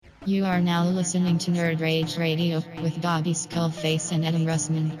You are now listening to Nerd Rage Radio with Bobby Skullface and Adam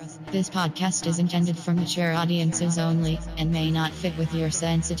Russman. This podcast is intended for mature audiences only and may not fit with your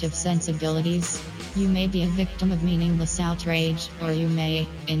sensitive sensibilities. You may be a victim of meaningless outrage, or you may,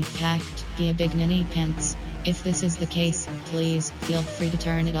 in fact, be a big ninny pants. If this is the case, please feel free to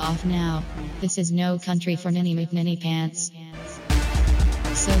turn it off now. This is no country for ninny McNinny pants.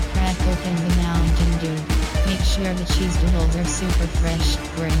 So crack open the Mountain Dew. Make sure the cheese doodles are super fresh.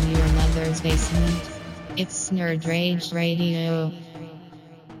 We're in your mother's basement. It's Nerd Rage Radio.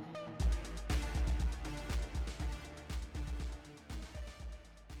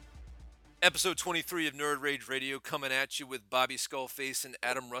 Episode 23 of Nerd Rage Radio coming at you with Bobby Skullface and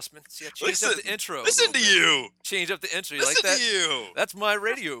Adam Russman. See, I changed up the intro. Listen to you. Change up the intro. You Listen like that? to you. That's my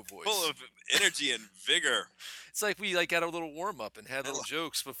radio voice. Full of energy and vigor. It's like we got a little warm up and had little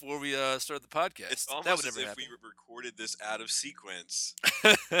jokes before we started the podcast. It's almost that would as never if happen. we recorded this out of sequence.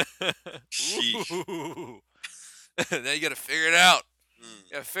 Ooh. Now you got to figure it out.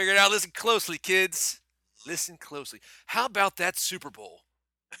 You got to figure it out. Listen closely, kids. Listen closely. How about that Super Bowl?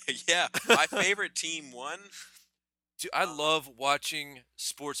 Yeah, my favorite team won. Dude, I love watching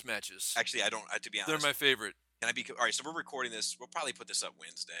sports matches. Actually, I don't. To be honest, They're my favorord. Can I be? All right, so we're recording this. We'll probably put this up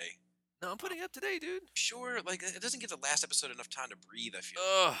Wednesday. No, I'm putting it up today, dude. Sure, like it doesn't give the last episode enough time to breathe. I feel.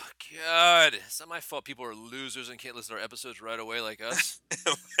 Oh God, it's not my fault. People are losers and can't listen to our episodes right away like us.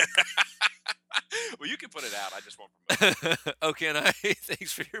 Well, you can put it out. I just won't promote it. Oh, can I?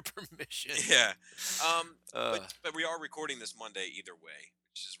 Thanks for your permission. Yeah. But we are recording this Monday either way,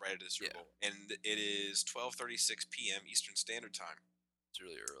 which is right after the Super Bowl, and it is 12:36 p.m. Eastern Standard Time. It's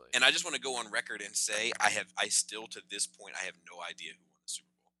really early. And I just want to go on record and say I still to this point I have no idea who won the Super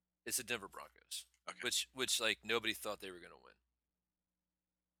Bowl. It's the Denver Broncos, Okay. which like nobody thought they were gonna win.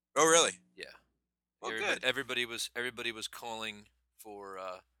 Oh, really? Yeah. Well, good. Everybody was calling for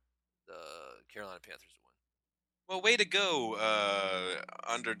the Carolina Panthers to win. Well, way to go,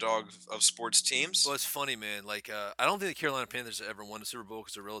 underdog of sports teams. Well, it's funny, man. Like, I don't think the Carolina Panthers have ever won a Super Bowl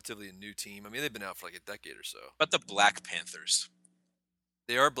because they're relatively a new team. I mean, they've been out for like a decade or so. But the Black Panthers.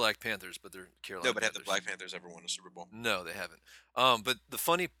 They are Black Panthers, but they're Carolina No, but Panthers. have the Black Panthers ever won a Super Bowl? No, they haven't. But the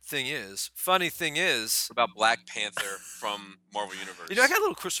funny thing is, What about Black Panther from Marvel Universe? you know, I got a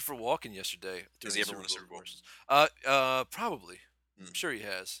little Christopher Walken yesterday. Has he ever won a Super Bowl? Probably. I'm sure he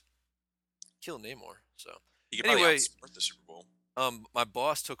has. Killed Namor. So He could probably anyway, outsmart the Super Bowl. my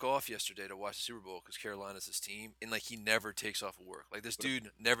boss took off yesterday to watch the Super Bowl because Carolina's his team, and like he never takes off of work. Like this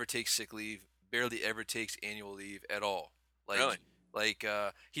dude never takes sick leave, barely ever takes annual leave at all. Like, Really? Like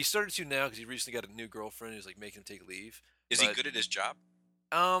he started to now because he recently got a new girlfriend who's like making him take leave. Is he good at his job?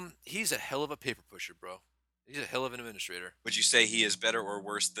 He's a hell of a paper pusher, bro. He's a hell of an administrator. Would you say he is better or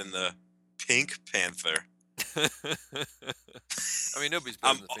worse than the Pink Panther? I mean, nobody's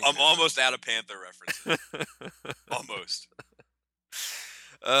better than the Pink I'm Panther. almost out of Panther references. Almost.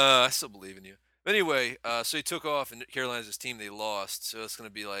 I still believe in you. But anyway, so he took off, and Carolina's his team. They lost, so it's gonna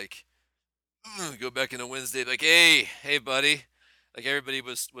be like go back into Wednesday, like, hey, buddy. Like everybody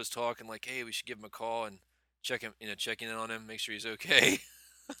was talking, like, hey, we should give him a call and check in on him, make sure he's okay.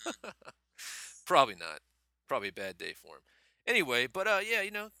 Probably not. Probably a bad day for him. Anyway, but yeah,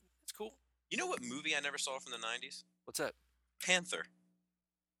 you know, it's cool. You know what movie I never saw from the 90s? What's that? Panther.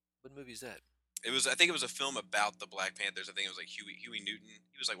 What movie is that? I think it was a film about the Black Panthers. I think it was like Huey Newton.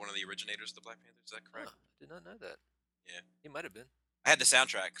 He was like one of the originators of the Black Panthers. Is that correct? Huh, did not know that. Yeah. He might have been. I had the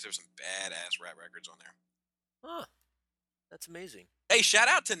soundtrack because there were some badass rap records on there. Huh. That's amazing. Hey, shout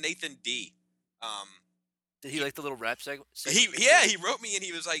out to Nathan D. Did he like the little rap segment? He wrote me and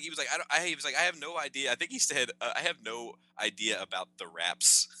he was like I have no idea. I think he said I have no idea about the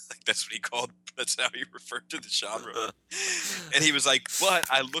raps. Like that's what he called. That's how he referred to the genre. And he was like, "But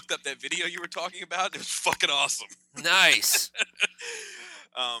I looked up that video you were talking about. And it was fucking awesome." Nice.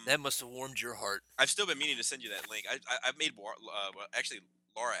 That must have warmed your heart. I've still been meaning to send you that link. I made actually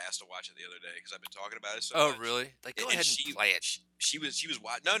Laura asked to watch it the other day because I've been talking about it so much. Really? Like, go ahead and play it. She was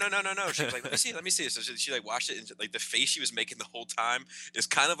watching. No. She was like, let me see this. So she like watched it, and like the face she was making the whole time is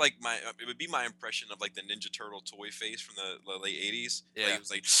kind of like it would be my impression of like the Ninja Turtle toy face from the late '80s. Yeah. Like, it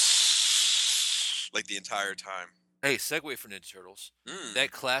was like the entire time. Hey, segue for Ninja Turtles.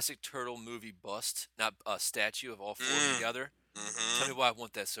 That classic turtle movie bust, not a statue of all four together. Tell me why I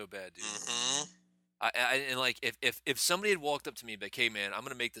want that so bad, dude. And like if somebody had walked up to me and be like, hey man, I'm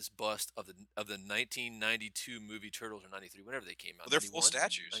gonna make this bust of the 1992 movie Turtles or '93, whenever they came out. Well, they're 91? full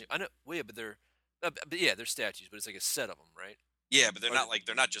statues. I know. Well, yeah, but they're statues, but it's like a set of them, right? Yeah, but they're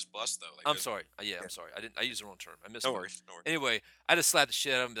not just busts though. Like I'm sorry. I'm sorry. I used the wrong term. I missed. No worries. Anyway, I just slapped the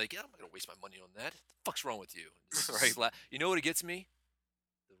shit out of him and be like, yeah, I'm not gonna waste my money on that. The fuck's wrong with you? Right. You know what it gets me?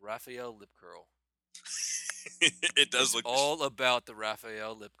 The Raphael lip curl. It does look all about the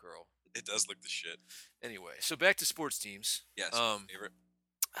Raphael lip curl. It does look the shit. Anyway, so back to sports teams. Yes, favorite.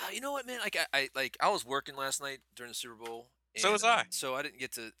 You know what, man? I was working last night during the Super Bowl. So was I. So I didn't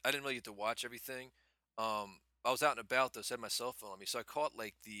really get to watch everything. I was out and about though, so I had my cell phone on me, so I caught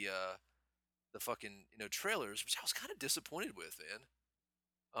like the fucking trailers, which I was kind of disappointed with,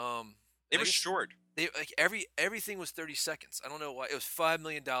 man. It was short. They like everything was 30 seconds. I don't know why. It was $5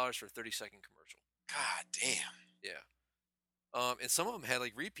 million for a 30-second commercial. God damn. Yeah. And some of them had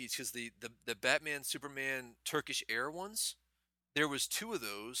like repeats because the Batman Superman Turkish Air ones, there was 2 of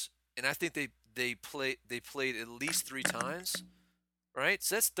those, and I think they played at least 3 times, right?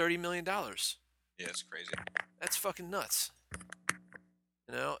 So that's $30 million. Yeah, it's crazy. That's fucking nuts.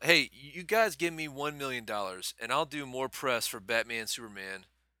 Hey, you guys give me $1 million, and I'll do more press for Batman Superman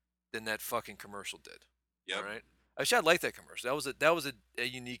than that fucking commercial did. Yep. All right. Actually, I like that commercial. That was a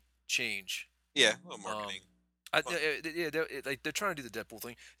unique change. Yeah, a little marketing. They're trying to do the Deadpool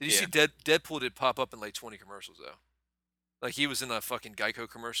thing. Did you see Deadpool did pop up in like 20 commercials though? Like he was in a fucking Geico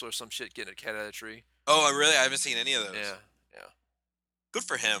commercial or some shit getting a cat out of the tree. Oh, really? I haven't seen any of those. Yeah. Good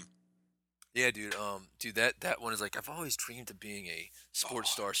for him. Yeah, dude. That one is like I've always dreamed of being a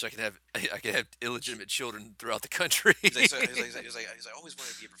sports star, so I could have illegitimate children throughout the country. He's like, I always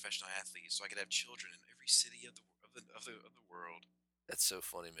wanted to be a professional athlete, so I could have children in every city of the world. That's so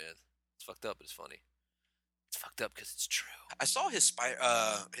funny, man. It's fucked up, but it's funny. It's fucked up because it's true. I saw his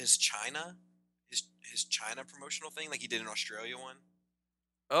China promotional thing, like he did an Australia one.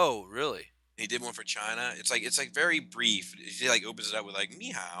 Oh, really? He did one for China. It's like very brief. He like opens it up with like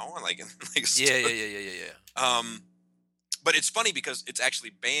 "ni hao" and like Yeah. But it's funny because it's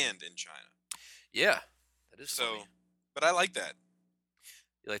actually banned in China. Yeah, that is funny. But I like that.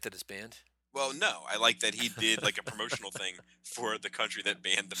 You like that it's banned? Well, no, I like that he did like a promotional thing for the country that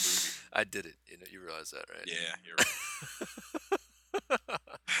banned the movie. I did it. You realize that, right? Yeah, you're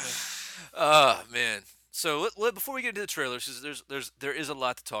right. Man. So before we get into the trailers, because there is a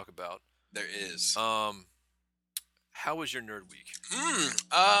lot to talk about. There is. How was your nerd week?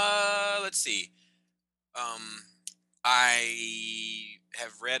 Let's see. I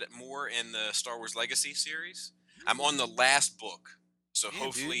have read more in the Star Wars Legacy series. I'm on the last book, so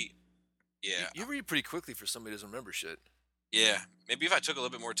hopefully, dude. Yeah. You read pretty quickly for somebody who doesn't remember shit. Yeah, maybe if I took a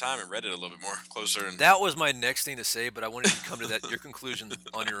little bit more time and read it a little bit more closer. And that was my next thing to say, but I wanted you to come to your conclusion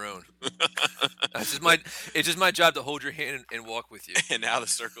on your own. It's just my job to hold your hand and walk with you. And now the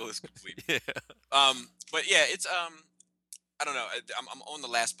circle is complete. Yeah. But yeah, it's I don't know. I'm on the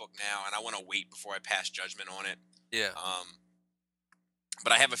last book now, and I want to wait before I pass judgment on it. Yeah.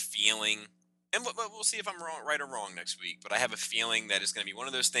 But I have a feeling, and we'll see if I'm right or wrong next week. But I have a feeling that it's going to be one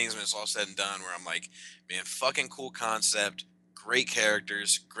of those things when it's all said and done, where I'm like, man, fucking cool concept, great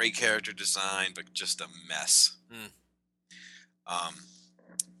characters, great character design, but just a mess.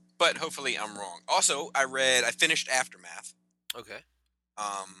 But hopefully I'm wrong. Also, I finished Aftermath. Okay.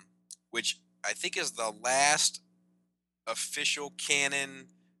 Which I think is the last official canon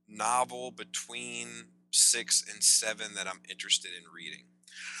novel between 6 and 7 that I'm interested in reading.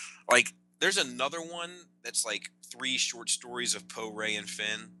 Like, there's another one that's like 3 short stories of Poe, Rey, and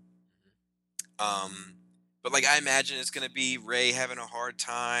Finn. But like I imagine it's gonna be Rey having a hard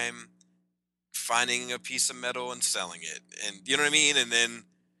time finding a piece of metal and selling it, and you know what I mean. And then,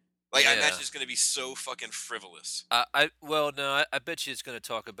 like, I imagine it's gonna be so fucking frivolous. I bet you it's gonna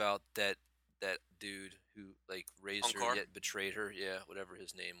talk about that dude who like raised her yet betrayed her. Yeah, whatever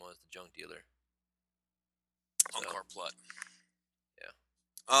his name was, the junk dealer. Unkar Plutt. Yeah.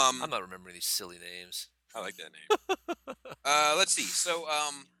 I'm not remembering these silly names. I like that name. Let's see. So,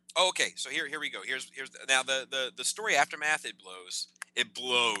 okay. So here we go. Here's now the story Aftermath. It blows. It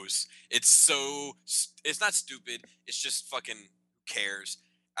blows. It's not stupid. It's just fucking who cares.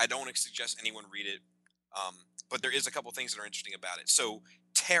 I don't want to suggest anyone read it. But there is a couple things that are interesting about it. So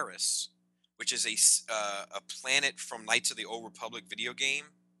Terrace, which is a planet from Knights of the Old Republic video game,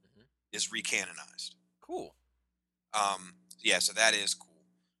 is recanonized. Cool. Yeah, so that is cool.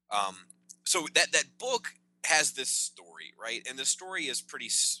 So that book has this story, right? And the story is pretty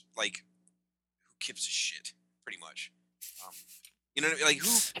like, who gives a shit? Pretty much. You know what I mean? Like,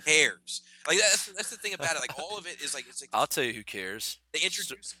 who cares? Like that's the thing about it. Like, all of it is like, it's like. I'll tell you who cares. They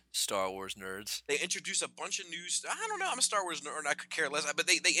introduce Star Wars nerds. They introduce a bunch of new. I don't know. I'm a Star Wars nerd, and I could care less. But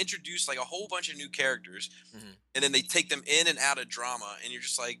they introduce like a whole bunch of new characters, and then they take them in and out of drama, and you're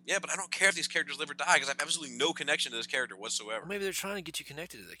just like, yeah, but I don't care if these characters live or die because I have absolutely no connection to this character whatsoever. Well, maybe they're trying to get you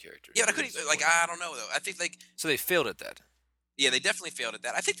connected to that character. Yeah, but I couldn't. Like, I don't know though. I think like. So they failed at that. Yeah, they definitely failed at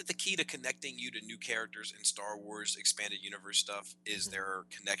that. I think that the key to connecting you to new characters in Star Wars expanded universe stuff is their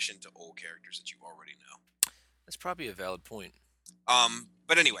connection to old characters that you already know. That's probably a valid point.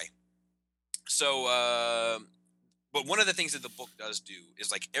 But anyway, so but one of the things that the book does do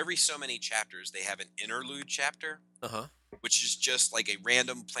is like every so many chapters they have an interlude chapter, which is just like a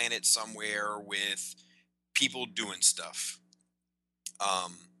random planet somewhere with people doing stuff.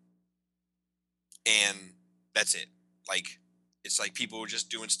 And that's it. Like it's like people just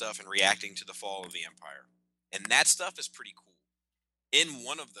doing stuff and reacting to the fall of the Empire. And that stuff is pretty cool. In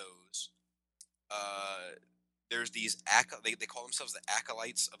one of those, there's these they call themselves the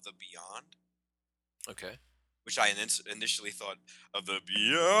acolytes of the beyond. Okay. Which I initially thought of the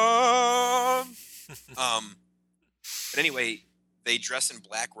beyond. But anyway, they dress in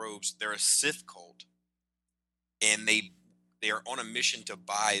black robes. They're a Sith cult, and they are on a mission to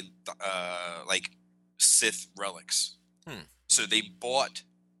buy like Sith relics. So they bought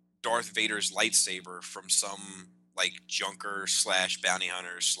Darth Vader's lightsaber from some like junker / bounty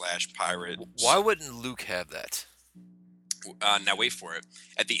hunter / pirate. Why wouldn't Luke have that? Now wait for it.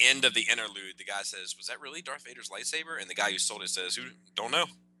 At the end of the interlude, the guy says, "Was that really Darth Vader's lightsaber?" And the guy who sold it says, "Who? Don't know.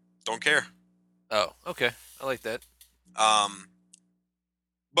 Don't care." Oh, okay. I like that.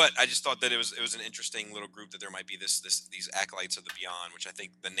 But I just thought that it was an interesting little group that there might be these acolytes of the beyond, which I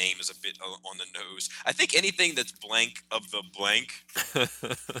think the name is a bit on the nose. I think anything that's blank of the blank. Do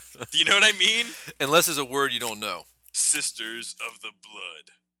you know what I mean? Unless it's a word you don't know. Sisters of the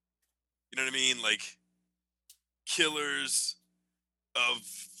blood. You know what I mean? Like killers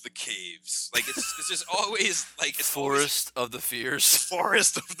of the caves. Like it's just always like it's Forest of the Fears.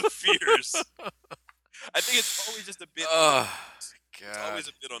 Forest of the Fears. I think it's always just a bit. It's always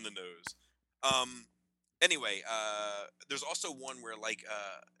a bit on the nose. Anyway, there's also one where like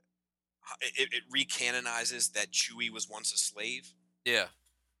it recanonizes that Chewie was once a slave. Yeah.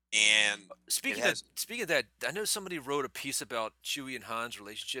 And speaking of that, I know somebody wrote a piece about Chewie and Han's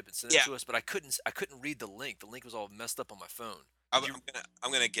relationship and sent it to us, but I couldn't read the link. The link was all messed up on my phone. I'm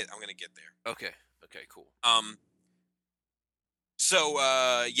gonna get there. Okay, cool. So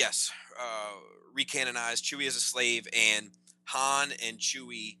yes, recanonized Chewie as a slave, and Han and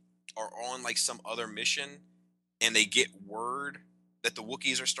Chewie are on like some other mission, and they get word that the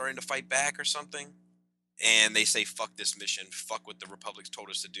Wookiees are starting to fight back or something. And they say, "Fuck this mission. Fuck what the Republic's told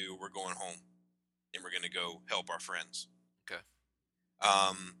us to do. We're going home, and we're gonna go help our friends." Okay.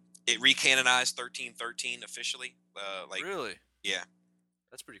 It recanonized 1313 officially. Really? Yeah.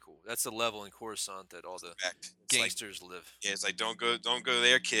 That's pretty cool. That's the level in Coruscant that all the gangsters live. Yeah, it's like don't go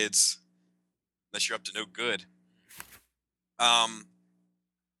there, kids, unless you're up to no good.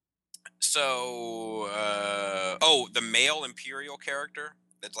 So the male Imperial character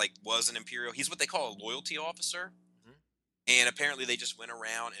that like was an Imperial. He's what they call a loyalty officer, and apparently they just went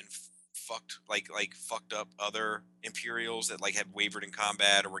around and fucked up other Imperials that like had wavered in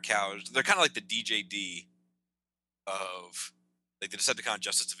combat or were cowards. They're kind of like the DJD of like the Decepticon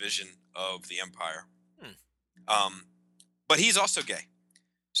Justice Division of the Empire. But he's also gay.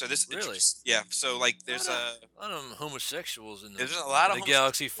 So this really, yeah. So like there's a lot of homosexuals in there's a lot of the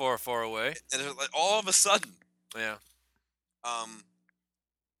galaxy far, far away, and like, all of a sudden, yeah.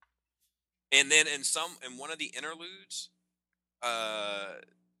 And then in one of the interludes,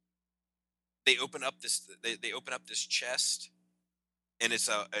 they open up this chest, and it's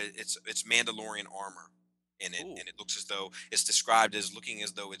Mandalorian armor in it, and it looks as though it's described as looking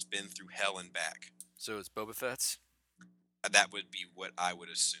as though it's been through hell and back. So it's Boba Fett's? That would be what I would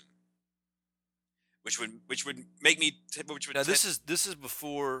assume. Which would make me. Now this is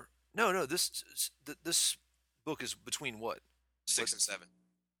before. No. This book is between what? 6 and 7.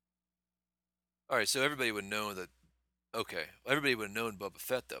 All right, so everybody would know that. Okay, everybody would have known Boba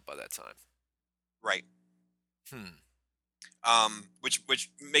Fett though by that time. Right. Which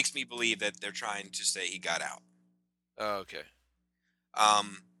makes me believe that they're trying to say he got out. Oh, okay.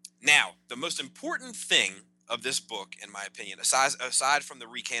 Now, the most important thing of this book, in my opinion, aside from the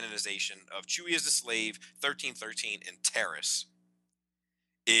recanonization of Chewie as a slave, 1313, and Terrace,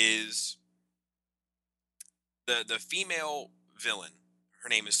 is the female villain. Her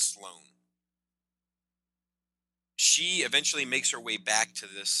name is Sloane. She eventually makes her way back to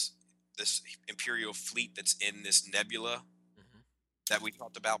this Imperial fleet that's in this nebula that we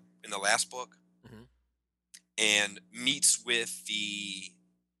talked about in the last book, and meets with the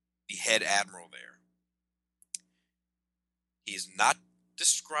head admiral there. He's not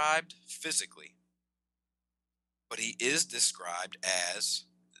described physically, but he is described as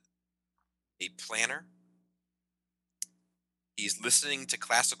a planner. He's listening to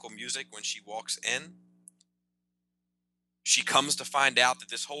classical music when she walks in. she comes to find out that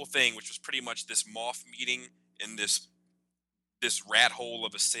this whole thing, which was pretty much this Moff meeting in this rat hole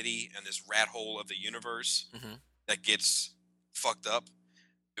of a city and this rat hole of the universe that gets fucked up,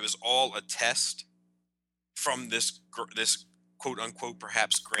 it was all a test from this quote unquote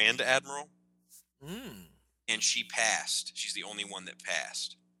perhaps Grand Admiral. And she passed. She's the only one that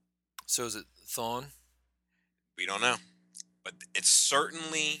passed. So is it Thrawn? We don't know, but it's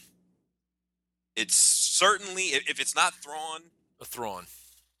certainly if it's not Thrawn, A Thrawn.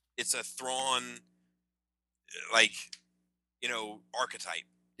 it's a Thrawn, like, archetype.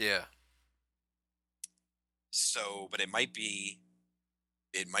 Yeah. So, but it might be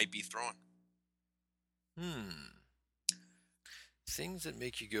Thrawn. Things that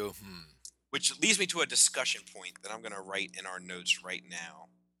make you go, Which leads me to a discussion point that I'm going to write in our notes right now,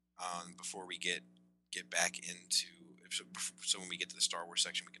 before we get back into. So when we get to the Star Wars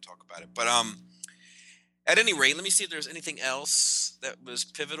section, we can talk about it. But at any rate, let me see if there's anything else that was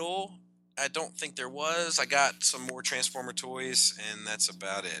pivotal. I don't think there was. I got some more Transformer toys, and that's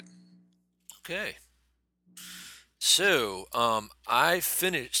about it. Okay. So, I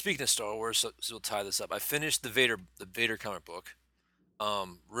finished. Speaking of Star Wars, so we'll tie this up. I finished the Vader comic book.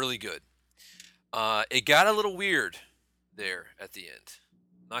 Really good. It got a little weird there at the end.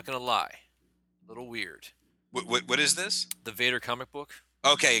 Not gonna lie, a little weird. What is this? The Vader comic book.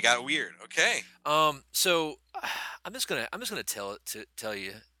 Okay, it got weird. Okay. So I'm just gonna tell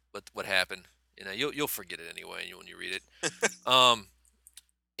you what happened. You'll forget it anyway when you read it.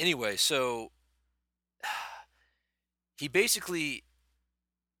 Anyway, so he basically.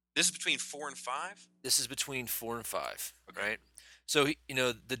 This is between 4 and 5. This is between 4 and 5, okay. right? So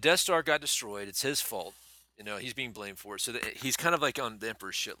the Death Star got destroyed. It's his fault. He's being blamed for it. So he's kind of like on the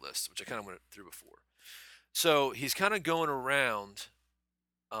Emperor's shit list, which I kind of went through before. So he's kind of going around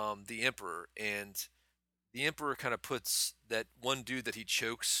the Emperor, and the Emperor kind of puts that one dude that he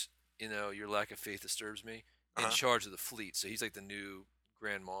chokes, your lack of faith disturbs me, in charge of the fleet. So he's like the new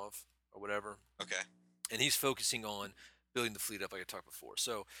Grand Moff or whatever. Okay. And he's focusing on building the fleet up like I talked before.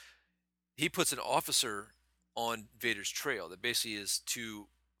 So he puts an officer on Vader's trail that basically is to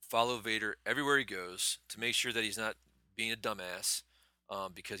follow Vader everywhere he goes, to make sure that he's not being a dumbass,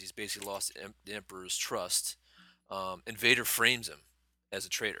 because he's basically lost the Emperor's trust. And Vader frames him as a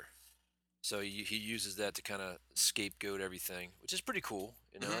traitor. So he uses that to kind of scapegoat everything, which is pretty cool.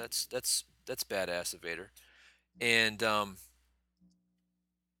 That's badass of Vader. And then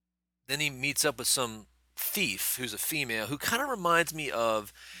he meets up with some thief who's a female who kind of reminds me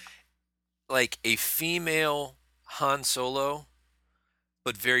of like a female Han Solo,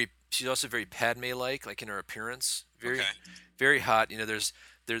 but she's also very Padme-like in her appearance. Very hot.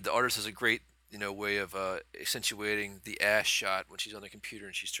 The artist has a great way of accentuating the ass shot when she's on the computer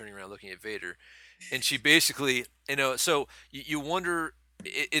and she's turning around looking at Vader, and she basically so you wonder,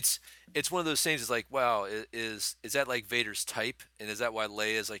 it's one of those things. It's like, wow, is that like Vader's type, and is that why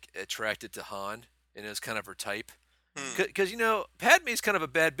Leia is like attracted to Han and is kind of her type? Because Padme's kind of a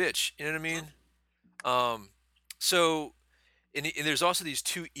bad bitch. You know what I mean? So and there's also these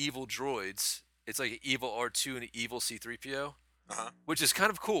two evil droids. It's like an evil R2 and an evil C-3PO, which is kind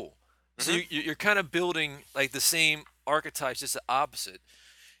of cool. So you're kind of building like the same archetypes, just the opposite.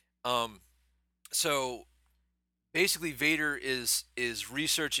 So basically, Vader is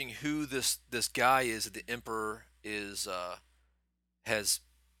researching who this guy is that the Emperor has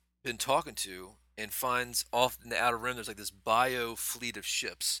been talking to, and finds off in the Outer Rim there's like this bio fleet of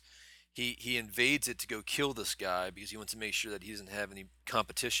ships. He invades it to go kill this guy because he wants to make sure that he doesn't have any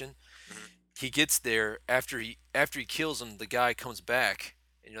competition. He gets there after he kills him. The guy comes back.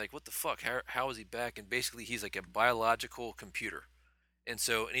 And you're like, what the fuck? How is he back? And basically, he's like a biological computer. And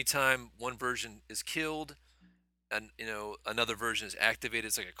so anytime one version is killed, and another version is activated,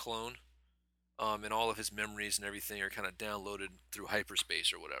 it's like a clone. And all of his memories and everything are kind of downloaded through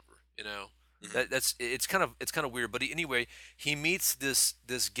hyperspace or whatever. It's kind of weird. But anyway, he meets this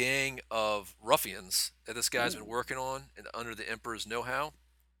gang of ruffians that this guy's been working on and under the Emperor's know-how,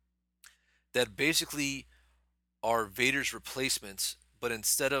 that basically are Vader's replacements. But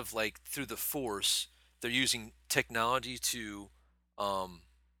instead of like through the Force, they're using technology to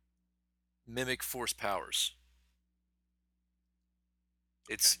mimic Force powers.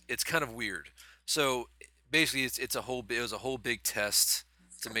 It's kind of weird. So basically, it was a whole big test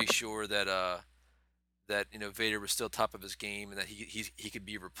to make sure that Vader was still top of his game and that he could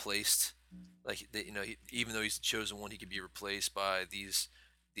be replaced. Like even though he's the chosen one, he could be replaced by these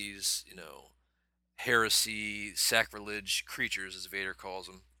heresy, sacrilege creatures, as Vader calls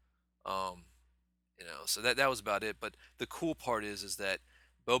them. So that was about it. But the cool part is that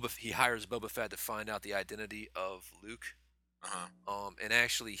he hires Boba Fett to find out the identity of Luke, And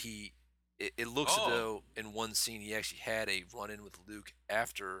actually it looks as though in one scene he actually had a run-in with Luke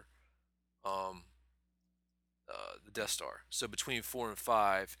after the Death Star. So between 4 and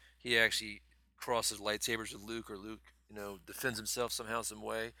 5, he actually crosses lightsabers with Luke, or Luke, defends himself somehow, some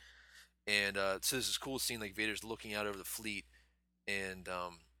way. And so there's this cool scene, like Vader's looking out over the fleet, and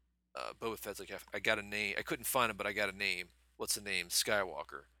Boba Fett's like, I got a name. I couldn't find him, but I got a name. What's the name?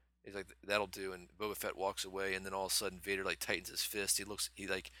 Skywalker. He's like, that'll do. And Boba Fett walks away, and then all of a sudden Vader like tightens his fist. He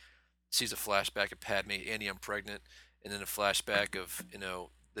like sees a flashback of Padme, Annie, I'm pregnant, and then a flashback of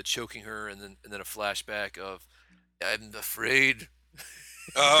the choking her, and then a flashback of I'm afraid.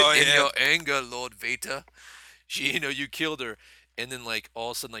 In your anger, Lord Vader, you killed her. And then, like,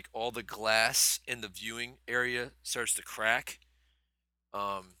 all of a sudden, like, all the glass in the viewing area starts to crack.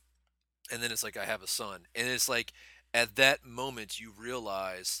 And then it's like, I have a son. And it's like, at that moment, you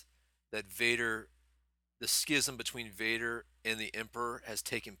realize that Vader, the schism between Vader and the Emperor has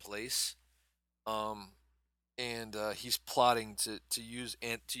taken place. And he's plotting to use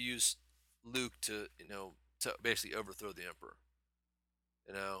Luke to basically overthrow the Emperor.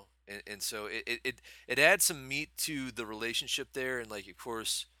 And so it adds some meat to the relationship there, and like, of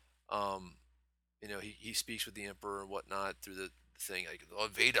course, he speaks with the Emperor and whatnot through the thing, like, oh,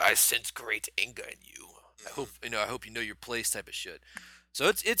 Vader, I sense great anger in you. I hope you know your place, type of shit. So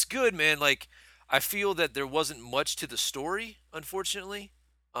it's good, man. Like, I feel that there wasn't much to the story, unfortunately.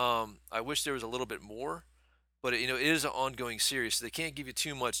 I wish there was a little bit more, but it is an ongoing series, so they can't give you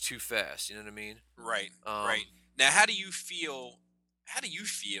too much too fast. You know what I mean? Right. Right. Now, how do you feel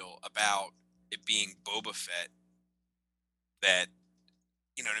about it being Boba Fett? That,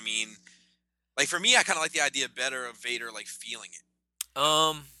 you know what I mean? Like, for me, I kind of like the idea better of Vader like feeling it.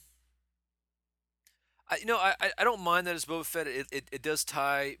 I don't mind that it's Boba Fett. It does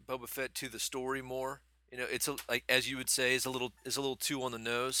tie Boba Fett to the story more. It's like, as you would say, is a little too on the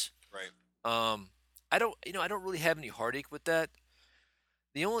nose. Right. I don't really have any heartache with that.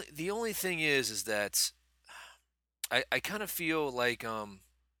 The only thing is that I kind of feel like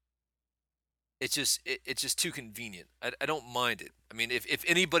it's just too convenient. I don't mind it. I mean, if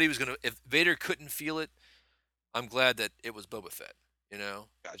anybody was if Vader couldn't feel it, I'm glad that it was Boba Fett. Gotcha.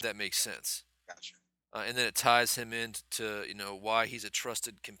 If that makes sense. Gotcha. And then it ties him into why he's a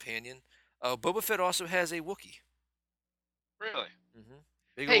trusted companion. Boba Fett also has a Wookiee. Really? Mm-hmm.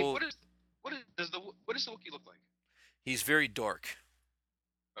 Hey, what does the Wookiee look like? He's very dark.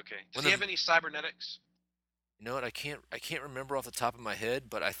 Okay. Does he have any cybernetics? You know what? I can't remember off the top of my head,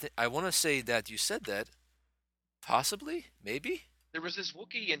 but I want to say that you said that. Possibly, maybe. There was this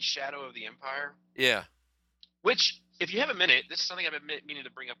Wookiee in Shadow of the Empire. Yeah. Which, if you have a minute, this is something I've been meaning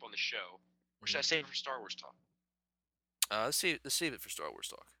to bring up on the show. Or should I save it for Star Wars talk? Let's save it for Star Wars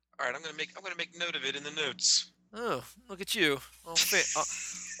talk. All right, I'm gonna make note of it in the notes. Oh, look at you,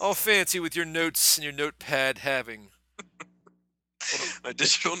 all fancy with your notes and your notepad having. My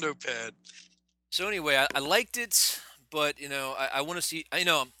digital notepad. So anyway, I liked it, but I want to see. I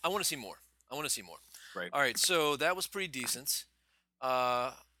want to see more. Right. All right, so that was pretty decent.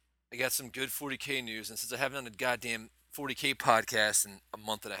 I got some good 40K news, and since I haven't done a goddamn 40K podcast in a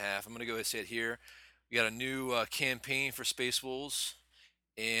month and a half, I'm gonna go ahead and say it here. We got a new campaign for Space Wolves,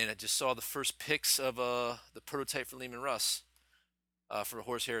 and I just saw the first pics of the prototype for Lehman Russ for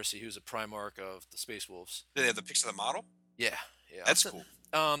Horse Heresy, who's a Primarch of the Space Wolves. Do they have the pics of the model? Yeah. That's cool.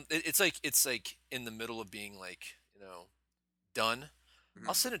 It's like in the middle of being like done. Mm-hmm.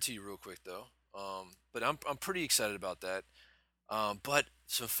 I'll send it to you real quick though. But I'm pretty excited about that. But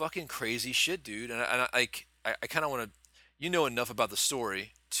some fucking crazy shit, dude. And I kind of want to, enough about the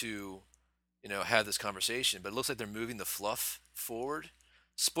story to, have this conversation. But it looks like they're moving the fluff forward.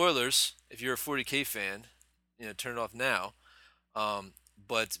 Spoilers, if you're a 40K fan, turn it off now.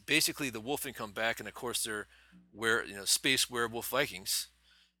 But basically, the Wolfen come back, and of course they're space werewolf Vikings.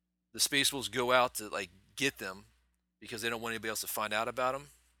 The Space Wolves go out to get them because they don't want anybody else to find out about them.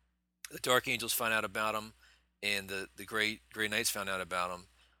 The Dark Angels find out about them, and the Grey Knights found out about them.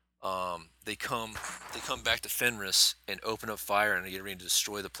 They come back to Fenris and open up fire, and they get ready to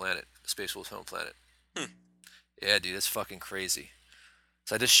destroy the planet, the Space Wolves' home planet. Yeah, dude, it's fucking crazy.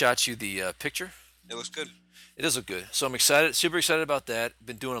 So I just shot you the picture. It looks good. It does look good. So I'm excited, super excited about that.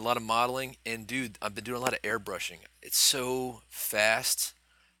 Been doing a lot of modeling, and dude, I've been doing a lot of airbrushing. It's so fast.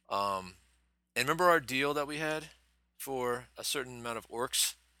 And remember our deal that we had for a certain amount of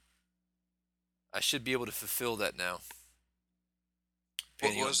orcs? I should be able to fulfill that now.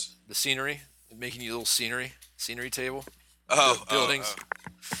 What was? The scenery, making you a little scenery table. Buildings.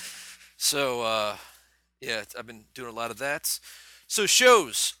 So, yeah, I've been doing a lot of that. So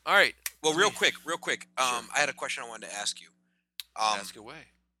shows. All right. Well, real quick. I had a question I wanted to ask you. Ask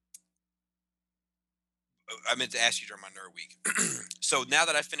away. I meant to ask you during my nerd week. So now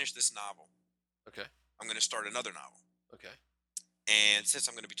that I finished this novel, Okay. I'm going to start another novel. Okay. And since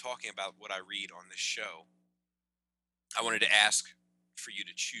I'm going to be talking about what I read on this show, I wanted to ask for you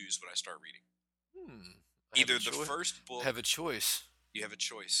to choose what I start reading. Either the first book. Have a choice. You have a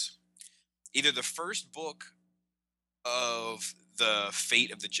choice. Either the first book of the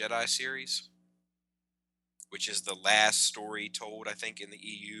Fate of the Jedi series, which is the last story told, I think, in the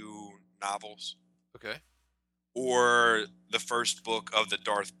EU novels. Okay. Or the first book of the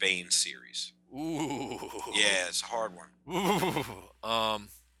Darth Bane series. Ooh. Yeah, it's a hard one. Ooh.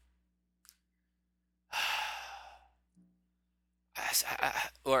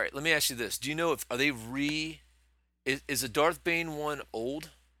 All right, let me ask you this. Do you know are they is the Darth Bane one old?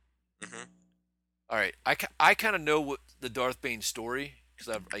 Mm-hmm. All right, I kind of know what the Darth Bane story,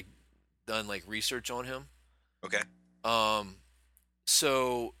 because I've done like research on him. Okay.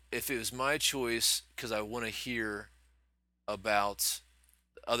 So if it was my choice, because I want to hear about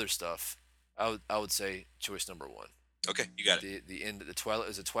the other stuff, I would say choice number one. Okay, you got it. The end of the Twilight,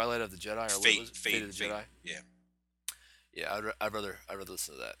 is it Twilight of the Jedi, or Fate, what was it? Fate of the Jedi. Yeah. Yeah, I'd rather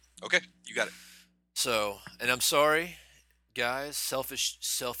listen to that. Okay, you got it. So, and I'm sorry, guys, selfish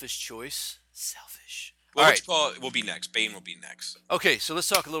choice. Selfish. Well, All which right. Paul will be next? Bane will be next. Okay, so let's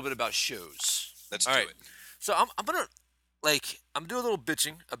talk a little bit about shows. Let's All do right. it. So I'm gonna I'm doing a little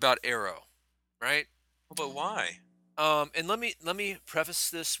bitching about Arrow, right? But why? And let me preface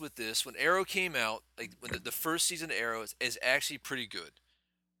this with this: when Arrow came out, like when the first season of Arrow is actually pretty good.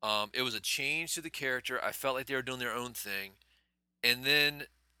 It was a change to the character. I felt like they were doing their own thing, and then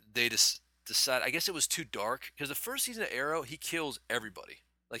they just decided. I guess it was too dark, because the first season of Arrow, he kills everybody.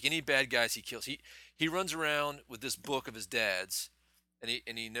 Like any bad guys, he kills. He runs around with this book of his dad's, and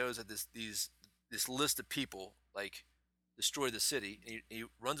he knows that this list of people like destroy the city. And he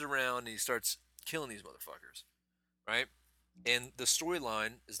runs around and he starts killing these motherfuckers, right? And the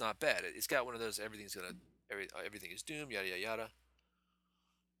storyline is not bad. It's got one of those everything is doomed, yada yada yada.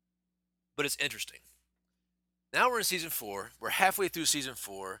 But it's interesting. Now we're in season 4. We're halfway through season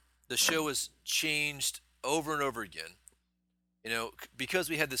 4. The show has changed over and over again. You know, because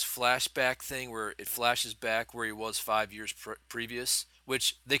we had this flashback thing where it flashes back where he was 5 years previous,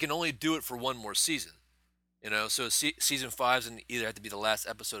 which they can only do it for one more season. You know, so season 5's and either have to be the last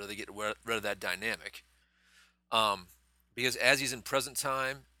episode or they get rid of that dynamic. Because as he's in present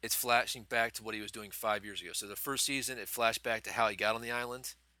time, it's flashing back to what he was doing 5 years ago. So the first season, it flashed back to how he got on the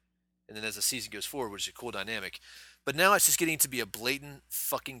island. And then as the season goes forward, which is a cool dynamic. But now it's just getting to be a blatant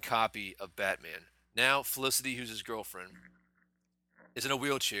fucking copy of Batman. Now Felicity, who's his girlfriend, is in a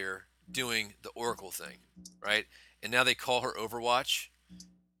wheelchair doing the Oracle thing, right? And now they call her Overwatch,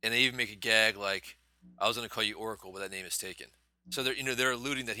 and they even make a gag like, "I was going to call you Oracle, but that name is taken." So they're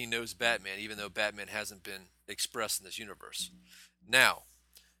alluding that he knows Batman, even though Batman hasn't been expressed in this universe. Now,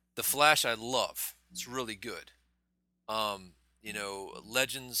 the Flash I love. It's really good.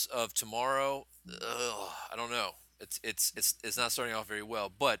 Legends of Tomorrow. I don't know. It's not starting off very well,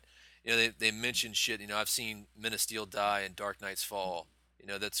 but they mention shit. I've seen Men of Steel die and Dark Knight's Fall.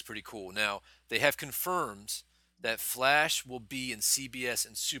 That's pretty cool. Now they have confirmed that Flash will be in CBS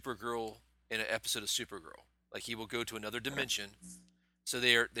and Supergirl in an episode of Supergirl. Like he will go to another dimension. So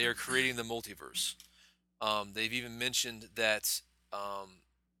they are creating the multiverse. They've even mentioned that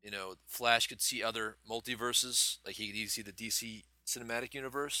Flash could see other multiverses. Like he could even see the DC cinematic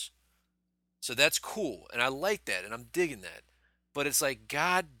universe. So that's cool, and I like that, and I'm digging that. But it's like,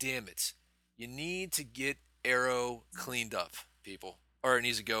 God damn it, you need to get Arrow cleaned up, people, or it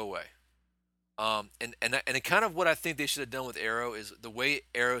needs to go away. And kind of what I think they should have done with Arrow is the way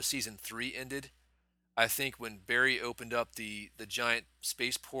Arrow season 3 ended. I think when Barry opened up the giant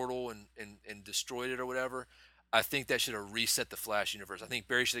space portal and destroyed it or whatever, I think that should have reset the Flash universe. I think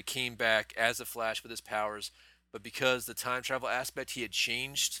Barry should have came back as the Flash with his powers, but because the time travel aspect, he had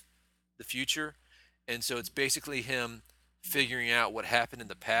changed the future, and so it's basically him figuring out what happened in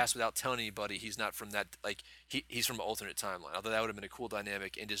the past without telling anybody he's not from that, like he's from an alternate timeline. I thought that would have been a cool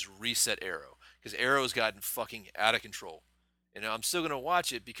dynamic and just reset Arrow, because Arrow's gotten fucking out of control. I'm still gonna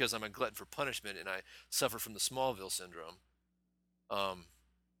watch it because I'm a glutton for punishment and I suffer from the Smallville syndrome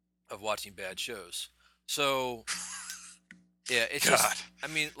of watching bad shows. So yeah, it's God. just, I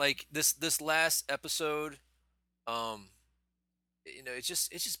mean, like this last episode, it's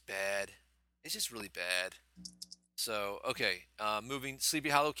just bad. It's just really bad. So okay, moving. Sleepy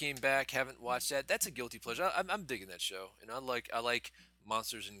Hollow came back. Haven't watched that. That's a guilty pleasure. I'm digging that show. I like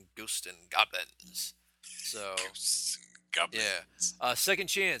monsters and ghosts and goblins. So Ghosts Government. Second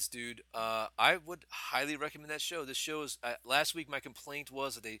Chance, dude. I would highly recommend that show. This show is last week. My complaint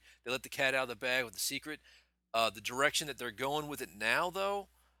was that they let the cat out of the bag with the secret. The direction that they're going with it now, though,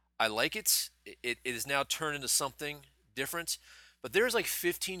 I like it. It is now turned into something different. But there's like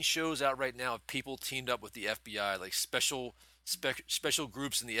 15 shows out right now of people teamed up with the FBI, like special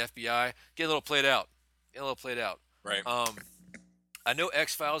groups in the FBI. Get a little played out. Right. I know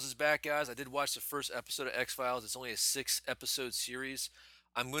X-Files is back, guys. I did watch the first episode of X-Files. It's only a 6-episode series.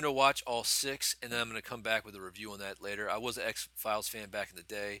 I'm going to watch all 6, and then I'm going to come back with a review on that later. I was an X-Files fan back in the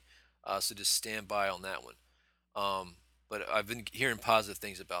day, so just stand by on that one. But I've been hearing positive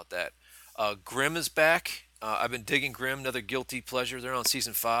things about that. Grimm is back. I've been digging Grimm, another guilty pleasure. They're on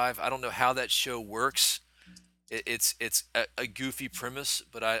season 5. I don't know how that show works. It's a goofy premise,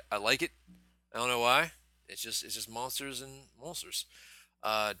 but I like it. I don't know why. It's just monsters and monsters.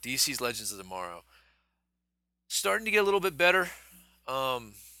 DC's Legends of Tomorrow starting to get a little bit better.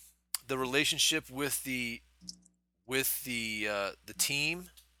 The relationship with the team,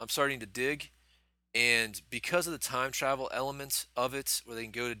 I'm starting to dig, and because of the time travel element of it, where they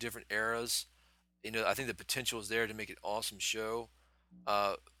can go to different eras, I think the potential is there to make an awesome show.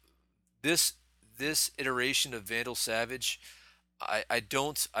 This iteration of Vandal Savage, I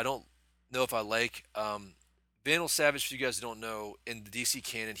don't know if I like. Vandal Savage, for you guys who don't know, in the DC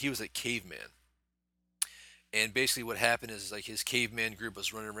canon, he was a caveman. And basically what happened is like his caveman group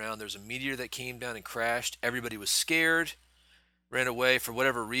was running around. There's a meteor that came down and crashed. Everybody was scared, ran away for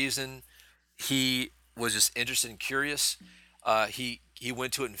whatever reason. He was just interested and curious. He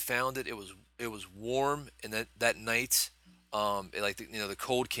went to it and found it. It was warm, and that night, the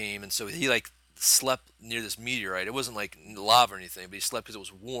cold came, and so he like slept near this meteorite. It wasn't like lava or anything, but he slept because it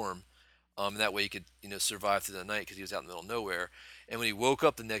was warm. And that way he could, survive through the night because he was out in the middle of nowhere. And when he woke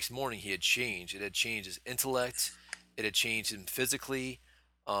up the next morning, he had changed. It had changed his intellect. It had changed him physically,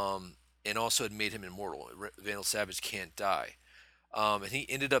 and also had made him immortal. Vandal Savage can't die. And he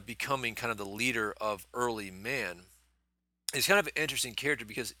ended up becoming kind of the leader of early man. He's kind of an interesting character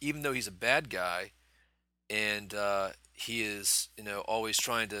because even though he's a bad guy, and he is, always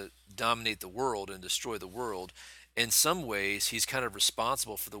trying to dominate the world and destroy the world, in some ways, he's kind of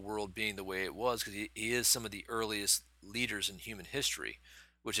responsible for the world being the way it was because he is some of the earliest leaders in human history,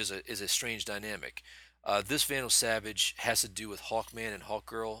 which is a strange dynamic. This Vandal Savage has to do with Hawkman and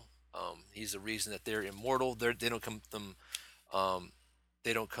Hawkgirl. He's the reason that they're immortal. They don't come from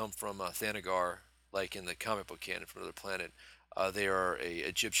Thanagar like in the comic book canon from another planet. They are a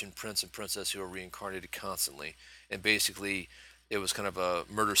Egyptian prince and princess who are reincarnated constantly, and basically it was kind of a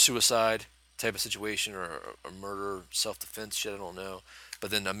murder-suicide type of situation, or a murder self-defense shit, I don't know. But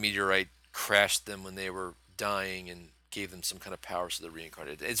then a meteorite crashed them when they were dying and gave them some kind of power, so they're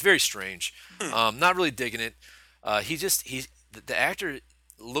reincarnated. It's very strange. Not really digging it. The actor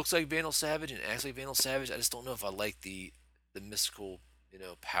looks like Vandal Savage and acts like Vandal Savage. I just don't know if I like the mystical,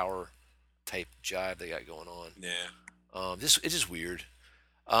 power type jive they got going on. Yeah. It's just weird.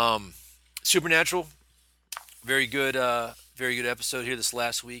 Supernatural, very good episode here this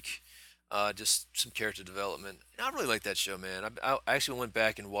last week. Just some character development. I really like that show, man. I actually went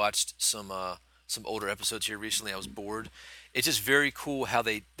back and watched some older episodes here recently. I was bored. It's just very cool how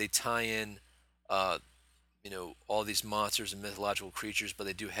they tie in, all these monsters and mythological creatures, but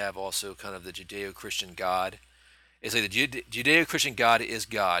they do have also kind of the Judeo-Christian God. It's like the Judeo-Christian God is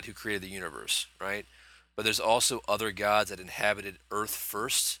God who created the universe, right? But there's also other gods that inhabited Earth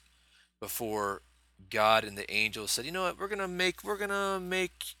first before God and the angels said, you know what, we're gonna make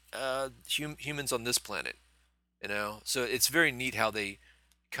humans on this planet, So it's very neat how they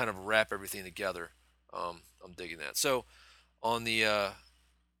kind of wrap everything together. I'm digging that. So on the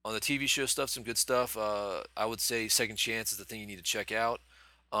TV show stuff, some good stuff. I would say Second Chance is the thing you need to check out.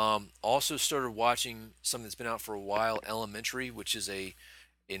 Also started watching something that's been out for a while, Elementary, which is a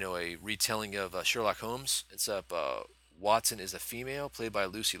retelling of Sherlock Holmes. It's up. Watson is a female, played by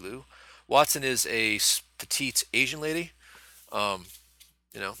Lucy Liu. Watson is a petite Asian lady.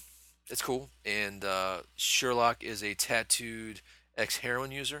 It's cool. And Sherlock is a tattooed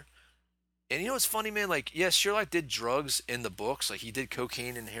ex-heroin user. And what's funny, man? Like, yes, Sherlock did drugs in the books. Like, he did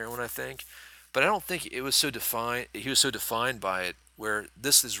cocaine and heroin, I think. But I don't think it was so defined. He was so defined by it, where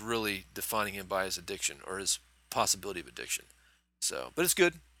this is really defining him by his addiction or his possibility of addiction. So, but it's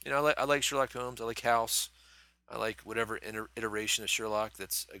good. I like Sherlock Holmes. I like House. I like whatever iteration of Sherlock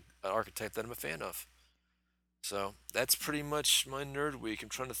that's an archetype that I'm a fan of. So that's pretty much my nerd week. I'm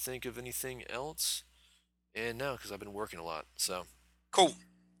trying to think of anything else, and no, because I've been working a lot. So cool.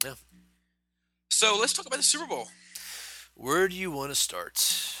 Yeah. So let's talk about the Super Bowl. Where do you want to start?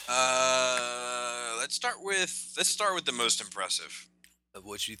 let's start with the most impressive, Of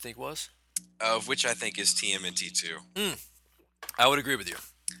which you think was? of which I think is TMNT 2. I would agree with you.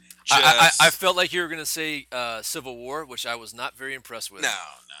 Just I felt like you were gonna say Civil War, which I was not very impressed with. no.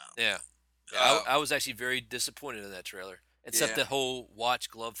 Yeah. I was actually very disappointed in that trailer, except the whole watch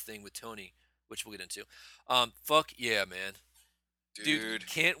glove thing with Tony, which we'll get into. Fuck yeah, man. Dude,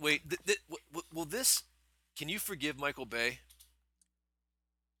 can't wait. Will this? Can you forgive Michael Bay?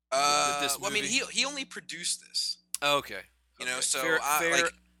 With this movie? Well, I mean, he only produced this. Oh, okay. You know, so fair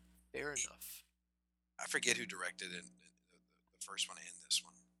enough. I forget who directed it, the first one and this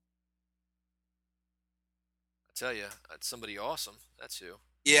one. I tell you, that's somebody awesome. That's who.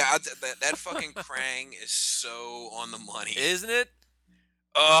 Yeah, that fucking Krang is so on the money, isn't it?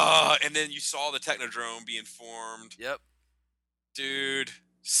 And then you saw the Technodrome being formed. Yep. Dude,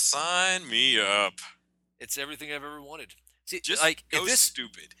 sign me up. It's everything I've ever wanted. See, just like go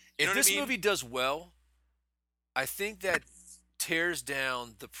stupid. If this movie does well, I think that tears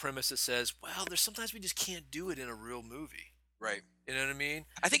down the premise that says, well, there's sometimes we just can't do it in a real movie. Right. You know what I mean?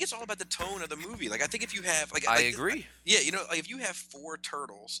 I think it's all about the tone of the movie. Like, I think if you have I agree. Yeah, you know, like if you have 4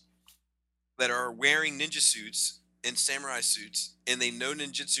 turtles that are wearing ninja suits and samurai suits, and they know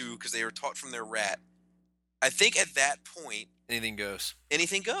ninjutsu because they were taught from their rat, I think at that point anything goes.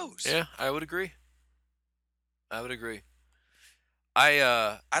 Anything goes. Yeah, I would agree. I don't know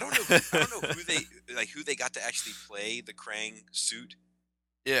who they got to actually play the Krang suit.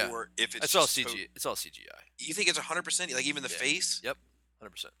 Yeah. Or if it's all CGI. It's all CGI. You think it's 100%? Like even the face? Yep.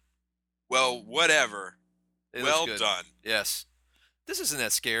 100%. Well, whatever. Well done. Yes. This isn't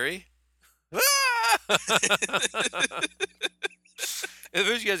that scary.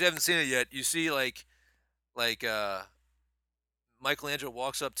 If you guys haven't seen it yet, you see like Michelangelo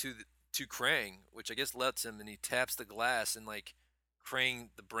walks up to Krang, which I guess lets him, and he taps the glass, and like Krang,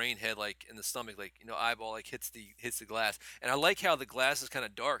 the brain head, like in the stomach, like eyeball, like hits the glass. And I like how the glass is kind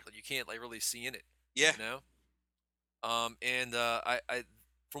of dark, like you can't like really see in it. Yeah. You know. And I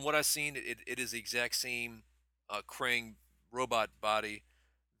from what I've seen, it is the exact same Krang robot body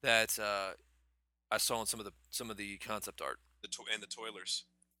that I saw in some of the concept art. And the Toilers.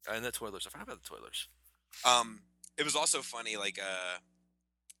 And the Toilers. I forgot about the Toilers. It was also funny. Like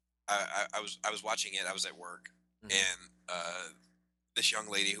I was watching it. I was at work, and this young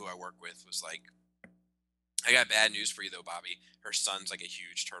lady who I work with was like, "I got bad news for you though, Bobby. Her son's like a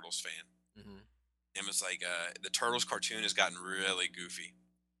huge Turtles fan, and was like, the Turtles cartoon has gotten really goofy."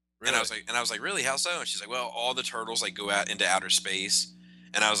 Really? And I was like, really? How so? And she's like, well, all the turtles like go out into outer space.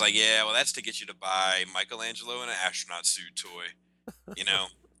 And I was like, yeah, well, that's to get you to buy Michelangelo in an astronaut suit toy, you know?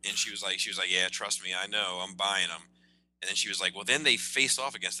 And she was like, yeah, trust me, I know, I'm buying them. And then she was like, well, then they face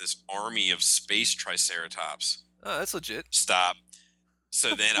off against this army of space triceratops. Oh, that's legit. Stop.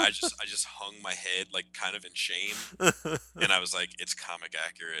 So then I just hung my head like kind of in shame, and I was like, it's comic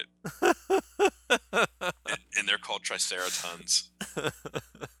accurate. and they're called triceratons.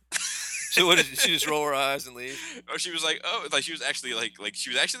 So what did she just roll her eyes and leave? Oh, she was like, she was actually like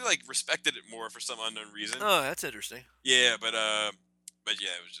respected it more for some unknown reason. Oh, that's interesting. Yeah, but yeah,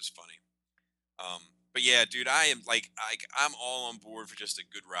 it was just funny. But yeah, dude, I'm all on board for just a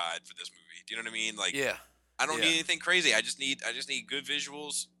good ride for this movie. Do you know what I mean? Like, yeah, I don't need anything crazy. I just need good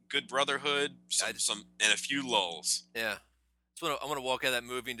visuals, good brotherhood, some and a few lulls. Yeah. I want to walk out of that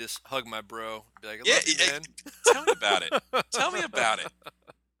movie and just hug my bro. Be like, yeah, love you, man. Tell me about it. Tell me about it.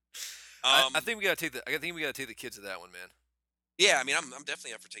 I think we gotta take the kids to that one, man. Yeah, I mean, I'm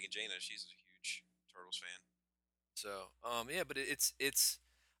definitely up for taking Jaina. She's a huge Turtles fan. So, yeah, but it's.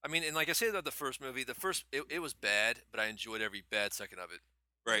 I mean, and like I said about the first movie, it was bad, but I enjoyed every bad second of it.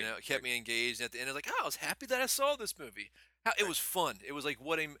 Right. You know, it kept me engaged. And at the end, I was like, I was happy that I saw this movie. It was fun. It was like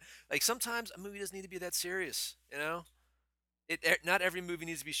like sometimes a movie doesn't need to be that serious. You know, not every movie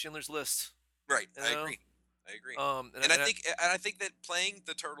needs to be Schindler's List. Right. I agree. And I think that playing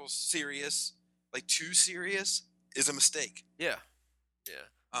the Turtles serious, like too serious, is a mistake. Yeah. Yeah.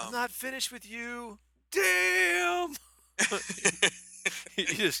 I'm not finished with you. Damn.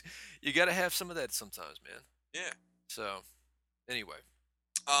 you got to have some of that sometimes, man. Yeah. So, anyway.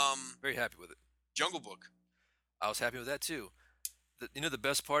 Very happy with it. Jungle Book. I was happy with that too. You know the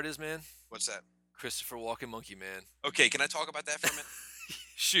best part is, man? What's that? Christopher Walken Monkey Man. Okay, can I talk about that for a minute?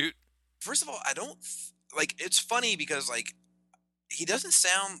 Shoot. First of all, I don't like. It's funny because like he doesn't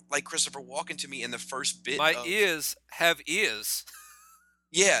sound like Christopher Walken to me in the first bit. My ears have ears.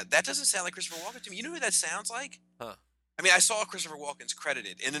 Yeah, that doesn't sound like Christopher Walken to me. You know who that sounds like? Huh. I mean, I saw Christopher Walken's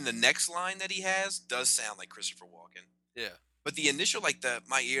credited, and then the next line that he has does sound like Christopher Walken. Yeah. But the initial, like the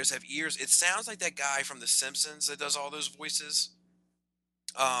 "my ears have ears," it sounds like that guy from The Simpsons that does all those voices.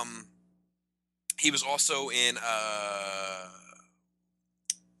 He was also in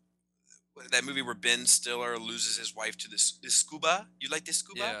that movie where Ben Stiller loses his wife to this scuba. You like this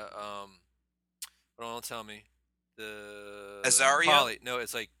scuba? Yeah. Don't tell me. The Azario? Polly. No,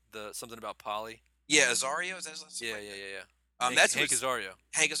 it's like something about Polly. Yeah, Azario. Is that something Yeah, like yeah, that? yeah, yeah. That's Hank Azario.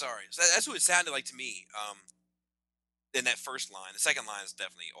 Hank Azario. So that's who it sounded like to me. In that first line, the second line is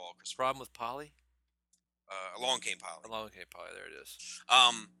definitely all Christopher. Problem with Polly? Along Came Polly. Along Came Polly. There it is.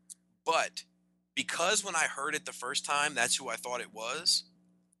 But because when I heard it the first time, that's who I thought it was,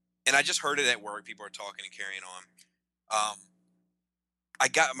 and I just heard it at work. People are talking and carrying on.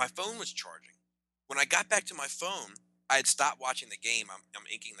 My phone was charging. When I got back to my phone, I had stopped watching the game. I'm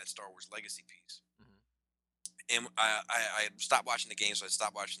inking that Star Wars Legacy piece. And I stopped watching the game, so I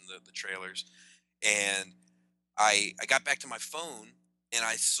stopped watching the trailers. And I got back to my phone, and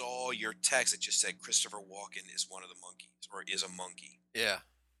I saw your text that just said Christopher Walken is one of the monkeys, or is a monkey. Yeah.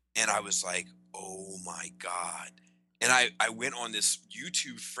 And I was like, oh my God. And I went on this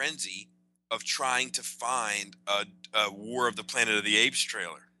YouTube frenzy of trying to find a War of the Planet of the Apes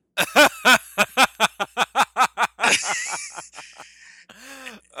trailer.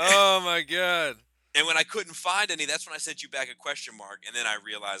 Oh my God. And when I couldn't find any, that's when I sent you back a question mark, and then I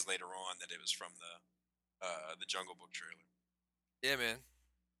realized later on that it was from the Jungle Book trailer. Yeah, man.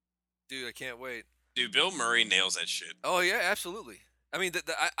 Dude, I can't wait. Dude, Bill Murray nails that shit. Oh yeah, absolutely. I mean,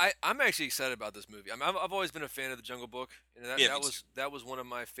 I'm actually excited about this movie. I mean, I've always been a fan of the Jungle Book, and that was one of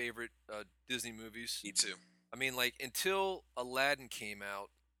my favorite Disney movies. Me too. I mean, like until Aladdin came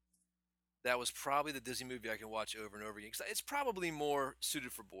out, that was probably the Disney movie I can watch over and over again because it's probably more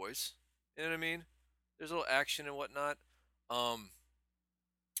suited for boys. You know what I mean? There's a little action and whatnot. But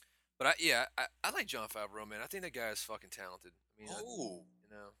I like Jon Favreau, man. I think that guy is fucking talented. I mean, you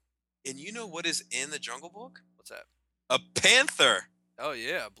know. And you know what is in the Jungle Book? What's that? A panther. Oh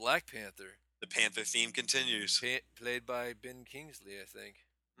yeah, Black Panther. The panther theme continues. Played by Ben Kingsley, I think.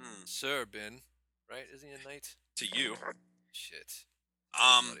 Sir Ben, right? Isn't he a knight? To you. Shit.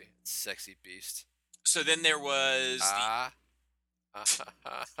 Sexy beast. So then there was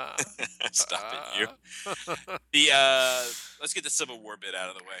Stop it, you. Let's get the Civil War bit out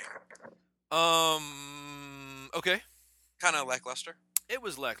of the way. Okay. Kind of lackluster. It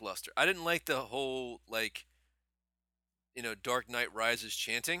was lackluster. I didn't like the whole Dark Knight Rises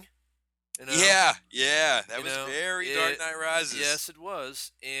chanting. You know? Yeah, that was very Dark Knight Rises. Yes, it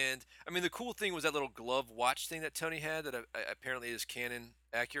was. And I mean, the cool thing was that little glove watch thing that Tony had that apparently is canon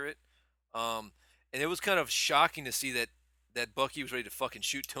accurate. And it was kind of shocking to see that Bucky was ready to fucking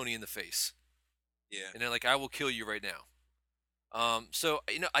shoot Tony in the face. Yeah. And they're like, I will kill you right now. So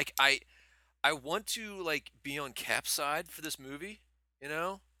I want to be on Cap's side for this movie,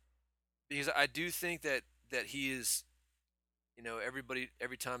 because I do think that he is,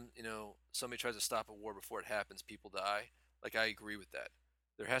 every time somebody tries to stop a war before it happens, people die. I agree with that.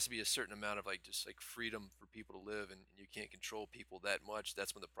 There has to be a certain amount of just freedom for people to live, and you can't control people that much.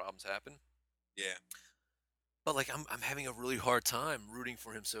 That's when the problems happen. Yeah. But I'm having a really hard time rooting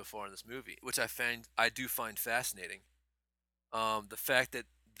for him so far in this movie, which I do find fascinating. The fact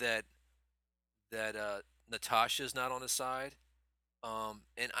that Natasha's not on his side, and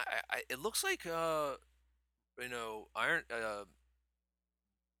it looks like Iron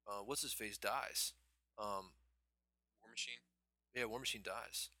what's his face dies. War Machine. Yeah, War Machine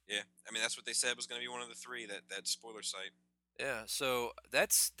dies. Yeah, I mean that's what they said was going to be one of the three. That spoiler site. Yeah, so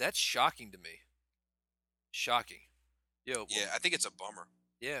that's shocking to me. Shocking. Yo. Yeah, I think it's a bummer.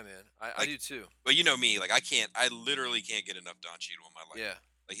 Yeah, man, I do too. But you know me, I literally can't get enough Don Cheadle in my life. Yeah.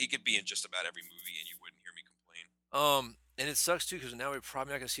 He could be in just about every movie, and you wouldn't hear me complain. And it sucks too because now we're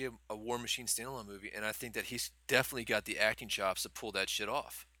probably not going to see a War Machine standalone movie, and I think that he's definitely got the acting chops to pull that shit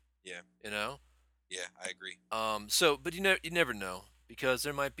off. Yeah. Yeah, I agree. But you never know because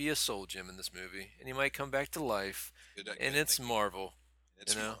there might be a soul gem in this movie, and he might come back to life. And it's Marvel.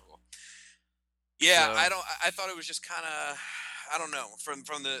 It's Marvel. Yeah, so, I thought it was just kind of, I don't know, from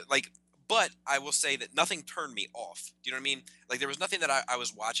the but I will say that nothing turned me off. Do you know what I mean? There was nothing that I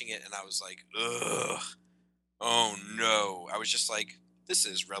was watching it and I was like, ugh, oh no. I was just like, this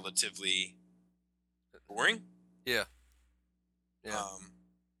is relatively boring. Yeah. Yeah.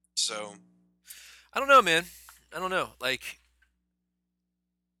 So. I don't know, man. I don't know. I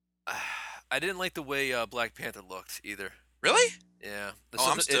didn't like the way Black Panther looked either. Really? Yeah.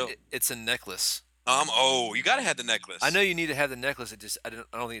 It's a necklace. You gotta have the necklace. I know you need to have the necklace. I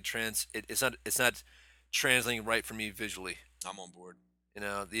don't think it's not translating right for me visually. I'm on board.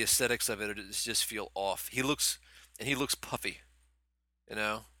 The aesthetics of it just feel off. He looks puffy.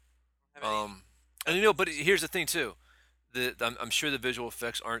 But here's the thing too. I'm sure the visual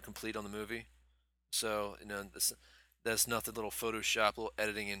effects aren't complete on the movie. So that's nothing little Photoshop, little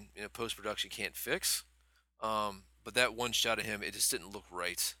editing, and post production can't fix. But that one shot of him, it just didn't look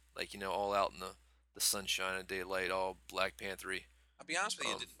right. Like all out in the sunshine and daylight, all Black Panthery. I'll be honest with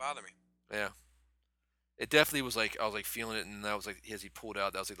you, it didn't bother me. Yeah. It definitely was like I was like feeling it, and that was like as he pulled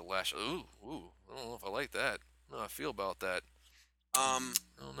out, that was like the last. Ooh, I don't know if I like that. I don't know how I feel about that. I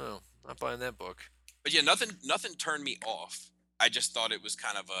don't know. Not buying that book. But yeah, nothing turned me off. I just thought it was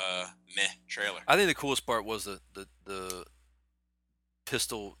kind of a meh trailer. I think the coolest part was the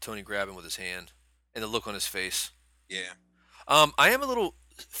pistol Tony grabbing with his hand and the look on his face. Yeah. I am a little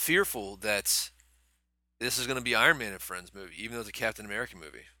fearful that this is going to be Iron Man and Friends movie, even though it's a Captain America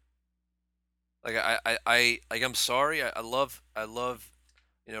movie. Like I'm sorry. I love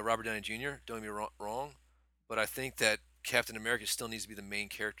Robert Downey Jr. Don't get me wrong, but I think that Captain America still needs to be the main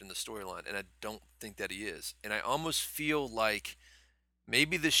character in the storyline, and I don't think that he is. And I almost feel like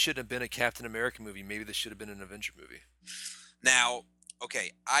maybe this shouldn't have been a Captain America movie. Maybe this should have been an Avenger movie. Now,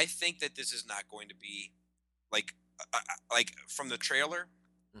 okay, I think that this is not going to be like from the trailer.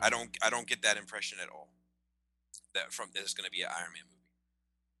 Mm-hmm. I don't get that impression at all. That this is going to be an Iron Man movie.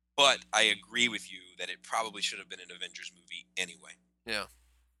 But I agree with you that it probably should have been an Avengers movie anyway. Yeah.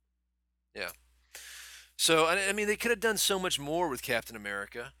 Yeah. So I mean, they could have done so much more with Captain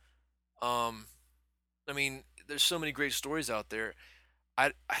America. I mean, there's so many great stories out there.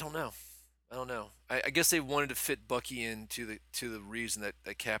 I don't know. I don't know. I guess they wanted to fit Bucky into the reason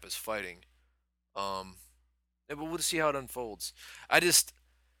that Cap is fighting. But we'll see how it unfolds. I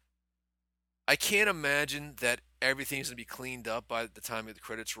can't imagine that everything's gonna be cleaned up by the time the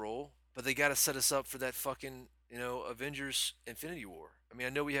credits roll. But they gotta set us up for that fucking Avengers Infinity War. I mean, I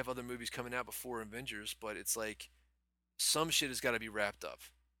know we have other movies coming out before Avengers, but it's like some shit has got to be wrapped up,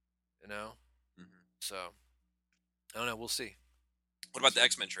 Mm-hmm. So I don't know. We'll see. What about the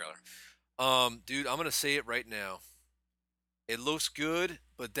X-Men trailer? Dude, I'm gonna say it right now. It looks good,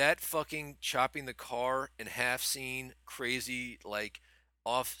 but that fucking chopping the car in half scene, crazy like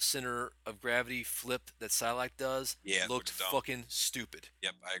off center of gravity flip that Psylocke does, looked fucking stupid.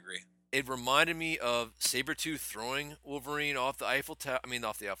 Yep, I agree. It reminded me of Sabretooth throwing Wolverine off the Eiffel Tower. I mean,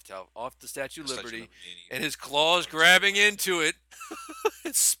 off the Eiffel Tower, off the Statue of Liberty, and his claws grabbing into it,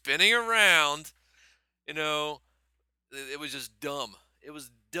 and spinning around. It was just dumb. It was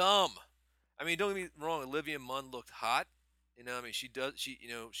dumb. I mean, don't get me wrong. Olivia Munn looked hot. I mean, she does.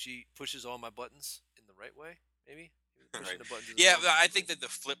 She pushes all my buttons in the right way. Maybe. Right. Yeah, I think that the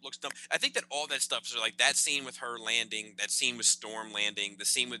flip looks dumb. I think that all that stuff, so like that scene with her landing, that scene with Storm landing, the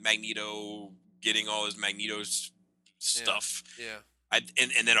scene with Magneto getting all his Magneto's stuff. Yeah.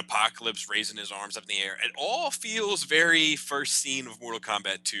 And then Apocalypse raising his arms up in the air. It all feels very first scene of Mortal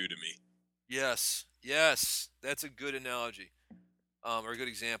Kombat 2 to me. Yes, that's a good analogy, or a good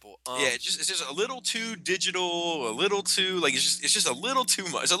example. Yeah, it's just a little too digital, a little too like it's just a little too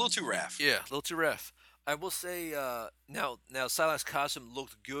much. It's a little too raff. Yeah, a little too raff. I will say now Psylocke's costume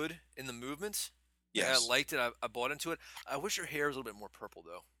looked good in the movements. Yes. I liked it. I bought into it. I wish her hair was a little bit more purple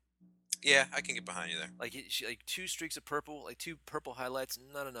though. Yeah, I can get behind you there. Like like 2 streaks of purple, like 2 purple highlights,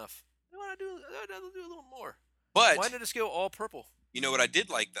 not enough. I want to do a little more. But why did it just go all purple? You know what I did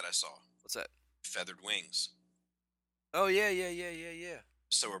like that I saw? What's that? Feathered wings. Oh yeah.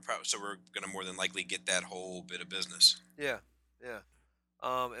 So we're gonna more than likely get that whole bit of business. Yeah.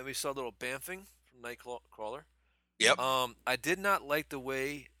 And we saw a little bamfing from Nightcrawler. Yep. I did not like the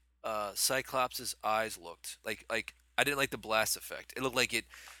way Cyclops' eyes looked. Like I didn't like the blast effect. It looked like it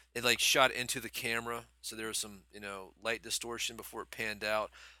like shot into the camera, so there was some light distortion before it panned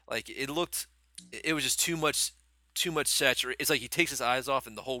out. Like it was just too much saturated. It's like he takes his eyes off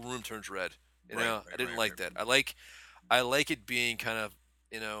and the whole room turns red. I didn't like that. I like it being kind of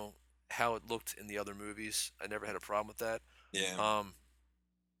how it looked in the other movies. I never had a problem with that. Yeah.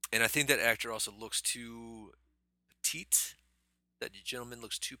 And I think that actor also looks too petite. That gentleman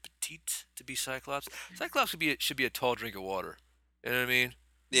looks too petite to be Cyclops. Cyclops should be a tall drink of water. You know what I mean?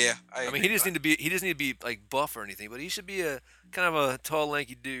 Yeah. I mean, he doesn't need to be like buff or anything, but he should be a kind of a tall,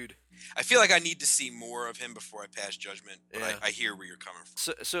 lanky dude. I feel like I need to see more of him before I pass judgment. But I hear where you're coming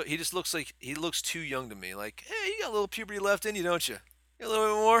from. So he just looks like he looks too young to me. Like, hey, you got a little puberty left in you, don't you? You got a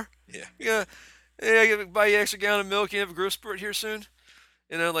little bit more? Yeah. I gotta buy you an extra gallon of milk. You have a growth spurt here soon.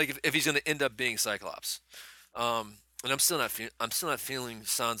 Like if he's gonna end up being Cyclops. And I'm still not feeling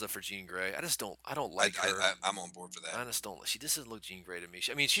Sansa for Jean Grey. I don't like her. I'm on board for that. I just don't. She doesn't look Jean Grey to me.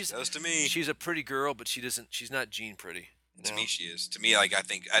 I mean, she's to me. She's a pretty girl, but she's not Jean pretty. To me, she is. To me, like I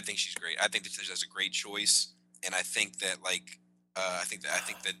think she's great. I think that that's a great choice, and I think that I think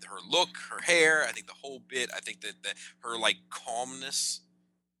that her look, her hair, I think the whole bit. I think that her like calmness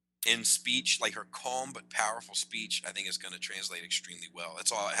in speech, like her calm but powerful speech, I think is going to translate extremely well.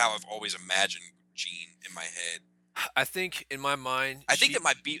 That's all how I've always imagined Jean in my head. I think in my mind, I think that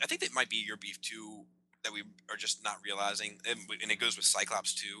might be your beef too, that we are just not realizing, and it goes with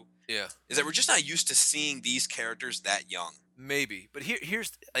Cyclops too. Yeah, is that we're just not used to seeing these characters that young. maybe, but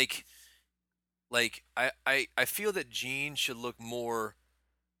here's I feel that Jean should look more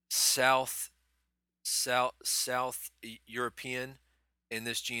South European, and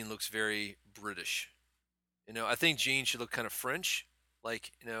this Jean looks very British. I think Jean should look kind of French,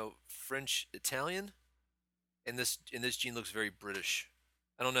 like French Italian, and this Jean looks very British.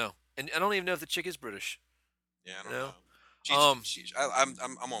 I don't know, and I don't even know if the chick is British. Yeah, I You don't know. know.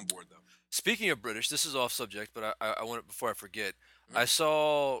 I'm on board though. Speaking of British, this is off subject, but I want it before I forget. Mhm. I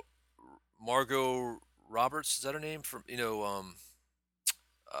saw Margot Roberts. Is that her name? From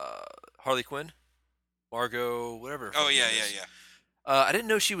Harley Quinn. Margot, whatever. Her Oh fucking yeah, name yeah, is. yeah. I didn't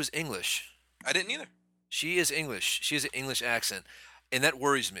know she was English. I didn't either. She is English. She has an English accent, and that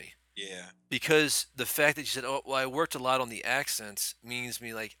worries me Yeah. because the fact that she said, "Oh, well, I worked a lot on the accents," means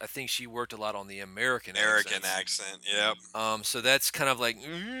me like I think she worked a lot on the American accent. Yep. So that's kind of like,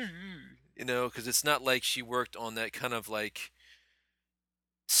 because it's not like she worked on that kind of like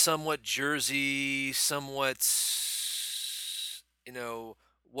somewhat Jersey, somewhat,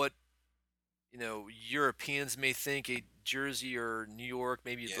 what Europeans may think a Jersey or New York,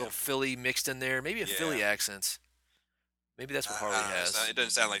 maybe a Yeah. little Philly mixed in there, maybe a Philly accents. Maybe that's what Harley has. It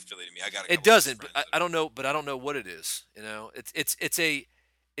doesn't sound like Philly to me. I got It doesn't, but I don't know. But I don't know what it is. It's a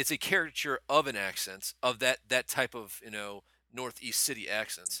caricature of an accent of that type of Northeast city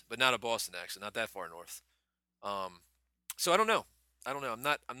accents, but not a Boston accent, not that far north. So I don't know. I'm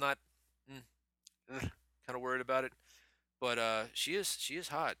not kind of worried about it, but she is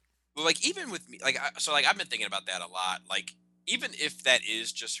hot. Well, like even with me, like I've been thinking about that a lot. Like even if that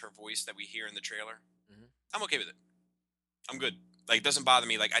is just her voice that we hear in the trailer, Mhm. I'm okay with it. I'm good. Like it doesn't bother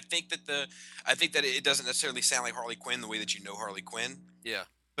me. Like I think that it doesn't necessarily sound like Harley Quinn the way that you know Harley Quinn. Yeah.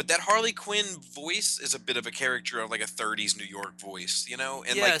 But that Harley Quinn voice is a bit of a caricature of like a 30s New York voice, And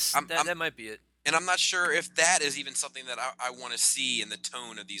Yes, like that might be it. and I'm not sure if that is even something that I want to see in the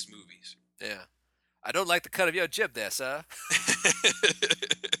tone of these movies. Yeah. I don't like the cut of your jib there, sir.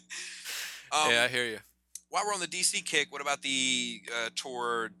 Yeah, I hear you. While we're on the DC kick, what about the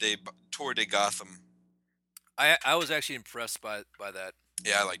Tour de Gotham? I was actually impressed by that.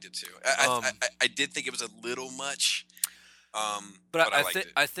 Yeah, I liked it too. I did think it was a little much, but I liked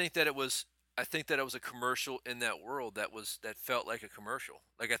it. I think that it was a commercial in that world that felt like a commercial.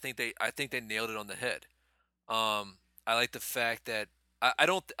 Like I think they nailed it on the head. I like the fact that I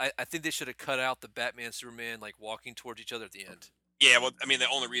think they should have cut out the Batman Superman like walking towards each other at the end. Yeah, well, I mean, the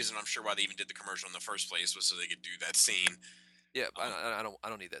only reason I'm sure why they even did the commercial in the first place was so they could do that scene. Yeah, I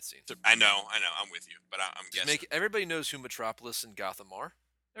don't need that scene. I know, I'm with you, but I'm guessing. Everybody knows who Metropolis and Gotham are.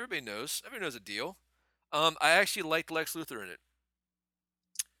 Everybody knows the deal. I actually liked Lex Luthor in it.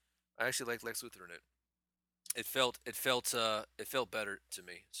 It felt better to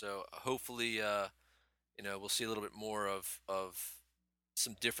me. So hopefully, we'll see a little bit more of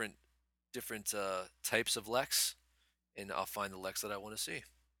some different types of Lex, and I'll find the Lex that I want to see.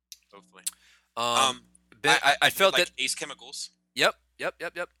 Hopefully. I felt like that Ace Chemicals. Yep.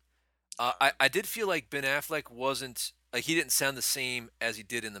 I did feel like Ben Affleck wasn't like he didn't sound the same as he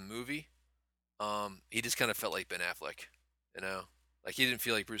did in the movie. He just kind of felt like Ben Affleck, like he didn't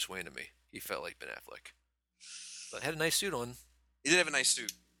feel like Bruce Wayne to me. He felt like Ben Affleck, but had a nice suit on. He did have a nice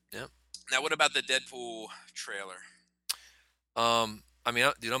suit. Yeah. Now, what about the Deadpool trailer? I mean,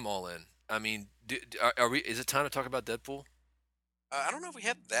 dude, I'm all in. I mean, are we? Is it time to talk about Deadpool? I don't know if we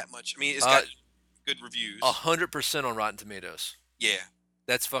have that much. I mean, it's got good reviews. 100% on Rotten Tomatoes. Yeah.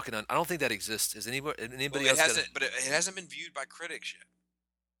 That's fucking. I don't think that exists. Is anybody well, else? But it hasn't been viewed by critics yet.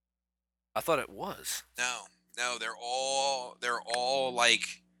 I thought it was. No, they're all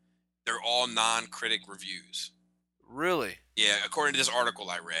non-critic reviews. Really? Yeah, according to this article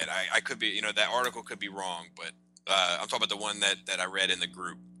I read, I could be, that article could be wrong, but I'm talking about the one that I read in the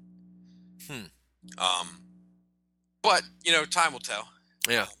group. But time will tell.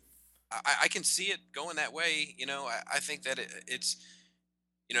 Yeah. I can see it going that way. I think that it's,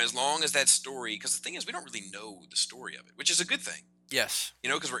 as long as that story, because the thing is, we don't really know the story of it, which is a good thing. Yes.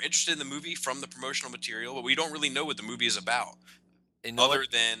 Because we're interested in the movie from the promotional material, but we don't really know what the movie is about, than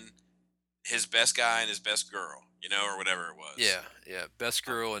his best guy and his best girl, or whatever it was. Yeah. Best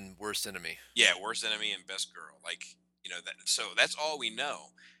girl and worst enemy. Yeah, worst enemy and best girl. Like, that. So that's all we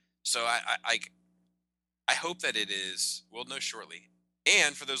know. So I hope that it is. We'll know shortly.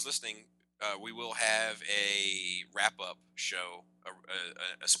 And for those listening, we will have a wrap-up show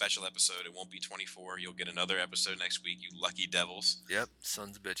a special episode. It won't be 24. You'll get another episode next week. You lucky devils. Yep,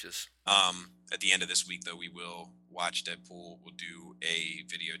 sons of bitches. At the end of this week, though, we will watch Deadpool. We'll do a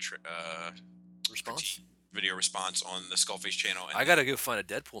video response on the Skullface channel. And I gotta go find a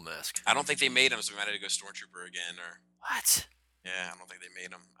Deadpool mask. I don't think they made them, so we might have to go Stormtrooper again. Or what? Yeah, I don't think they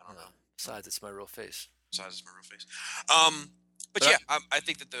made them. I don't know. Besides, it's my real face. But yeah, I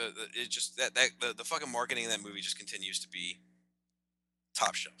think that it's just that the fucking marketing in that movie just continues to be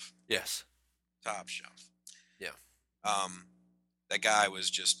top shelf. Yes. Top shelf. Yeah. That guy was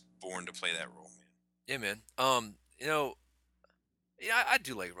just born to play that role, man. Yeah, man. I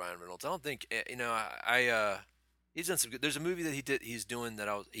do like Ryan Reynolds. I don't think he's done some good. There's a movie that he did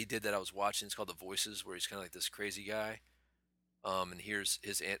that I was watching. It's called The Voices, where he's kind of like this crazy guy. And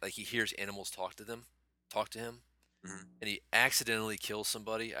he hears animals talk to him, and he accidentally kills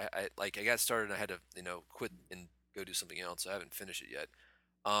somebody. I got started and I had to quit and go do something else. So I haven't finished it yet.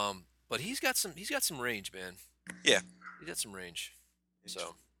 But he's got some range, man. Yeah, he got some range.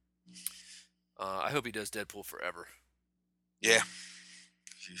 So I hope he does Deadpool forever. Yeah.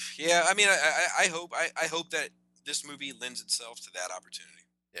 Yeah, I mean, I hope that this movie lends itself to that opportunity.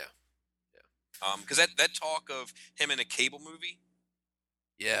 Yeah. Because that talk of him in a Cable movie.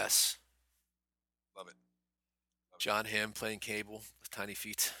 Yes. Love it. John Hamm playing Cable with tiny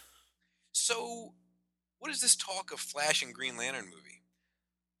feet. So, what is this talk of Flash and Green Lantern movie?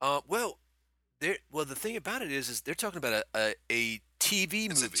 Well, the thing about it is they're talking about a TV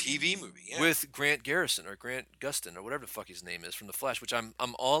movie. It's a TV movie, yeah. With Grant Garrison or Grant Gustin or whatever the fuck his name is from The Flash, which I'm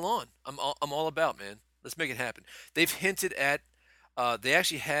all on. I'm all about, man. Let's make it happen. They've hinted at. They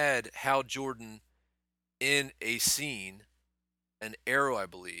actually had Hal Jordan in a scene, an Arrow, I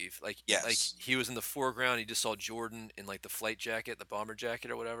believe. Like he was in the foreground. You just saw Jordan in like the flight jacket, the bomber jacket,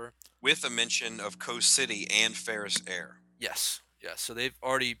 or whatever. With a mention of Coast City and Ferris Air. Yes. So they've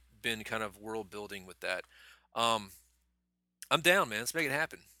already been kind of world building with that. I'm down, man. Let's make it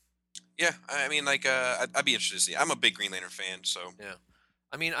happen. Yeah, I mean, like, I'd be interested to see. I'm a big Green Lantern fan, so. Yeah.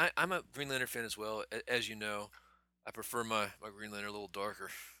 I mean, I'm a Green Lantern fan as well. As you know, I prefer my Green Lantern a little darker.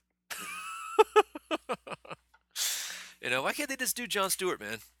 Why can't they just do Jon Stewart,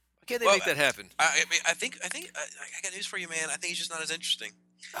 man? Why can't they make that happen? I think I got news for you, man. I think he's just not as interesting.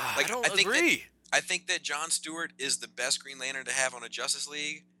 I don't agree. I think that Jon Stewart is the best Green Lantern to have on a Justice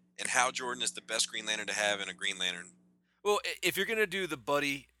League, and Hal Jordan is the best Green Lantern to have in a Green Lantern. Well, if you're gonna do the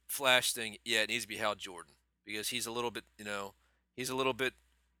buddy Flash thing, yeah, it needs to be Hal Jordan because he's a little bit,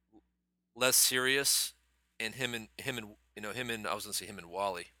 less serious, and him and I was gonna say him and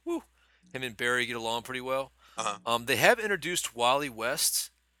Wally. Woo, him and Barry get along pretty well. They have introduced Wally West,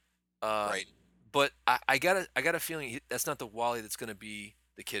 right? But I got a feeling that's not the Wally that's gonna be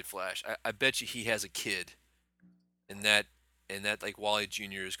the Kid Flash. I bet you he has a kid, and that like Wally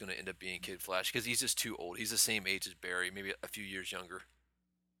Jr. is going to end up being Kid Flash because he's just too old. He's the same age as Barry, maybe a few years younger.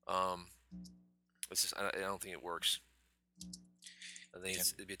 It's just, I don't think it works. I think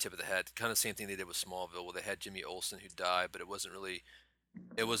it'd be a tip of the hat. Kind of the same thing they did with Smallville, where they had Jimmy Olsen who died, but it wasn't really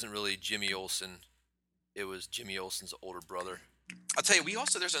Jimmy Olsen. It was Jimmy Olsen's older brother. I'll tell you,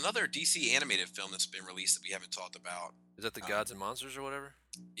 there's another DC animated film that's been released that we haven't talked about. Is that the Gods and Monsters or whatever?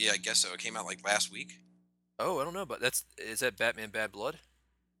 Yeah, I guess so. It came out like last week. Oh, I don't know, but is that Batman Bad Blood?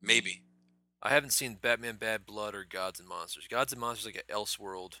 Maybe. I haven't seen Batman Bad Blood or Gods and Monsters. Gods and Monsters is like an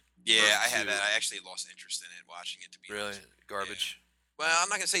Elseworld. Yeah, I had that. I actually lost interest in it watching it, to be honest. Really? Garbage? Yeah. Well, I'm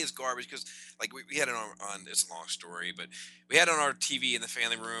not going to say it's garbage because like we had it on, it's a long story, but we had it on our TV in the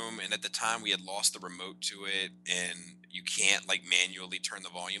family room, and at the time we had lost the remote to it, and you can't like manually turn the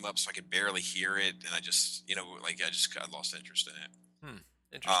volume up, so I could barely hear it, and I just, I lost interest in it.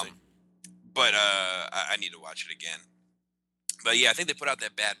 Interesting. But I need to watch it again. But yeah, I think they put out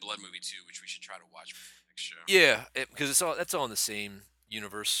that Bad Blood movie too, which we should try to watch before next show. Yeah, because that's all in the same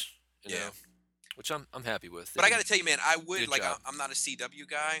universe. You know, which I'm happy with. But I got to tell you, man, I would I'm not a CW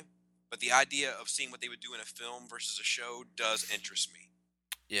guy, but the idea of seeing what they would do in a film versus a show does interest me.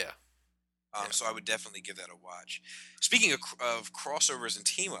 Yeah. So I would definitely give that a watch. Speaking of crossovers and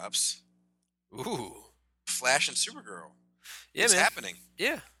team ups, Flash and Supergirl. Yeah, it's happening.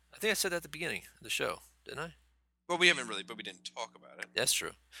 Yeah. I think I said that at the beginning of the show, didn't I? Well, we haven't really, but we didn't talk about it. That's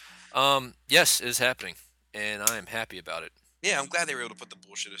true. Yes, it is happening, and I am happy about it. Yeah, I'm glad they were able to put the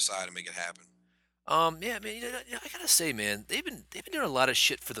bullshit aside and make it happen. Yeah, man. I gotta say, man, they've been doing a lot of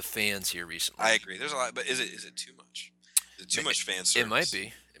shit for the fans here recently. I agree. There's a lot, but is it too much? Is it too much fan service? It might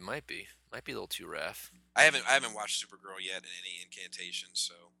be. Might be a little too raff. I haven't watched Supergirl yet in any incantation,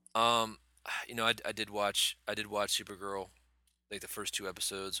 so. I did watch Supergirl, like the first 2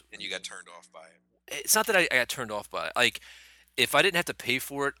 episodes. And you got turned off by it. It's not that I got turned off by it. Like, if I didn't have to pay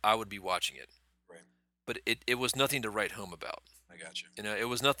for it, I would be watching it. Right. But it was nothing to write home about. I got you. You know, it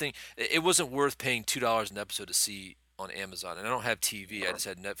was nothing. It wasn't worth paying $2 an episode to see on Amazon. And I don't have TV. I just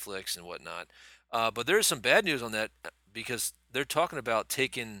had Netflix and whatnot. But there is some bad news on that because they're talking about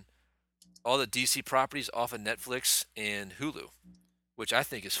taking all the DC properties off of Netflix and Hulu, which I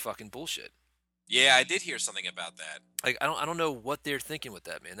think is fucking bullshit. Yeah, I did hear something about that. Like I don't know what they're thinking with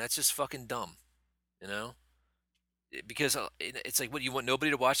that, man. That's just fucking dumb. You know? Because it's like, what, you want nobody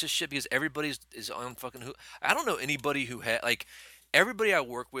to watch this shit because everybody is on fucking Hulu? I don't know anybody who had, like, everybody I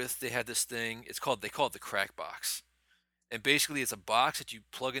work with, they had this thing. They call it the crack box. And basically it's a box that you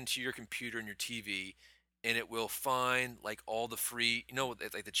plug into your computer and your TV, and it will find like all the free,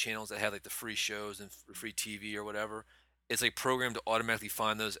 like the channels that have like the free shows and free TV or whatever. It's like programmed to automatically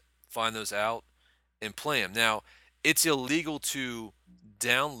find those out and play them. Now, it's illegal to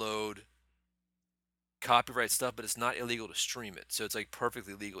download copyright stuff, but it's not illegal to stream it. So it's like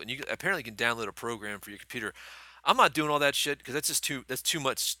perfectly legal. And you apparently can download a program for your computer. I'm not doing all that shit because that's too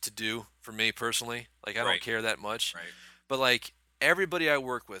much to do for me personally. Like, I don't care that much. Right. But like everybody I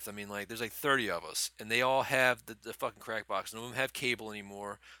work with, I mean, like there's like 30 of us, and they all have the fucking crack box. None of them have cable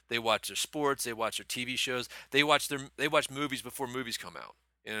anymore. They watch their sports, they watch their TV shows, they watch movies before movies come out.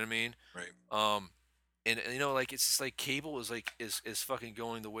 You know what I mean? Right. And like it's just like cable is fucking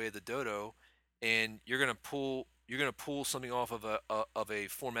going the way of the dodo, and you're gonna pull something off of a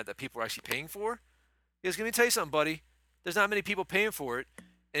format that people are actually paying for. Because let me tell you something, buddy. There's not many people paying for it,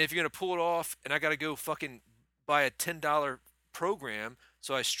 and if you're gonna pull it off, and I gotta go fucking buy a $10 program,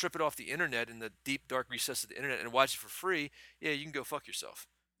 so I strip it off the internet in the deep dark recess of the internet and watch it for free. Yeah, you can go fuck yourself.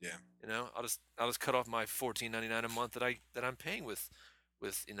 Yeah. I'll just cut off my $14.99 a month that I'm paying with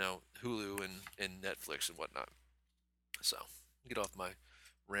Hulu and Netflix and whatnot. So get off my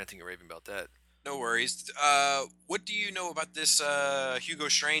ranting and raving about that. No worries. What do you know about this Hugo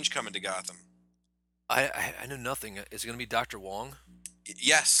Strange coming to Gotham? I know nothing. Is it going to be Dr. Wong?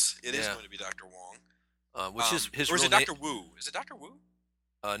 Yes, it is going to be Dr. Wong. Which is his or is real it Dr. Wu? Is it Dr. Wu?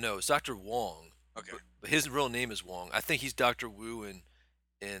 No, it's Dr. Wong. Okay. But his real name is Wong. I think he's Dr. Wu in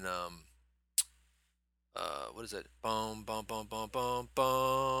what is that? Bum bum bum bum bum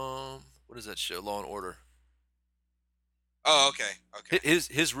bum. What is that show? Law and Order. Oh, okay. Okay.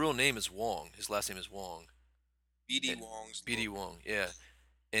 His real name is Wong. His last name is Wong. B.D. Wong's. B.D. Wong, yeah.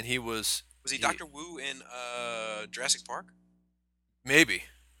 And he was. Was he Dr. Wu in Jurassic Park? Maybe.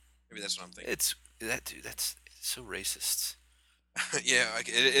 Maybe that's what I'm thinking. It's that dude. That's so racist. Yeah, I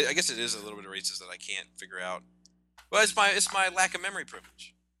guess it is a little bit of racist that I can't figure out. Well, it's my lack of memory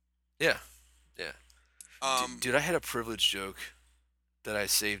privilege. Yeah, yeah. Dude, I had a privilege joke that I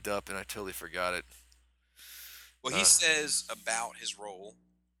saved up and I totally forgot it. Well, he says about his role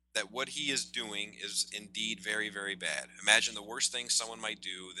that what he is doing is indeed very, very bad. Imagine the worst thing someone might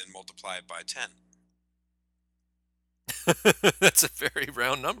do, then multiply it by 10. That's a very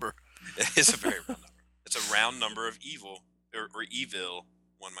round number. It is a very round number. It's a round number of evil, or evil,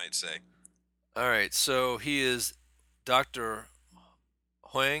 one might say. All right, so he is Dr.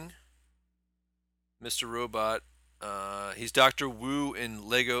 Huang, Mr. Robot. He's Dr. Wu in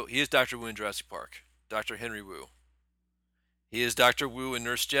Lego. He is Dr. Wu in Jurassic Park. Dr. Henry Wu. He is Dr. Wu in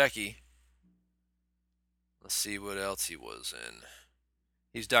Nurse Jackie. Let's see what else he was in.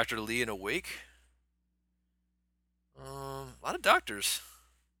 He's Dr. Lee in Awake. A lot of doctors.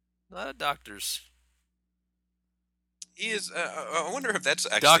 A lot of doctors. He is. I wonder if that's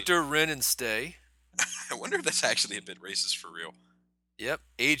actually Dr. Ren and Stay. I wonder if that's actually a bit racist for real. Yep.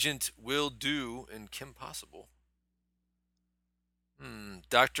 Agent Will Do in Kim Possible.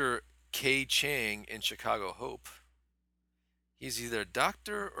 Dr. K. Chang in Chicago Hope. He's either a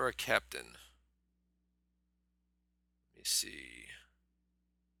doctor or a captain. Let me see.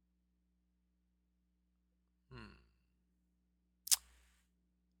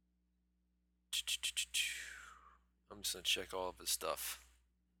 I'm just going to check all of his stuff.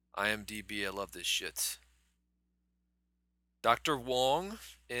 IMDb, I love this shit. Dr. Wong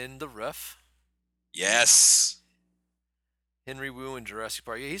in The Ref. Yes. Henry Wu in Jurassic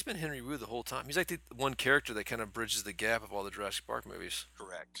Park. Yeah, he's been Henry Wu the whole time. He's like the one character that kind of bridges the gap of all the Jurassic Park movies.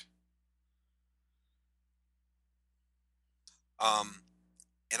 Correct.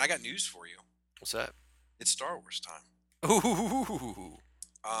 And I got news for you. What's that? It's Star Wars time. Ooh.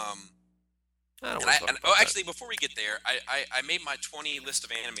 Actually, before we get there, I made my 20 list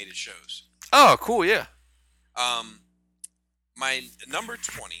of animated shows. Oh, cool, yeah. My number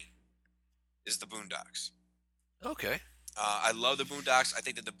 20 is the Boondocks. Okay. I love the Boondocks. I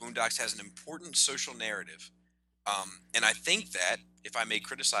think that the Boondocks has an important social narrative. And I think that, if I may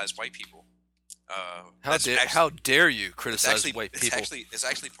criticize white people, How dare you criticize white people? It's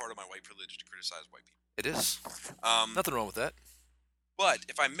actually part of my white privilege to criticize white people. It is. Nothing wrong with that. But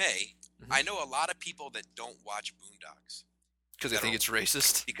if I may, I know a lot of people that don't watch Boondocks because they think it's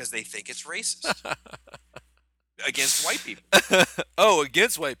racist. Because they think it's racist against white people. Oh,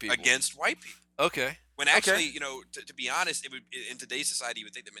 against white people. Against white people. Okay. When actually, you know, to be honest, it would in today's society, you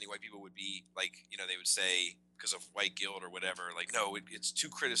would think that many white people would be like, you know, they would say because of white guilt or whatever, like, no, it's too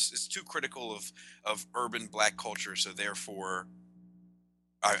critical of urban black culture, so therefore,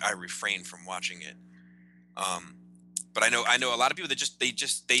 I refrain from watching it. But I know a lot of people that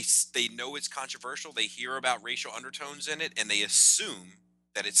they know it's controversial. They hear about racial undertones in it, and they assume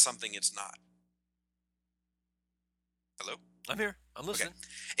that it's something it's not. Hello? I'm here. I'm listening.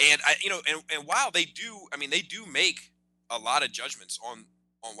 Okay. And and while they do, I mean, they do make a lot of judgments on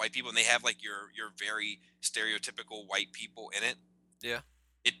white people, and they have like your very stereotypical white people in it. Yeah.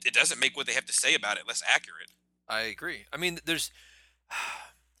 It doesn't make what they have to say about it less accurate. I agree. I mean,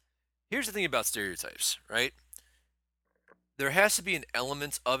 here's the thing about stereotypes, right? There has to be an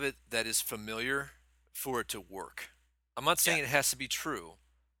element of it that is familiar for it to work. I'm not saying it has to be true.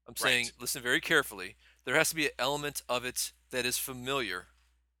 I'm saying, listen very carefully, there has to be an element of it that is familiar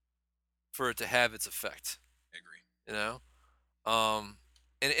for it to have its effect. I agree. You know?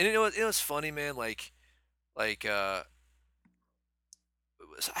 And you know it's funny, man, like on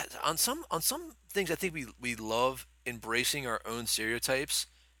some things I think we love embracing our own stereotypes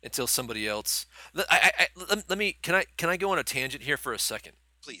until somebody else. Let me can I go on a tangent here for a second?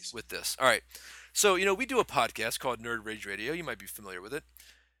 Please. With this. All right. So, you know, we do a podcast called Nerd Rage Radio. You might be familiar with it.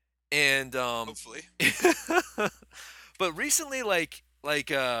 And hopefully. But recently you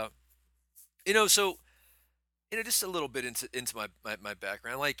know, so you know, just a little bit into my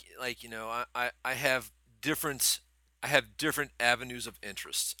background. Like you know, I have different avenues of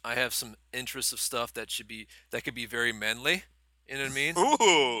interest. I have some interests of stuff that could be very manly. You know what I mean?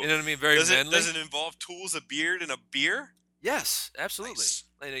 Ooh. You know what I mean? Very manly. Does it involve tools, a beard, and a beer? Yes, absolutely.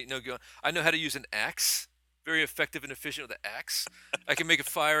 Nice. I know how to use an axe. Very effective and efficient with an axe. I can make a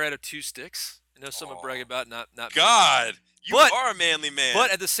fire out of 2 sticks. I know someone brag about not. God, you are a manly man.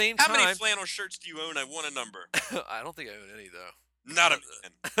 But at the same time, how many flannel shirts do you own? I want a number. I don't think I own any though. Not a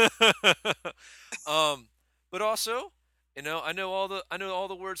man. But also, you know, I know all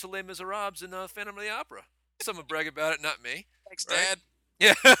the words to Les Miserables in Phantom of the Opera. Someone brag about it, not me. Thanks, Dad.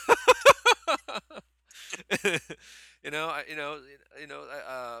 Yeah. What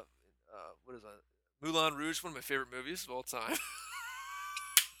is that? Moulin Rouge, one of my favorite movies of all time.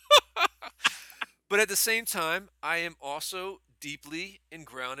 But at the same time, I am also deeply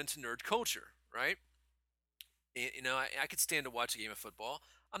ingrained into nerd culture, right? You know, I could stand to watch a game of football.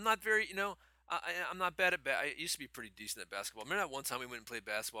 I'm not very, you know, I'm not bad at I used to be pretty decent at basketball. Remember that one time we went and played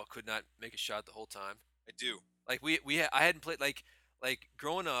basketball, could not make a shot the whole time? I do. Like I hadn't played like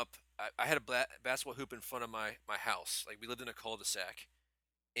growing up. I had a basketball hoop in front of my house. Like we lived in a cul-de-sac,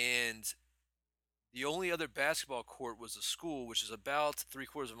 and the only other basketball court was the school, which is about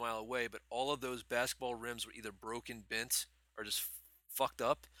 3/4 of a mile away. But all of those basketball rims were either broken, bent, or just fucked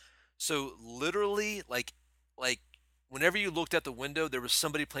up. So literally, like whenever you looked out the window, there was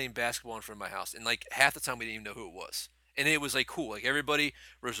somebody playing basketball in front of my house, and like half the time we didn't even know who it was. And it was like cool. Like everybody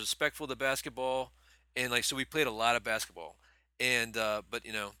was respectful to basketball, and like so we played a lot of basketball. And but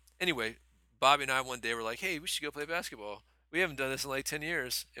you know, anyway, Bobby and I one day were like, hey, we should go play basketball. We haven't done this in like 10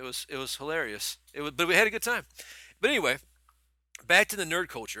 years. It was hilarious. But we had a good time. But anyway, back to the nerd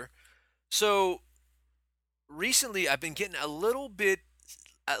culture. So recently I've been getting a little bit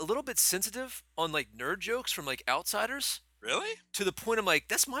sensitive on like nerd jokes from like outsiders. Really? To the point I'm like,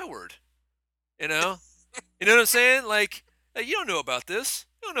 that's my word. You know? You know what I'm saying? Like, you don't know about this.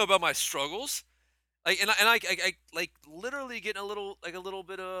 You don't know about my struggles. Like, and I like literally getting a little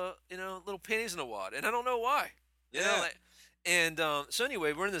bit of, you know, little panties in a wad, and I don't know why. You know, like, and so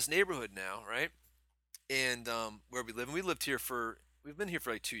anyway, we're in this neighborhood now, right? And where we live, and we've been here for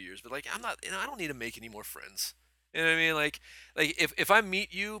like 2 years, but like I don't need to make any more friends. You know what I mean? Like if I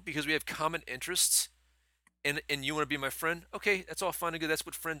meet you because we have common interests, and you want to be my friend, okay, that's all fine and good. That's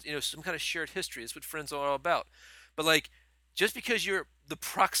what friends, you know, some kind of shared history. That's what friends are all about. But like, just because the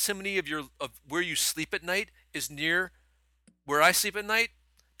proximity of where you sleep at night is near where I sleep at night,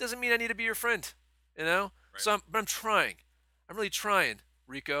 doesn't mean I need to be your friend. You know? Right. So I'm trying. I'm really trying,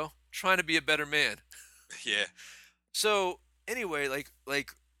 Rico. Trying to be a better man. Yeah. So anyway, like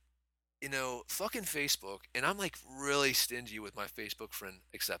you know, fucking Facebook, and I'm like really stingy with my Facebook friend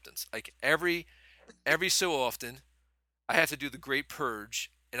acceptance. Like every so often, I have to do the great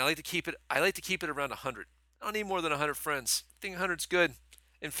purge, and I like to keep it around 100. I don't need more than 100 friends. I think 100's good.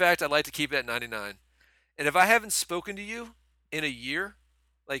 In fact, I'd like to keep it at 99. And if I haven't spoken to you in a year,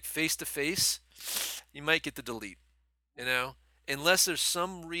 like face to face, you might get the delete, you know? Unless there's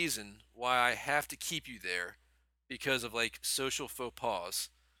some reason why I have to keep you there because of like social faux pas,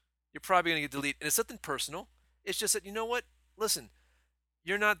 you're probably going to get deleted. And it's nothing personal. It's just that, you know what? Listen,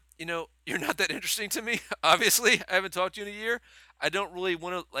 you're not, you're not that interesting to me. Obviously, I haven't talked to you in a year. I don't really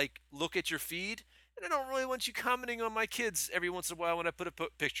want to like look at your feed, and I don't really want you commenting on my kids every once in a while when I put a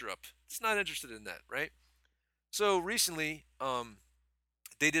picture up. Just not interested in that, right? So recently,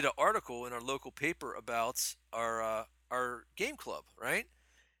 they did an article in our local paper about our game club, right?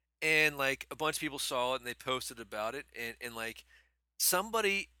 And like a bunch of people saw it and they posted about it, and like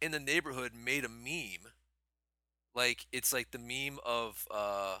somebody in the neighborhood made a meme, like it's like the meme of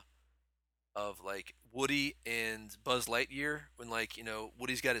like Woody and Buzz Lightyear when like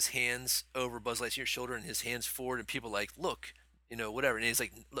Woody's got his hands over Buzz Lightyear's shoulder and his hands forward, and people like look, whatever, and he's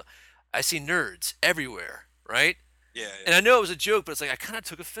like, look, I see nerds everywhere, right? Yeah, And yeah. I know it was a joke, but it's like I kind of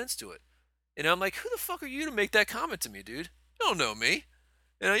took offense to it. I'm like, who the fuck are you to make that comment to me, dude? You don't know me.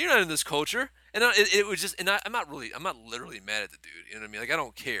 You're not in this culture. And it was just, and I'm not literally mad at the dude. You know what I mean? Like I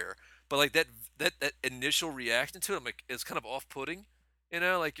don't care. But like that initial reaction to it, I'm like, it's kind of off-putting.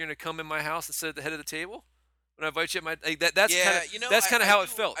 Like you're gonna come in my house and sit at the head of the table when I invite you at my like that. That's kind Yeah, of that's kind of how it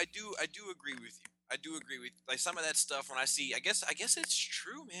felt. I do agree with you. I do agree with like some of that stuff when I see. I guess it's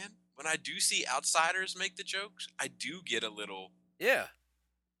true, man. When I do see outsiders make the jokes, I do get a little. Yeah.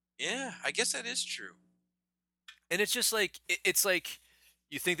 Yeah, I guess that is true. And it's just like it's like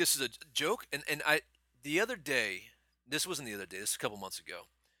you think this is a joke, and I the other day, this wasn't the other day, this was a couple months ago.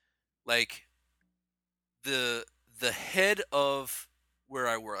 Like the the head of where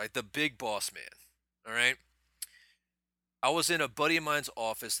I work, like the big boss man. All right. I was in a buddy of mine's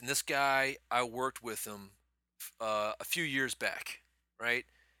office, and this guy, I worked with him a few years back, right?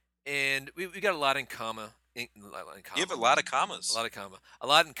 And we got a lot in common. You have a lot of commas. A lot of common, a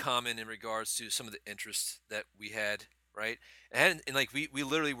lot in common in regards to some of the interests that we had, right? And like we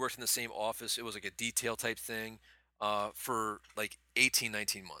literally worked in the same office. It was like a detail type thing, for like 18,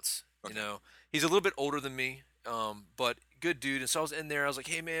 19 months. Okay. He's a little bit older than me, but good dude. And so I was in there. I was like,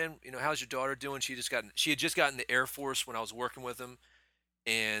 hey man, how's your daughter doing? She had just gotten the Air Force when I was working with him,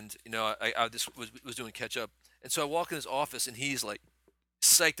 and I just was doing catch up. And so I walk in his office, and he's like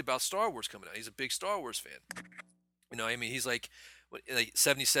psyched about Star Wars coming out. He's a big Star Wars fan. I mean, he's like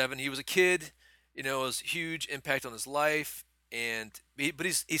 77. He was a kid. It was huge impact on his life. But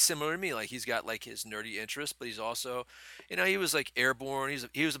he's similar to me. Like he's got like his nerdy interest, but he's also, he was like airborne.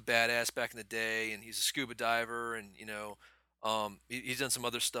 He was a badass back in the day, and he's a scuba diver, and he's done some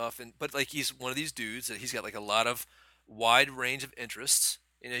other stuff. But like he's one of these dudes that he's got like a lot of wide range of interests.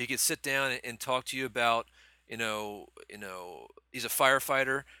 He could sit down and talk to you about, he's a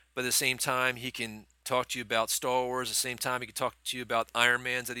firefighter, but at the same time he can talk to you about Star Wars. At the same time he can talk to you about Iron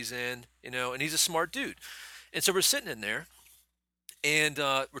Man's that he's in, and he's a smart dude. And so we're sitting in there, and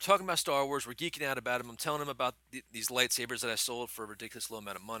we're talking about Star Wars. We're geeking out about him. I'm telling him about these lightsabers that I sold for a ridiculous low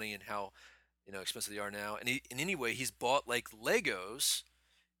amount of money and how expensive they are now. And anyway, he's bought like Legos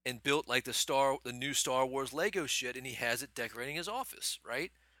and built like the new Star Wars Lego shit, and he has it decorating his office,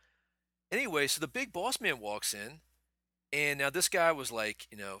 right? Anyway, so the big boss man walks in, and now this guy was like,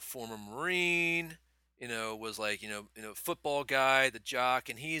 former Marine, was like, football guy, the jock,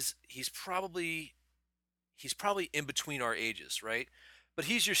 and he's probably in between our ages, right? But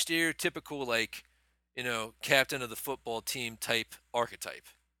he's your stereotypical like, captain of the football team type archetype.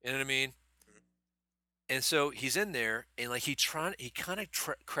 You know what I mean? And so he's in there, and like he kind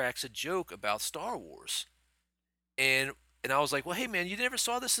of cracks a joke about Star Wars, and I was like, well, hey man, you never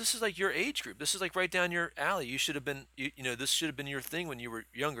saw this. This is like your age group. This is like right down your alley. You should have been, this should have been your thing when you were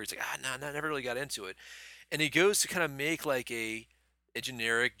younger. He's like, no, I never really got into it. And he goes to kind of make like a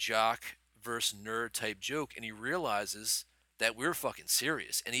generic jock versus nerd type joke, and he realizes that we're fucking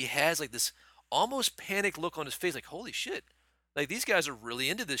serious, and he has like this almost panic look on his face, like holy shit, like these guys are really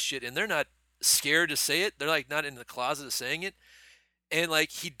into this shit, and they're not scared to say it. They're like not in the closet of saying it, and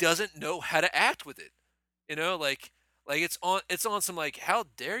like he doesn't know how to act with it, like it's on some like how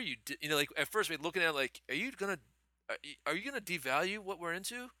dare you, like at first we're looking at it like are you gonna devalue what we're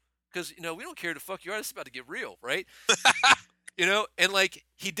into, because we don't care to fuck you are. This is about to get real, right? And like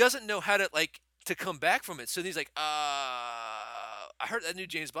he doesn't know how to like to come back from it. So he's like, I heard that new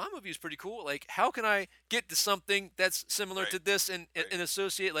James Bond movie is pretty cool. Like, how can I get to something that's similar to this and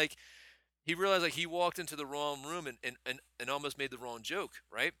associate? Like, he realized like he walked into the wrong room and almost made the wrong joke,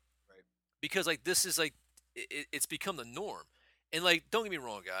 right? Right. Because like this is like it's become the norm. And like, don't get me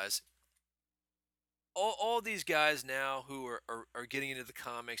wrong, guys. all these guys now who are getting into the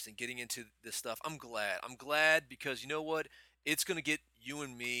comics and getting into this stuff, I'm glad. I'm glad because you know what? It's going to get you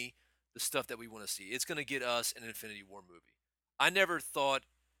and me the stuff that we want to see. It's going to get us an Infinity War movie. I never thought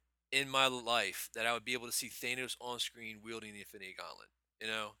in my life that I would be able to see Thanos on screen wielding the Infinity Gauntlet. You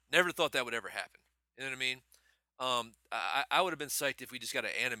know, never thought that would ever happen. You know what I mean? I would have been psyched if we just got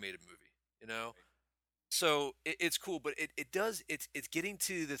an animated movie. You know, so it's cool, but it does it's getting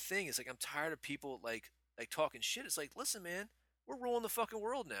to the thing. It's like I'm tired of people like talking shit. It's like, listen, man, we're ruling the fucking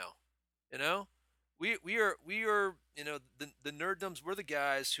world now. You know, we are the nerddoms. We're the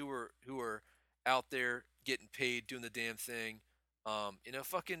guys who are out there getting paid doing the damn thing.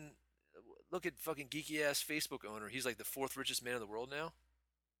 Fucking look at fucking geeky ass Facebook owner. He's like the fourth richest man in the world now.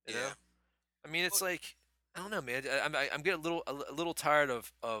 You know, Yeah. I mean, it's Well, like I don't know, man. I'm getting a little tired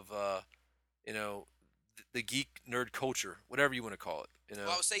of you know the geek nerd culture, whatever you want to call it.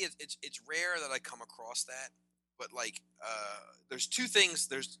 I would say it's rare that I come across that, but like there's two things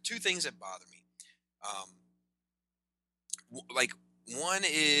that bother me. Um, like one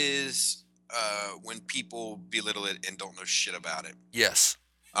is when people belittle it and don't know shit about it. Yes.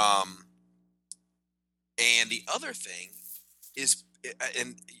 Um, and the other thing is,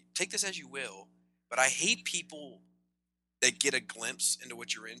 and take this as you will, but I hate people that get a glimpse into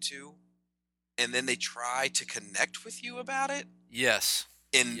what you're into, and then they try to connect with you about it Yes.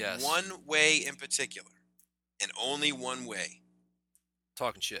 in Yes. one way in particular, and only one way.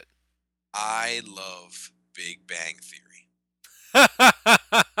 Talking shit. I love Big Bang Theory.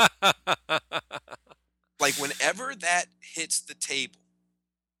 Like whenever that hits the table,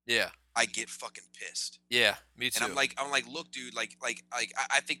 Yeah. I get fucking pissed. Yeah. Me too. And I'm like, look, dude, I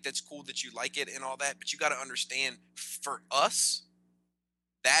think that's cool that you like it and all that, but you got to understand, for us,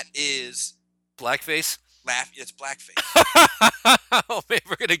 that is Blackface. It's blackface. Oh man,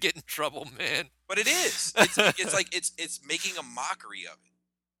 we're gonna get in trouble, man. But it is. It's like it's making a mockery of it.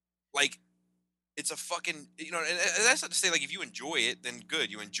 Like it's a fucking and that's not to say like if you enjoy it, then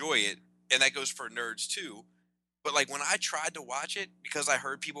good, you enjoy it, and that goes for nerds too. But like when I tried to watch it, because I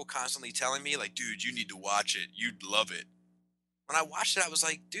heard people constantly telling me like, dude, you need to watch it, you'd love it. When I watched it, I was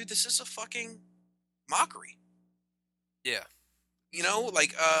like, dude, this is a fucking mockery. Yeah.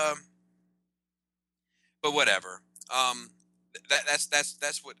 Like but whatever.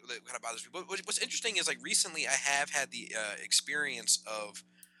 That's what kind of bothers me. But what's interesting is like recently I have had the experience of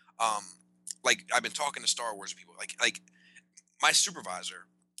like I've been talking to Star Wars people, like my supervisor,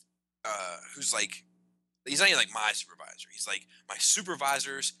 who's like he's not even like my supervisor. He's like my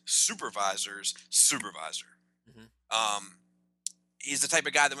supervisor's supervisor's supervisor. Mm-hmm. He's the type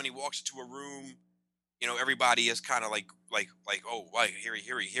of guy that when he walks into a room, everybody is kind of like oh, why here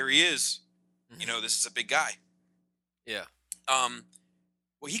he is. Mm-hmm. This is a big guy. Yeah.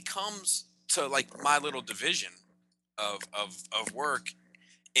 Well, he comes to like my little division of work,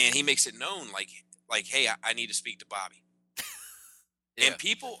 and he makes it known like hey, I need to speak to Bobby. Yeah. And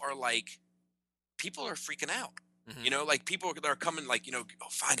people are freaking out. Mm-hmm. Like people are coming like oh,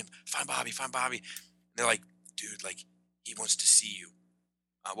 find him, find Bobby. And they're like, dude, like he wants to see you.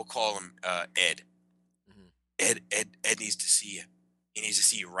 We'll call him Ed. Mm-hmm. Ed needs to see you. He needs to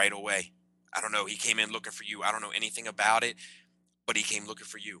see you right away. I don't know. He came in looking for you. I don't know anything about it, but he came looking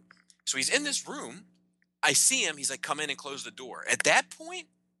for you. So he's in this room. I see him. He's like, come in and close the door. At that point,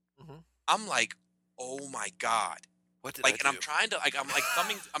 Mm-hmm. I'm like, oh my God. What did like, I do? and I'm trying to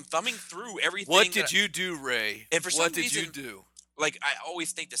I'm thumbing through everything. What did you do, Ray? And for some what did reason, you do? Like, I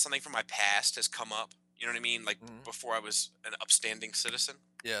always think that something from my past has come up. You know what I mean? Like before I was an upstanding citizen.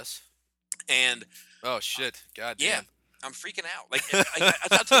 Yes. And oh shit, God damn. Yeah, I'm freaking out. Like,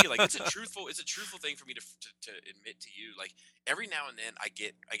 I'll tell you, like it's a truthful thing for me to admit to you. Like every now and then, I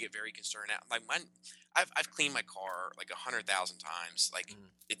get very concerned. Out like I've cleaned my car like 100,000 times. Like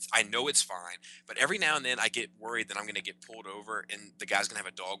I know it's fine, but every now and then I get worried that I'm gonna get pulled over and the guy's gonna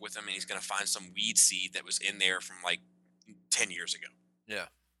have a dog with him and he's gonna find some weed seed that was in there from like 10 years ago. Yeah.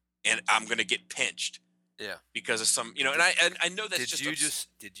 And I'm gonna get pinched. Yeah. Because of some, and I know that's did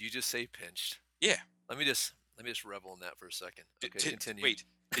you just say pinched? Yeah. Let me just revel in that for a second. Okay, continue. Wait,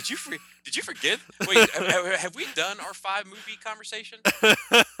 did you forget? Wait, have we done our 5-movie conversation?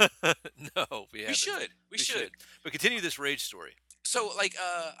 No, we haven't. We should. But continue this rage story. So like,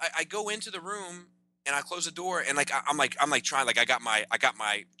 I go into the room and I close the door and like I'm trying, like I got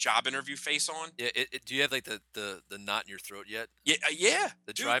my job interview face on. Yeah. Do you have like the knot in your throat yet? Yeah. Yeah.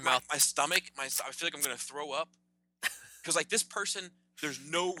 The dry mouth. My stomach. I feel like I'm gonna throw up. Because like this person, there's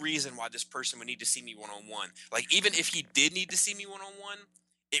no reason why this person would need to see me one-on-one. Like even if he did need to see me one-on-one,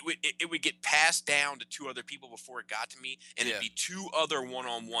 it would get passed down to 2 other people before it got to me, and it'd be 2 other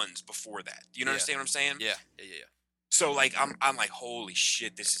one-on-ones before that. Do you understand what I'm saying? Yeah. So like I'm like, holy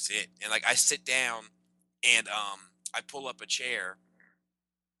shit, this is it. And like I sit down and I pull up a chair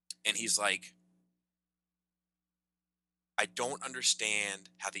and he's like, I don't understand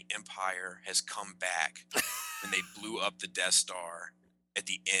how the Empire has come back when they blew up the Death Star at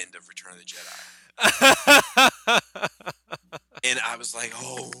the end of Return of the Jedi. And I was like,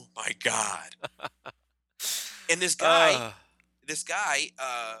 oh my God. And this guy,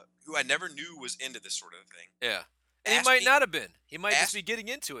 who I never knew was into this sort of thing. Yeah. And he might not have been. He might just be getting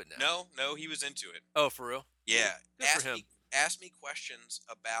into it now. No, he was into it. Oh, for real? Yeah. Good for him. Asked me questions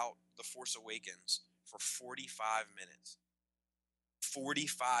about The Force Awakens for 45 minutes.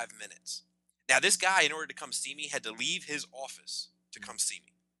 45 minutes. Now, this guy, in order to come see me, had to leave his office to come see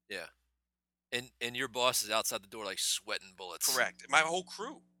me. Yeah. And your boss is outside the door, like, sweating bullets. Correct. My whole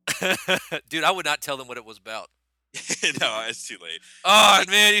crew. Dude, I would not tell them what it was about. No, it's too late. Oh,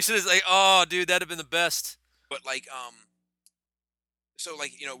 man, you should have, like, oh, dude, that'd have been the best. But, like, so,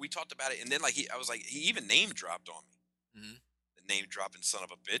 like, you know, we talked about it, and then, like, he even name dropped on me. Mm-hmm. The name dropping son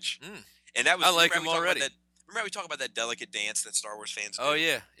of a bitch. Mm. And that was, I like him already. Remember how we talk about that delicate dance that Star Wars fans do? Oh,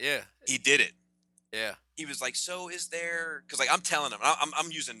 yeah. He did it. Yeah. He was like, so is there, because, like, I'm telling him,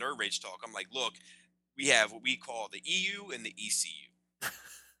 I'm using nerd rage talk. I'm like, look, we have what we call the EU and the ECU.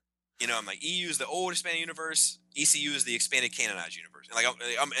 You know, I'm like, EU is the old expanded universe, ECU is the expanded canonized universe. And, like,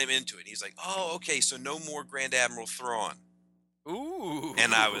 I'm into it. And he's like, oh, okay, so no more Grand Admiral Thrawn. Ooh.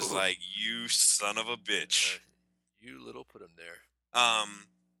 And I was like, you son of a bitch. You little put him there.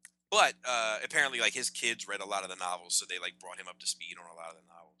 But apparently, like, his kids read a lot of the novels, so they, like, brought him up to speed on a lot of the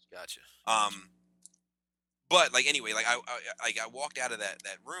novels. Gotcha. But, like, anyway, like, I walked out of that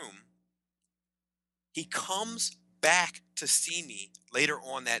room. He comes back to see me later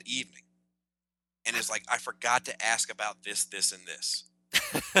on that evening, and is like, I forgot to ask about this, and this.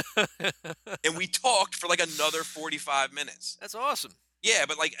 And we talked for, like, another 45 minutes. That's awesome. Yeah,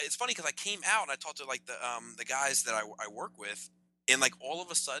 but, like, it's funny because I came out and I talked to, like, the guys that I work with, and, like, all of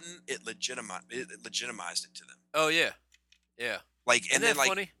a sudden it legitimized it to them. Oh yeah. Like, and then, like,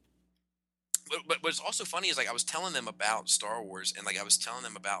 funny? But what's also funny is, like, I was telling them about Star Wars, and, like, I was telling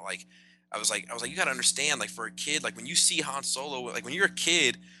them about, like, I was like, you gotta understand, like, for a kid, like, when you see Han Solo, like, when you're a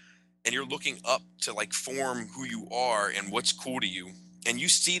kid and you're looking up to, like, form who you are and what's cool to you, and you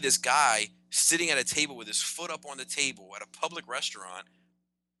see this guy sitting at a table with his foot up on the table at a public restaurant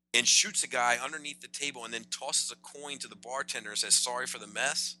and shoots a guy underneath the table and then tosses a coin to the bartender and says, sorry for the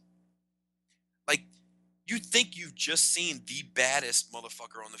mess. Like, you think you've just seen the baddest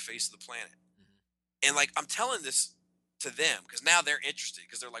motherfucker on the face of the planet. Mm-hmm. And, like, I'm telling this to them because now they're interested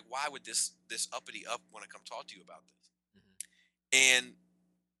because they're like, why would this uppity up want to come talk to you about this? Mm-hmm.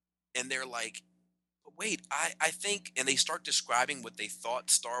 And they're like, wait, I think, and they start describing what they thought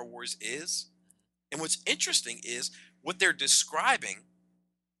Star Wars is. And what's interesting is what they're describing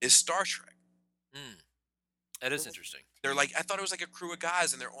is Star Trek. That is interesting. They're like, I thought it was like a crew of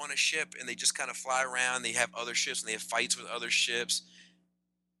guys and they're on a ship and they just kind of fly around. They have other ships and they have fights with other ships.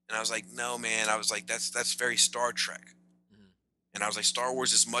 And I was like, no, man. I was like, that's very Star Trek. Mm-hmm. And I was like, Star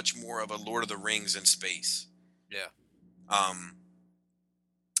Wars is much more of a Lord of the Rings in space. Yeah.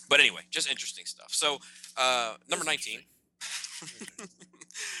 But anyway, just interesting stuff. So, number 19.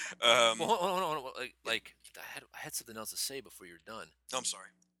 Well, hold on. Like, I had something else to say before you're done. Oh, I'm sorry.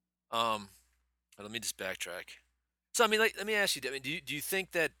 Let me just backtrack. So, I mean, like, let me ask you. I mean, do you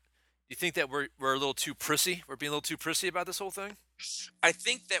think that we're a little too prissy? We're being a little too prissy about this whole thing? I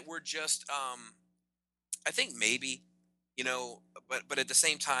think that we're just. I think maybe, you know, but at the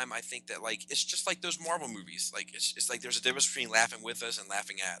same time, I think that, like, it's just like those Marvel movies. Like, it's like there's a difference between laughing with us and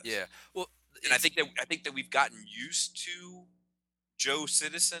laughing at us. Yeah. Well, and I think that we've gotten used to Joe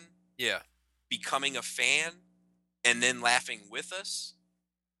Citizen. Yeah. Becoming a fan and then laughing with us.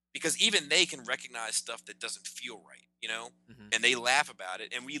 Because even they can recognize stuff that doesn't feel right, you know? Mm-hmm. And they laugh about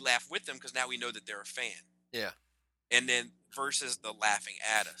it, and we laugh with them because now we know that they're a fan. Yeah. And then versus the laughing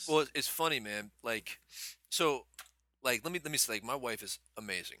at us. Well, it's funny, man. Like, so, like, let me say, like, my wife is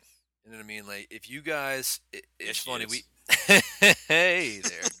amazing. You know what I mean? Like, if you guys, it's funny. We, hey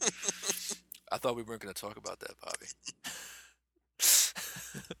there. I thought we weren't going to talk about that, Bobby.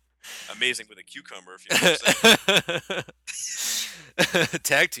 Amazing with a cucumber, if you know what I'm saying.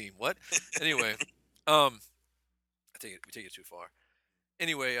 Tag team, what? Anyway, we take it too far.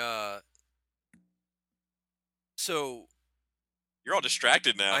 Anyway, so you're all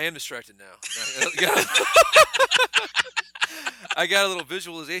distracted now. I am distracted now. I got a little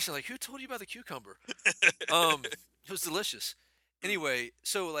visualization, like, who told you about the cucumber? It was delicious. Anyway,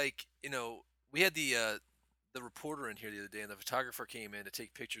 so like we had the reporter in here the other day, and the photographer came in to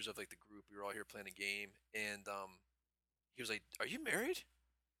take pictures of like the group. We were all here playing a game, and he was like, "Are you married?"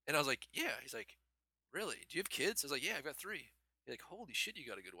 And I was like, "Yeah." He's like, "Really? Do you have kids?" I was like, "Yeah, I've got 3." He's like, "Holy shit, you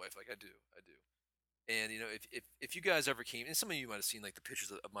got a good wife." Like, I do, I do. And if you guys ever came, and some of you might have seen like the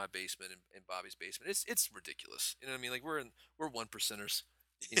pictures of my basement and Bobby's basement, it's ridiculous. You know what I mean? Like we're 1%ers.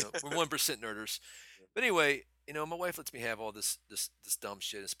 We're 1% nerders. But anyway, my wife lets me have all this dumb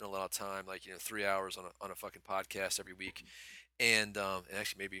shit and spend a lot of time, like 3 hours on a fucking podcast every week, and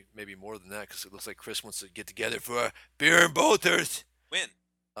actually maybe more than that because it looks like Chris wants to get together for a beer and bolters. When?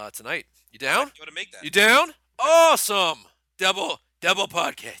 Tonight. You down? You want to make that? You down? Awesome. Double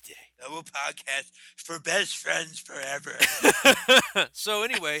podcast day. Double podcast for best friends forever. So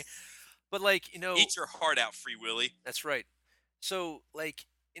anyway, but like eat your heart out, Free Willy. That's right. So like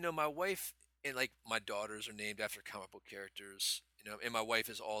my wife and like my daughters are named after comic book characters. And my wife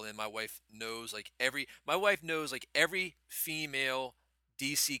is all in. My wife knows every female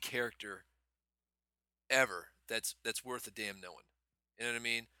DC character ever. That's worth a damn knowing. You know what I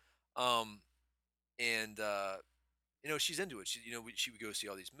mean? And she's into it. She would go see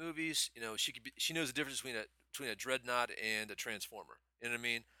all these movies. She knows the difference between a dreadnought and a transformer. You know what I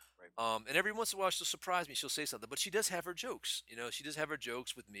mean? Right. And every once in a while she'll surprise me. She'll say something, but she does have her jokes. She does have her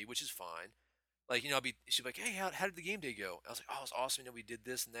jokes with me, which is fine. Like, she'll be like, "Hey, how did the game day go?" I was like, "Oh, it was awesome. We did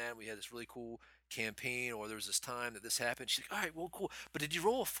this and that. We had this really cool campaign, or there was this time that this happened." She's like, "All right, well, cool. But did you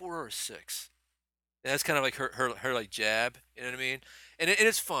roll a 4 or a 6?" And that's kind of like her like jab. You know what I mean? And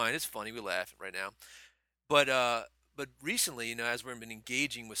it's fine. It's funny. We laugh right now. But recently, as we've been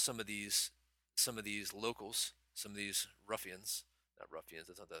engaging with some of these locals, some of these ruffians, not ruffians,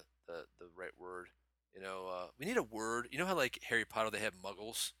 that's not the right word. We need a word. You know how like Harry Potter they have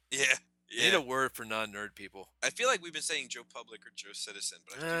muggles? Yeah. We need a word for non-nerd people. I feel like we've been saying Joe Public or Joe Citizen,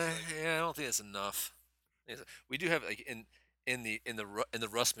 but I do feel like... yeah, I don't think that's enough. We do have like in the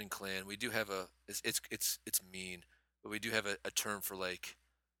Russman clan, we do have it's mean, but we do have a term for like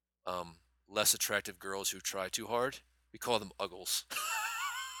less attractive girls who try too hard. We call them uggles.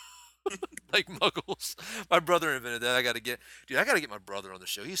 Like muggles. My brother invented that. I gotta get my brother on the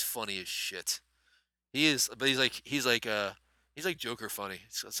show. He's funny as shit. He is, but he's like Joker funny.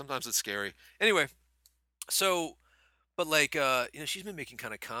 Sometimes it's scary. Anyway, so, but like she's been making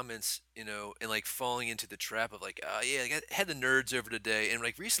kind of comments, and like falling into the trap of like, yeah, like I had the nerds over today, and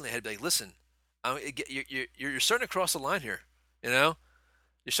like recently I had to be like, listen, you're starting to cross the line here, You're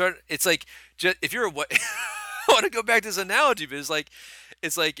starting. It's like if you're a what. I want to go back to this analogy, but it's like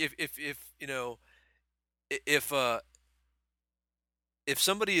if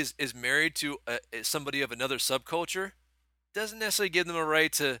somebody is married to somebody of another subculture, doesn't necessarily give them a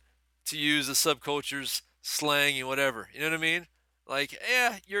right to use the subculture's slang and whatever. You know what I mean? Like,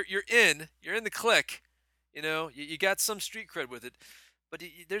 yeah, you're in the clique. You got some street cred with it, but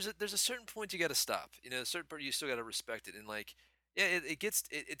there's a certain point you got to stop. A certain part you still got to respect it. And like, yeah, it gets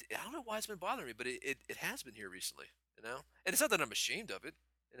it. I don't know why it's been bothering me, but it has been here recently. And it's not that I'm ashamed of it.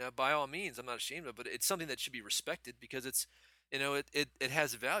 By all means, I'm not ashamed of it, but it's something that should be respected because it's, it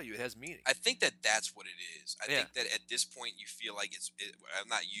has value, it has meaning. I think that's what it is. I Yeah. think that at this point you feel like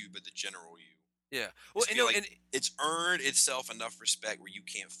not you, but the general you. Yeah. Well, it's earned itself enough respect where you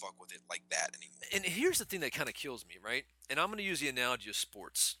can't fuck with it like that anymore. And here's the thing that kind of kills me, right? And I'm going to use the analogy of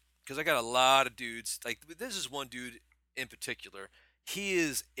sports because I got a lot of dudes. Like, this is one dude in particular. He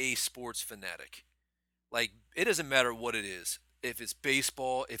is a sports fanatic. Like, it doesn't matter what it is. If it's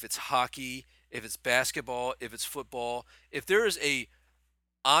baseball, if it's hockey, if it's basketball, if it's football, if there is a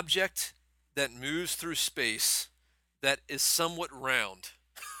object that moves through space that is somewhat round,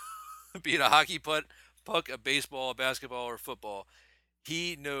 be it a hockey puck, a baseball, a basketball, or football,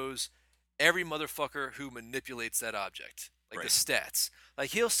 he knows every motherfucker who manipulates that object, like Right. the stats. Like,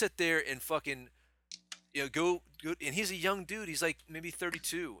 he'll sit there and fucking go, and he's a young dude. He's like maybe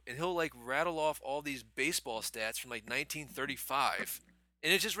 32, and he'll like rattle off all these baseball stats from like 1935,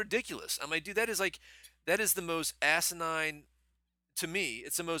 and it's just ridiculous. I'm like, dude, that is the most asinine. To me,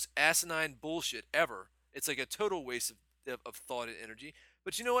 it's the most asinine bullshit ever. It's like a total waste of thought and energy.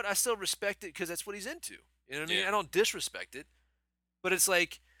 But you know what? I still respect it because that's what he's into. You know what I mean? Yeah. I don't disrespect it, but it's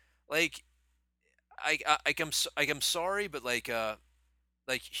like I'm sorry, but like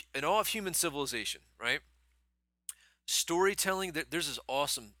in all of human civilization, right? Storytelling. There's this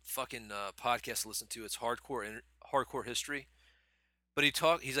awesome fucking podcast to listen to. It's hardcore history. But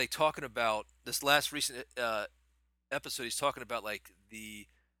he's like talking about this last recent episode. He's talking about like the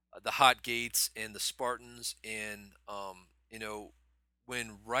Hot Gates and the Spartans, and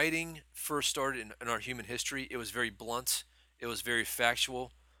when writing first started in our human history, it was very blunt. It was very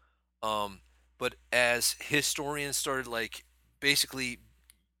factual. But as historians started like basically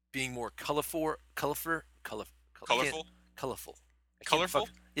being more Colorful? colorful. I can't Colorful?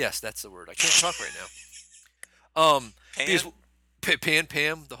 fuck. Yes, that's the word. I can't talk right now. Because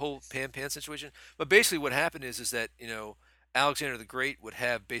Pam, the whole Pam situation. But basically, what happened is that Alexander the Great would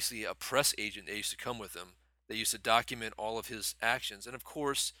have basically a press agent that used to come with him. They used to document all of his actions, and of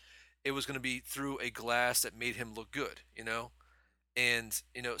course, it was going to be through a glass that made him look good. And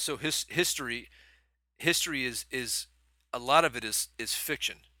so his history is a lot of it is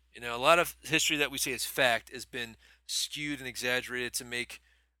fiction. A lot of history that we say is fact has been skewed and exaggerated to make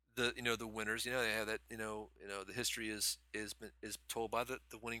the winners. They have that the history is told by the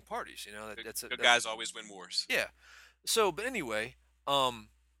winning parties. Good guys always win wars. Yeah. So, but anyway,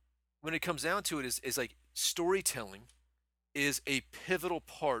 when it comes down to it, is like storytelling is a pivotal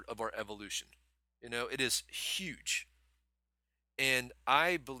part of our evolution. It is huge, and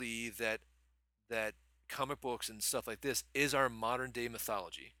I believe that comic books and stuff like this is our modern day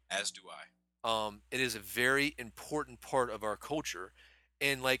mythology. As do I. It is a very important part of our culture,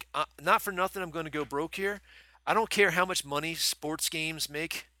 and like, not for nothing, I'm going to go broke here. I don't care how much money sports games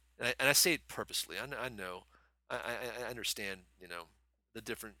make, and I say it purposely. I know, I understand, the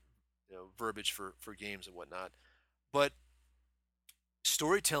different, verbiage for games and whatnot, but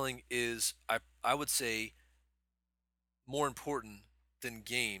storytelling is, I would say, more important than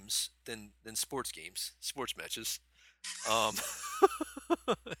games, than sports games, sports matches. Um,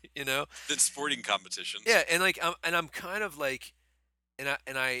 Than sporting competitions. Yeah, and like I'm kind of like,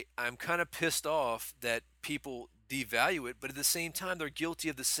 I'm kind of pissed off that people devalue it, but at the same time they're guilty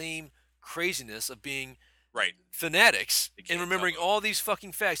of the same craziness of being Right. fanatics They and can't remembering help it. all these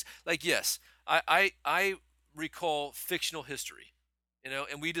fucking facts. Like, yes, I recall fictional history,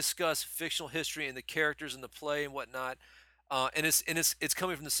 and we discuss fictional history and the characters in the play and whatnot, and it's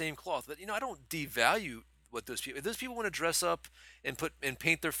coming from the same cloth. But I don't devalue what those people. If those people want to dress up and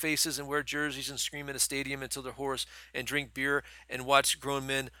paint their faces and wear jerseys and scream in a stadium until they're hoarse and drink beer and watch grown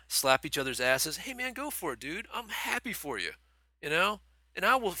men slap each other's asses, hey man, go for it, dude. I'm happy for you, and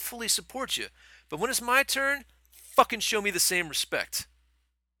I will fully support you. But when it's my turn, fucking show me the same respect,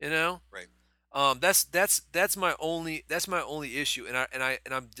 Right. That's my only issue,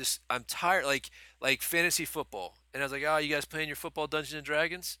 I'm tired, like fantasy football, and I was like, oh, you guys playing your football Dungeons and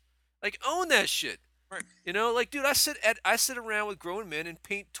Dragons, like, own that shit. Right. Like, dude, I sit around with grown men and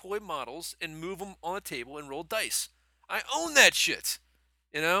paint toy models and move them on a table and roll dice. I own that shit.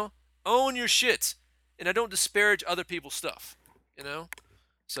 Own your shit, and I don't disparage other people's stuff.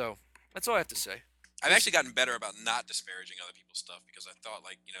 So that's all I have to say. I've actually gotten better about not disparaging other people's stuff because I thought,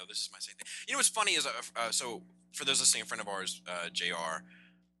 like, this is my same thing. What's funny is, so for those listening, a friend of ours, JR,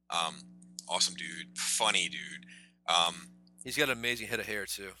 awesome dude, funny dude. He's got an amazing head of hair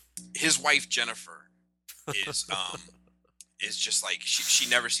too. His wife Jennifer is just like, she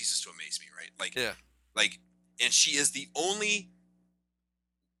never ceases to amaze me, right? Like, yeah, like, and she is the only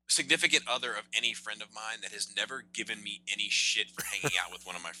significant other of any friend of mine that has never given me any shit for hanging out with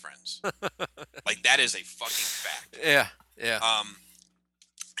one of my friends. Like, that is a fucking fact. Yeah.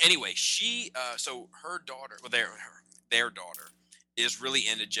 Anyway, she so her daughter, well, their daughter is really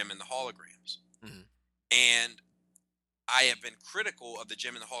into Jim and the Holograms. Mm-hmm. And I have been critical of the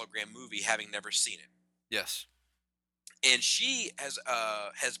Jim and the Hologram movie, having never seen it. Yes. And she has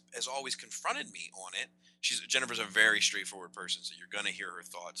always confronted me on it. Jennifer's a very straightforward person, so you're gonna hear her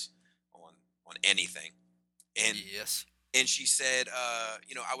thoughts on anything. And yes. And she said,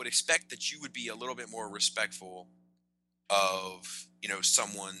 I would expect that you would be a little bit more respectful of,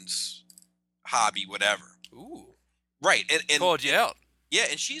 someone's hobby, whatever. Ooh. Right. And called you out. Yeah,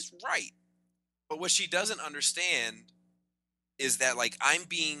 and she's right. But what she doesn't understand is that, like,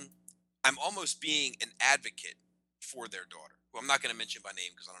 I'm almost being an advocate for their daughter, who I'm not going to mention by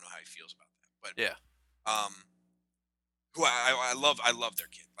name because I don't know how he feels about that. But yeah, who I love their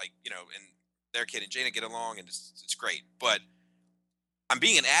kid, like, and their kid and Jaina get along, and it's great. But I'm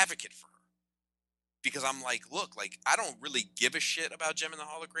being an advocate for her because I'm like, look, like, I don't really give a shit about Gem and the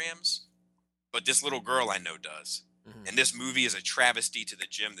Holograms, but this little girl I know does. Mm-hmm. And this movie is a travesty to the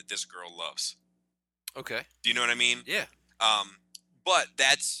Gem that this girl loves. Okay. Do you know what I mean? Yeah. But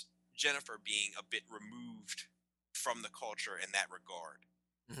that's Jennifer being a bit removed from the culture in that regard.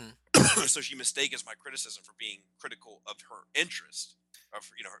 Mm-hmm. So she mistakes my criticism for being critical of her interest, of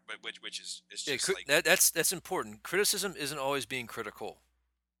which is just like that's important. Criticism isn't always being critical.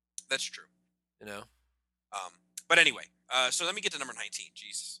 That's true. But anyway, so let me get to number 19.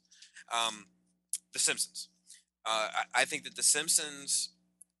 Jesus, The Simpsons. I think that The Simpsons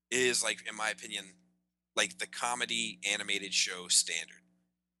is, like, in my opinion, like the comedy animated show standard,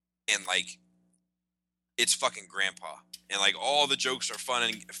 and like it's fucking Grandpa, and like all the jokes are fun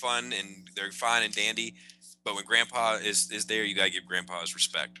and they're fine and dandy, but when Grandpa is there, you gotta give Grandpa his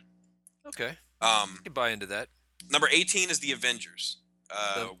respect. Okay. I can buy into that. Number 18 is the Avengers.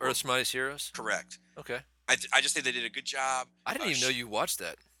 The Earth's Mightiest Heroes? Correct. Okay. I just think they did a good job. I didn't even know you watched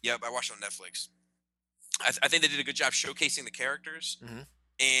that. Yep, I watched it on Netflix. I think they did a good job showcasing the characters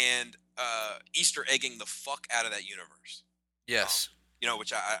and Easter egging the fuck out of that universe. Yes.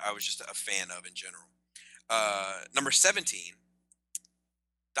 Which I was just a fan of in general. Number 17,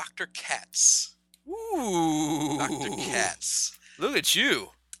 Dr. Katz. Ooh. Dr. Katz. Look at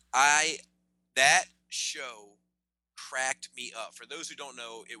you. That show cracked me up. For those who don't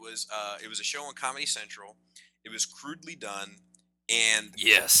know, it was a show on Comedy Central. It was crudely done, and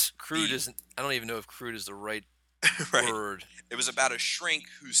yes, crude isn't. I don't even know if crude is the right word. It was about a shrink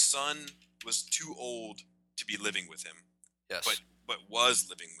whose son was too old to be living with him. Yes, but was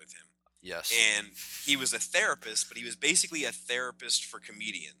living with him. Yes, and he was a therapist, but he was basically a therapist for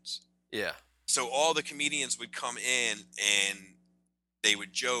comedians. Yeah. So all the comedians would come in and they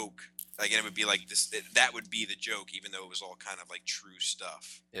would joke. Like, and it would be like this. That would be the joke, even though it was all kind of like true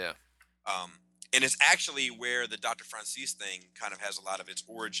stuff. Yeah. And it's actually where the Dr. Francis thing kind of has a lot of its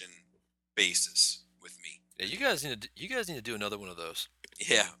origin basis with me. Yeah, you guys need to do another one of those.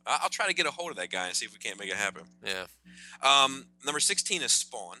 Yeah, I'll try to get a hold of that guy and see if we can't make it happen. Yeah. Number 16 is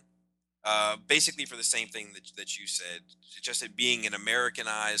Spawn. Basically for the same thing that you said, just it being an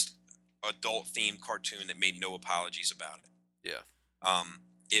Americanized adult-themed cartoon that made no apologies about it. Yeah.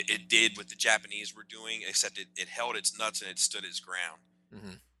 It did what the Japanese were doing, except it held its nuts and it stood its ground.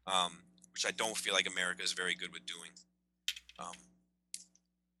 Mm-hmm. Which I don't feel like America is very good with doing.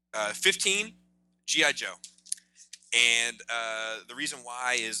 15, G.I. Joe. And the reason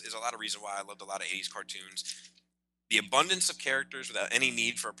why is a lot of reason why I loved a lot of 80s cartoons. The abundance of characters without any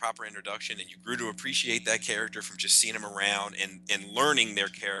need for a proper introduction, and you grew to appreciate that character from just seeing them around and learning their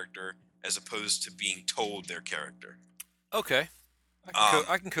character as opposed to being told their character. Okay.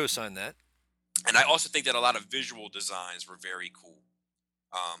 I can co-sign that. And I also think that a lot of visual designs were very cool.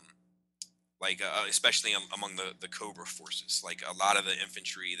 Especially among the Cobra forces, like a lot of the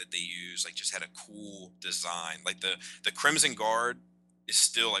infantry that they use, like just had a cool design. Like the Crimson Guard is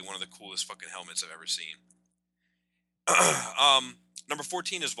still like one of the coolest fucking helmets I've ever seen. Number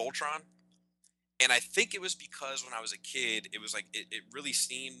 14 is Voltron. And I think it was because when I was a kid, it was like, it really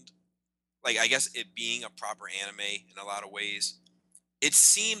seemed like, I guess it being a proper anime in a lot of ways, it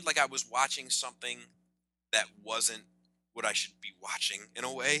seemed like I was watching something that wasn't what I should be watching in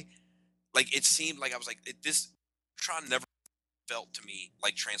a way. Like, it seemed like I was like, this Tron never felt to me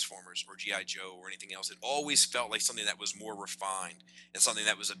like Transformers or G.I. Joe or anything else. It always felt like something that was more refined and something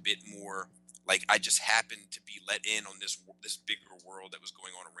that was a bit more like I just happened to be let in on this bigger world that was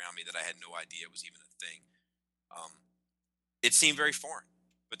going on around me that I had no idea was even a thing. It seemed very foreign,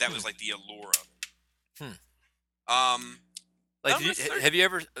 but that was like the allure of it. Have you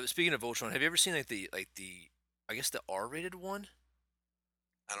ever, speaking of Voltron, have you ever seen like the I guess the R-rated one?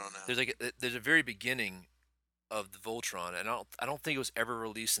 I don't know. There's a very beginning of the Voltron, and I don't think it was ever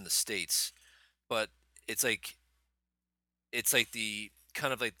released in the States, but it's like the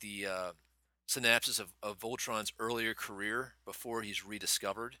kind of like the synopsis of Voltron's earlier career before he's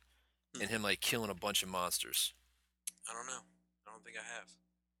rediscovered, and him like killing a bunch of monsters. I don't know. I don't think I have.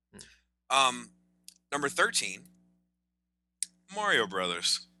 Number 13, Mario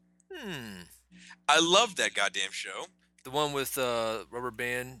Brothers. I loved that goddamn show. The one with Rubber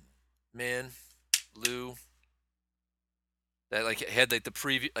Band Man, Lou. That like had like the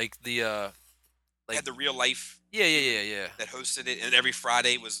preview, like the like had the real life. Yeah. That hosted it, and every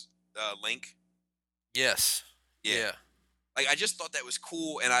Friday was Link. Yes. Yeah. Like I just thought that was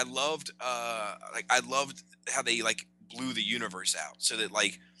cool, and I loved how they like blew the universe out, so that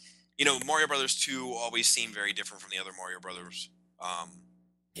like, Mario Brothers 2 always seemed very different from the other Mario Brothers.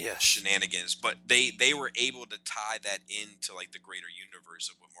 Shenanigans, but they were able to tie that into like the greater universe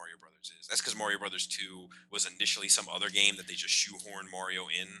of what Mario Brothers is. That's because Mario Brothers 2 was initially some other game that they just shoehorned Mario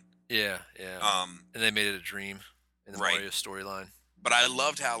in. Yeah. And they made it a dream in the Mario storyline. But I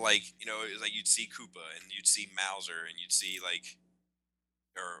loved how like it was like you'd see Koopa and you'd see Mauser and you'd see like,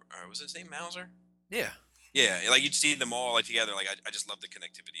 or was his name Mauser? Yeah. Yeah, like you'd see them all like together. Like I just loved the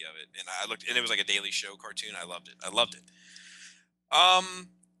connectivity of it, and I looked, and it was like a Daily Show cartoon. I loved it.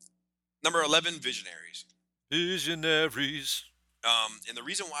 Number 11, Visionaries. Visionaries. And the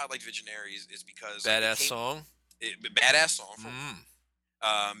reason why I like Visionaries is because badass song from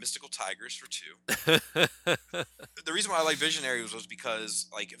Mystical Tigers for 2. The reason why I like Visionaries was because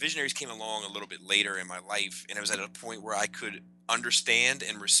like Visionaries came along a little bit later in my life, and it was at a point where I could understand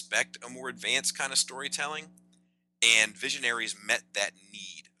and respect a more advanced kind of storytelling, and Visionaries met that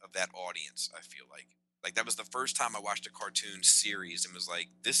need of that audience. I feel like that was the first time I watched a cartoon series and was like,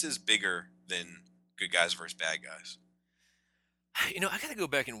 this is bigger than Good Guys versus Bad Guys. I gotta go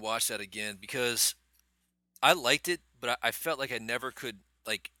back and watch that again because I liked it, but I felt like I never could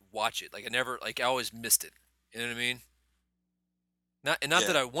like watch it. Like I always missed it. You know what I mean? Not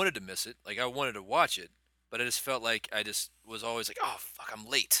that I wanted to miss it. Like I wanted to watch it, but I just felt like I just was always like, oh fuck, I'm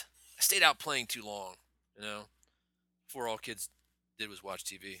late. I stayed out playing too long. Before all kids did was watch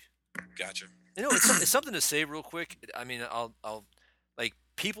TV. Gotcha. It's something to say real quick. I mean, I'll like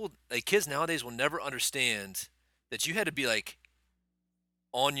people like kids nowadays will never understand that you had to be like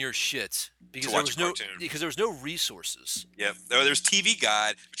on your shit because there was no resources. Yeah, there's TV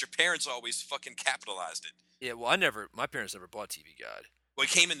Guide, but your parents always fucking capitalized it. Yeah, well, my parents never bought TV Guide. Well, it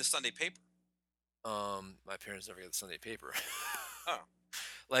came in the Sunday paper. My parents never got the Sunday paper. Oh.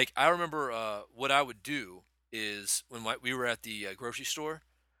 Like I remember what I would do is when we were at the grocery store,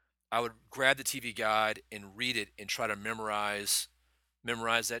 I would grab the TV Guide and read it and try to memorize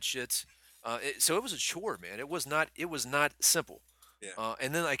that shit. So it was a chore, man. It was not simple. Yeah.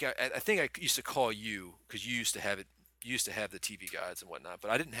 And then like I think I used to call you because you used to have it. You used to have the TV guides and whatnot, but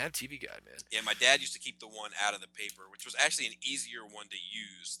I didn't have TV Guide, man. Yeah, my dad used to keep the one out of the paper, which was actually an easier one to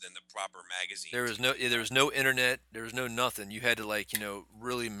use than the proper magazine. There was no internet. There was no nothing. You had to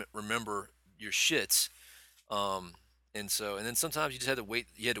really remember your shits. And then sometimes you just had to wait.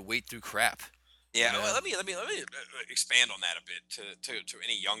 You had to wait through crap. Yeah, well, let me expand on that a bit to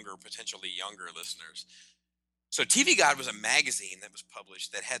any potentially younger listeners. So TV Guide was a magazine that was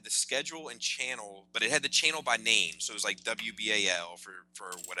published that had the schedule and channel, but it had the channel by name. So it was like WBAL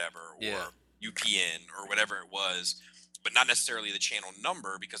for whatever, or UPN or whatever it was, but not necessarily the channel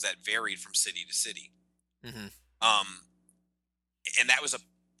number because that varied from city to city. Mm-hmm. And that was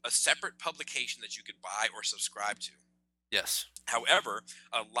a separate publication that you could buy or subscribe to. Yes. However,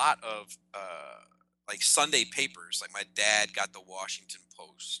 a lot of like Sunday papers, like my dad got the Washington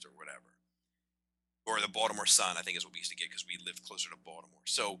Post or whatever, or the Baltimore Sun, I think is what we used to get because we lived closer to Baltimore.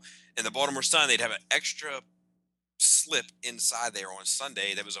 So in the Baltimore Sun, they'd have an extra slip inside there on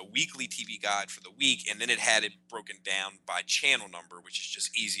Sunday that was a weekly TV guide for the week, and then it had it broken down by channel number, which is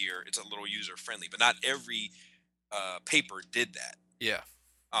just easier. It's a little user friendly, but not every paper did that. Yeah.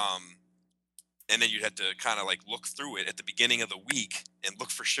 And then you'd have to kind of like look through it at the beginning of the week and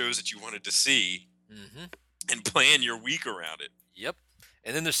look for shows that you wanted to see, and plan your week around it. Yep.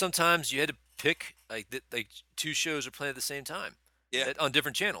 And then there's sometimes you had to pick like two shows are playing at the same time. Yeah. On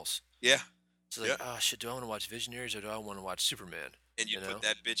different channels. Yeah. So like, oh shit, do I want to watch Visionaries or do I want to watch Superman? And you'd put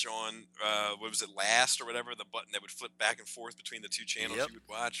that bitch on, what was it, Last or whatever, the button that would flip back and forth between the two channels you would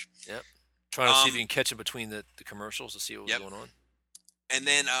watch. Yep. Trying to see if you can catch it between the commercials to see what was going on. And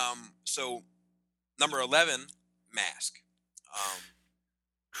then, so number 11, Mask.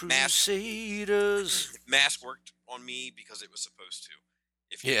 Crusaders. Mask worked on me because it was supposed to.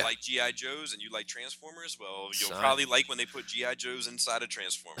 If you like G.I. Joes and you like Transformers, well, you'll probably like when they put G.I. Joes inside of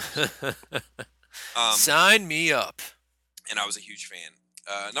Transformers. Sign me up. And I was a huge fan.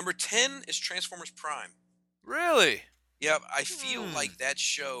 Number 10 is Transformers Prime. Really? Yep. I feel like that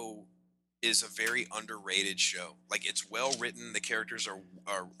show is a very underrated show. Like, it's well written. The characters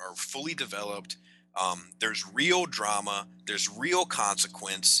are fully developed. There's real drama. There's real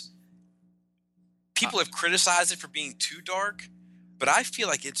consequence. People have criticized it for being too dark, but I feel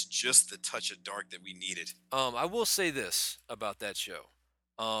like it's just the touch of dark that we needed. I will say this about that show.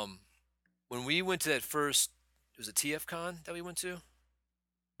 When we went to that first, it was a TFCon that we went to?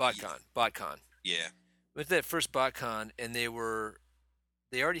 BotCon. Yeah. We went to that first BotCon, and they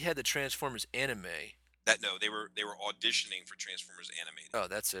already had the Transformers anime. They were auditioning for Transformers animated. Oh,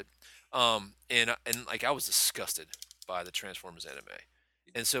 that's it. And like I was disgusted by the Transformers anime.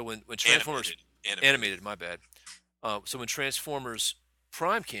 And so when Transformers animated, my bad. So when Transformers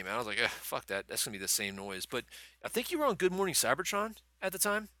Prime came out, I was like, fuck that. That's going to be the same noise. But I think you were on Good Morning Cybertron at the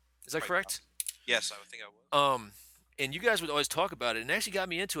time. Is that correct? Yes, I think I was. And you guys would always talk about it, and it actually got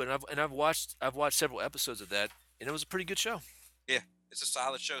me into it. And I've watched several episodes of that, and it was a pretty good show. Yeah, it's a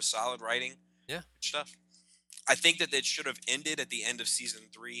solid show, solid writing. Yeah. Good stuff. I think that it should have ended at the end of season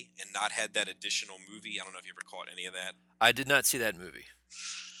 3 and not had that additional movie. I don't know if you ever caught any of that. I did not see that movie.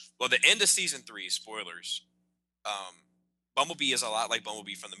 Well, the end of season 3, spoilers, Bumblebee is a lot like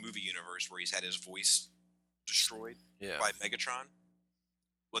Bumblebee from the movie universe where he's had his voice destroyed by Megatron.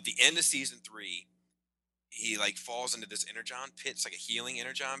 Well, at the end of season 3, he like falls into this energon pit. It's like a healing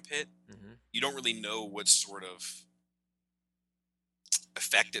energon pit. Mm-hmm. You don't really know what sort of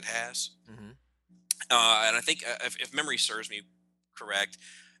effect it has. Mm-hmm. And I think if memory serves me correct,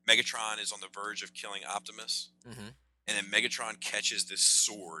 Megatron is on the verge of killing Optimus, Mm-hmm. and then Megatron catches this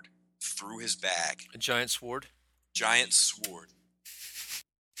sword through his bag. A giant sword. Giant sword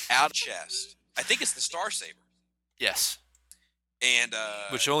out of chest. I think it's the Star Saber. Yes. And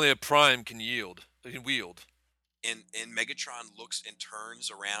which only a Prime can wield. And Megatron looks and turns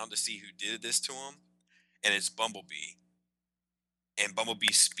around to see who did this to him, and it's Bumblebee. And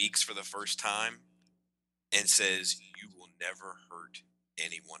Bumblebee speaks for the first time and says, "You will never hurt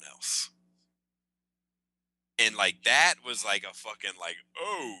anyone else." And like that was like a fucking like,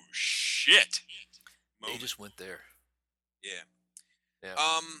 oh shit moment. They just went there. Yeah. Yeah.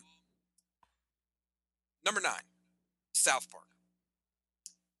 Number 9, South Park.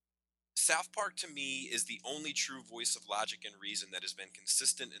 South Park to me is the only true voice of logic and reason that has been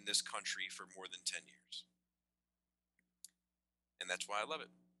consistent in this country for more than 10 years. And that's why I love it.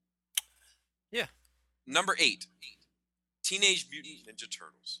 Yeah. Number 8, Teenage Mutant Ninja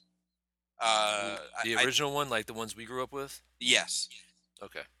Turtles. The original one, like the ones we grew up with? Yes.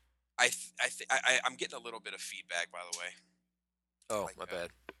 Okay. I'm getting a little bit of feedback, by the way. Oh, like, my bad.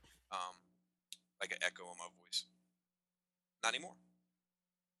 Like an echo in my voice. Not anymore.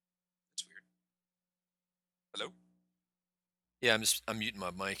 It's weird. Hello? Yeah, I'm muting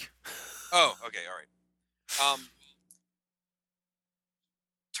my mic. Oh, okay, all right.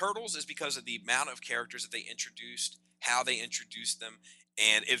 Turtles is because of the amount of characters that they introduced, how they introduced them,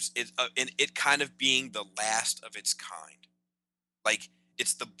 and it kind of being the last of its kind. Like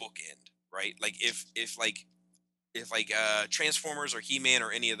it's the bookend, right? Like if Transformers or He-Man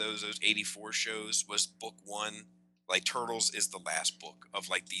or any of those 84 shows was book 1, like Turtles is the last book of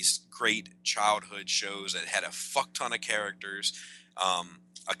like these great childhood shows that had a fuck ton of characters,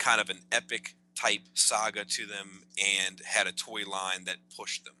 a kind of an epic type saga to them, and had a toy line that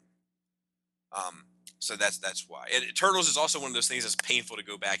pushed them. So that's why. And Turtles is also one of those things that's painful to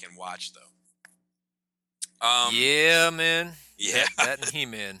go back and watch, though. Yeah, man. Yeah. That and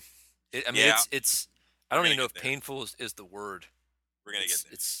He-Man. I mean, Yeah. it's. I don't even know if painful is the word. We're gonna get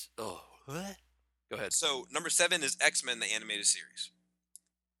there. It's what? Go ahead. So number 7 is X-Men: The Animated Series,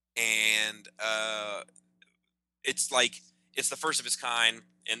 and it's the first of its kind,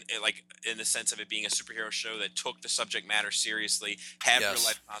 in the sense of it being a superhero show that took the subject matter seriously, had real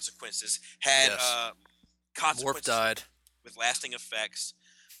life consequences, had consequences Morph died with lasting effects.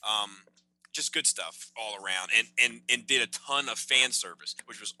 Just good stuff all around, and did a ton of fan service,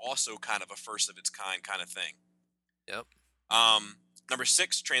 which was also kind of a first of its kind of thing. Yep. Number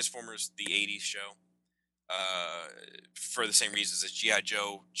 6, Transformers: The 80s show. For the same reasons as G.I.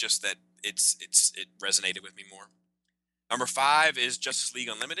 Joe, just that it resonated with me more. Number 5 is Justice League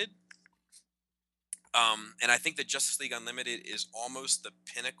Unlimited. And I think that Justice League Unlimited is almost the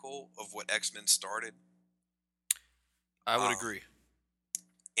pinnacle of what X-Men started. I would agree.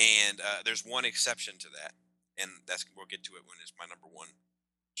 And there's one exception to that, and we'll get to it when it's my number 1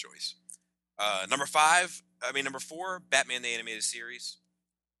 choice. Number 4, Batman the Animated Series.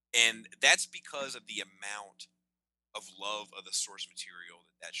 And that's because of the amount of love of the source material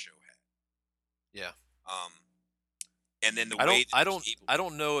that show had. Yeah. And then I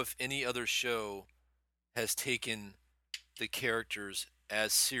don't know if any other show has taken the characters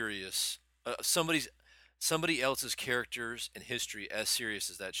as serious. Somebody else's characters and history as serious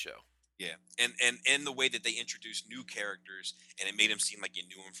as that show. Yeah, and the way that they introduced new characters, and it made them seem like you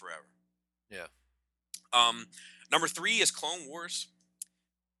knew them forever. Yeah. Number 3 is Clone Wars,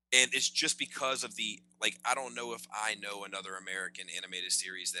 and it's just because of I don't know if I know another American animated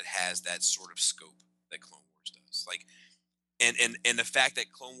series that has that sort of scope that Clone Wars does. And the fact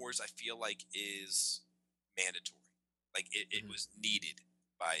that Clone Wars, I feel like, is mandatory. Like it was needed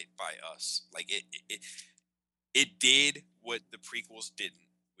by us. Like it did what the prequels didn't,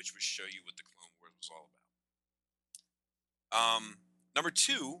 which was show you what the Clone Wars was all about. Number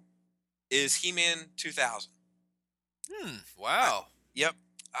 2 is He-Man 2000. Wow. Yep.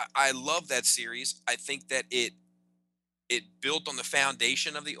 I love that series. I think that it built on the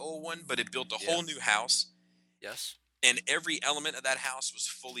foundation of the old one, but it built a whole new house. Yes. And every element of that house was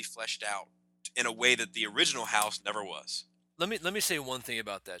fully fleshed out in a way that the original house never was. Let me say one thing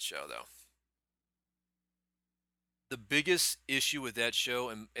about that show, though. The biggest issue with that show,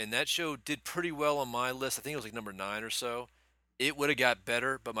 and that show did pretty well on my list. I think it was like number 9 or so. It would have got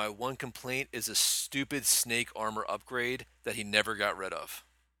better, but my one complaint is a stupid snake armor upgrade that he never got rid of.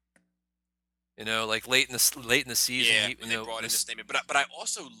 You know, like late in the season. Yeah, when they brought in the Snake Man. But I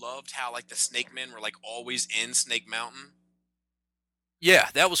also loved how like the Snake Men were like always in Snake Mountain. Yeah,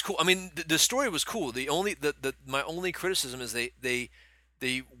 that was cool. I mean, the story was cool. My only criticism is they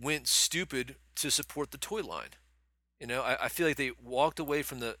went stupid to support the toy line. You know, I feel like they walked away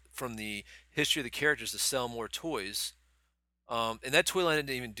from the history of the characters to sell more toys, and that toy line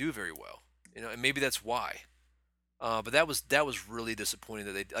didn't even do very well. You know, and maybe that's why. But that was really disappointing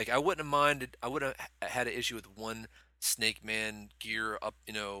that they like. I wouldn't have minded. I would have had an issue with one Snake Man gear up,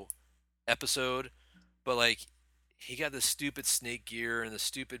 episode, but like he got the stupid snake gear and the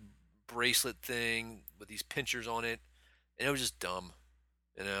stupid bracelet thing with these pinchers on it, and it was just dumb,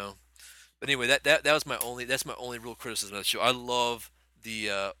 you know. But anyway, that was my only real criticism of the show. I love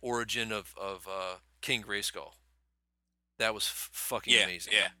the origin of King Grayskull. That was fucking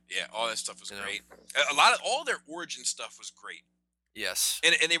amazing. Yeah. All that stuff was You know? great. All their origin stuff was great. Yes.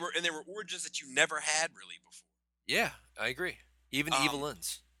 And they were origins that you never had really before. Yeah, I agree. Even Evil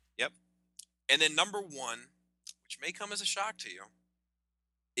Ends. Yep. And then number one, which may come as a shock to you,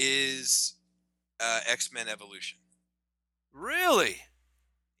 is X-Men Evolution. Really?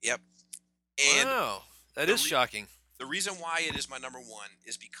 Yep. And wow, that is shocking. The reason why it is my number one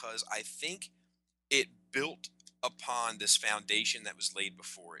is because I think it built upon this foundation that was laid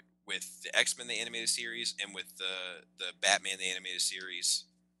before it with the X-Men the animated series and with the Batman the animated series,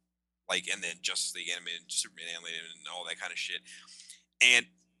 like, and then Justice League animated, Superman animated, and all that kind of shit. And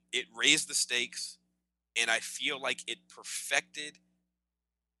it raised the stakes, and I feel like it perfected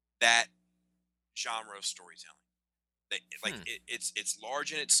that genre of storytelling. It's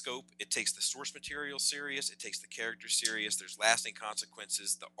large in its scope. It takes the source material serious. It takes the characters serious. There's lasting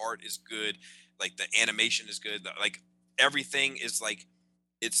consequences. The art is good. Like the animation is good. Like everything is like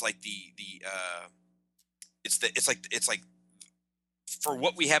it's like it's like for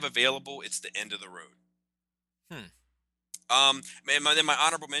what we have available, it's the end of the road. And my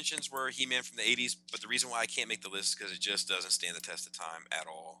honorable mentions were He-Man from the 80s, but the reason why I can't make the list is because it just doesn't stand the test of time at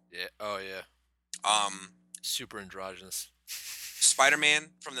all. Yeah. Oh yeah. Super androgynous.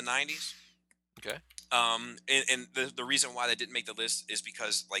 Spider-Man from the 90s. Okay. And the reason why that didn't make the list is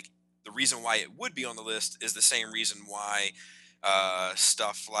because like the reason why it would be on the list is the same reason why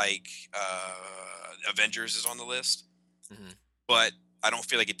stuff like Avengers is on the list. Mm-hmm. But I don't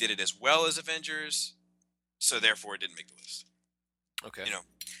feel like it did it as well as Avengers, so therefore it didn't make the list. Okay. You know,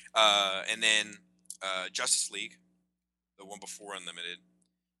 and then Justice League, the one before Unlimited,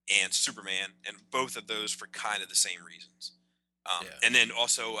 and Superman, and both of those for kind of the same reasons. And then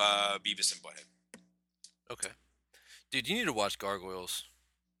also Beavis and Butthead. Okay. Dude, you need to watch Gargoyles.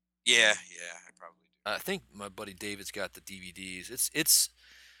 Yeah, I probably do. I think my buddy David's got the DVDs. It's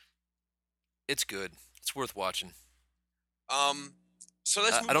good. It's worth watching. So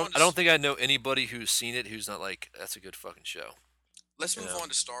let's move on. I don't think I know anybody who's seen it who's not like, that's a good fucking show. Let's move on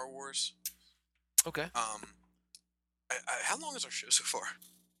to Star Wars. Okay. How long is our show so far?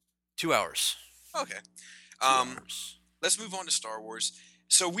 2 hours. Okay. 2 hours. Let's move on to Star Wars.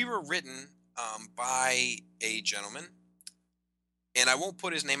 So we were written by a gentleman, and I won't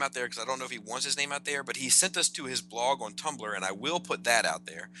put his name out there because I don't know if he wants his name out there, but he sent us to his blog on Tumblr, and I will put that out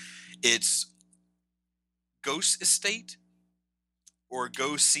there. It's Ghost Estate or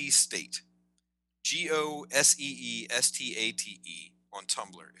Go See State. GOSEESTATE on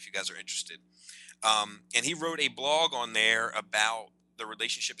Tumblr, if you guys are interested. And he wrote a blog on there about the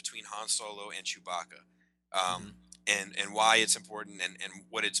relationship between Han Solo and Chewbacca. And why it's important and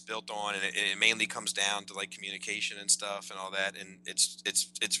what it's built on, and it mainly comes down to like communication and stuff and all that, and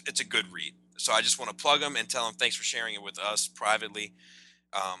it's a good read. So I just want to plug him and tell him thanks for sharing it with us privately,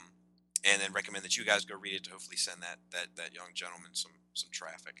 and then recommend that you guys go read it to hopefully send that young gentleman some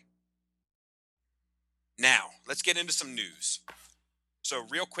traffic. Now let's get into some news. So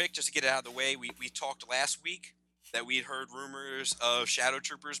real quick, just to get it out of the way, we talked last week that we heard rumors of Shadow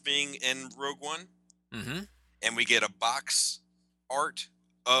Troopers being in Rogue One. Mm-hmm. And we get a box art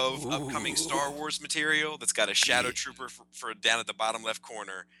of upcoming Star Wars material that's got a Shadow Trooper for down at the bottom left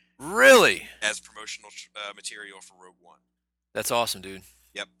corner. Really? As promotional material for Rogue One. That's awesome, dude.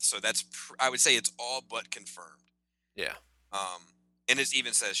 Yep. So that's I would say it's all but confirmed. Yeah. And it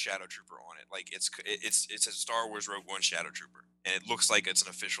even says Shadow Trooper on it. Like it's a Star Wars Rogue One Shadow Trooper, and it looks like it's an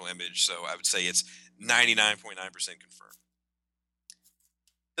official image. So I would say it's 99.9% confirmed.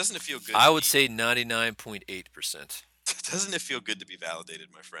 Doesn't it feel good? I would say 99.8%. Doesn't it feel good to be validated,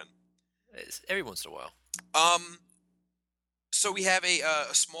 my friend? Every once in a while. So we have a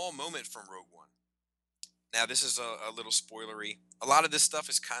small moment from Rogue One. Now, this is a little spoilery. A lot of this stuff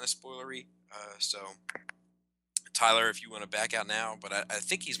is kind of spoilery. So, Tyler, if you want to back out now, but I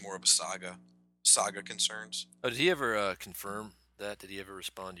think he's more of a saga saga concerns. Oh, did he ever confirm that? Did he ever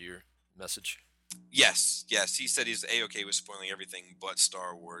respond to your message? Yes. He said he's A-okay with spoiling everything but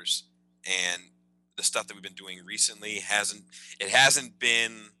Star Wars, and the stuff that we've been doing recently hasn't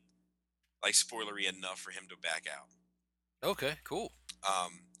been like spoilery enough for him to back out. Okay, cool.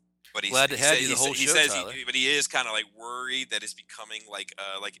 But Glad to have you the whole show, Tyler. But he is kind of like worried that it's becoming like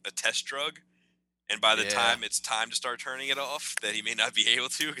a test drug, and by the time it's time to start turning it off, that he may not be able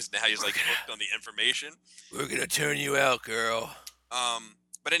to because now he's like hooked on the information. We're gonna turn you out, girl.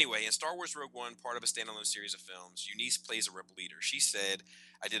 But anyway, in Star Wars Rogue One, part of a standalone series of films, Eunice plays a rebel leader. She said,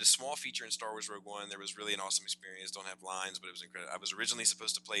 "I did a small feature in Star Wars Rogue One. There was really an awesome experience. Don't have lines, but it was incredible. I was originally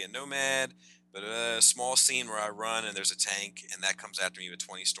supposed to play a nomad, but a small scene where I run and there's a tank, and that comes after me with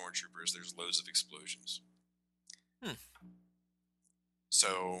 20 stormtroopers. There's loads of explosions."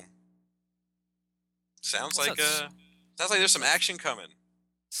 So, sounds like there's some action coming.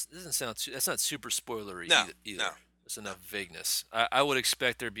 Doesn't sound that's not super spoilery either. No. There's enough vagueness. I would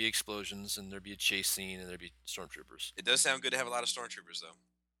expect there'd be explosions and there'd be a chase scene and there'd be stormtroopers. It does sound good to have a lot of stormtroopers, though.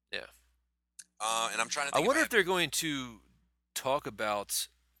 Yeah. And I'm trying to think I wonder if they're going to talk about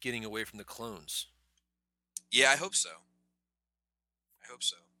getting away from the clones. Yeah, I hope so.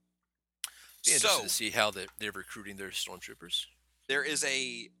 Be interested to see how they're recruiting their stormtroopers. There is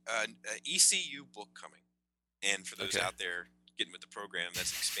a ECU book coming, and for those out there getting with the program,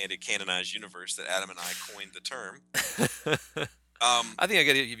 that's Expanded Canonized Universe that Adam and I coined the term. I think I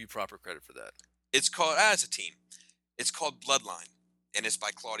got to give you proper credit for that. It's called it's a team. It's called Bloodline, and it's by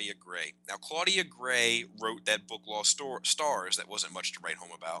Claudia Gray. Now, Claudia Gray wrote that book Lost Stars that wasn't much to write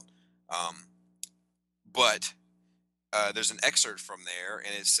home about, but there's an excerpt from there,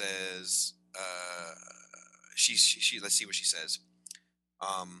 and it says she let's see what she says.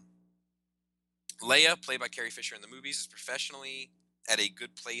 Leia, played by Carrie Fisher in the movies, is professionally at a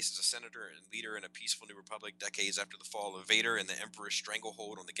good place as a senator and leader in a peaceful new republic decades after the fall of Vader and the Emperor's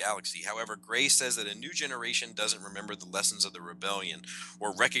stranglehold on the galaxy. However, Gray says that a new generation doesn't remember the lessons of the rebellion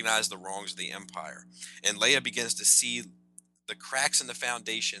or recognize the wrongs of the Empire. And Leia begins to see the cracks in the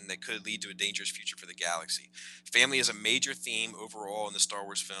foundation that could lead to a dangerous future for the galaxy. Family is a major theme overall in the Star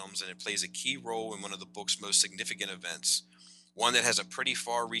Wars films, and it plays a key role in one of the book's most significant events. One that has a pretty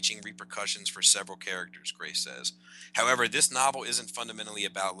far-reaching repercussions for several characters, Grace says. However, this novel isn't fundamentally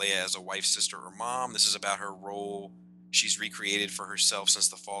about Leia as a wife, sister, or mom. This is about her role she's recreated for herself since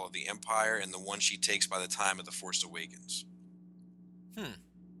the fall of the Empire and the one she takes by the time of The Force Awakens.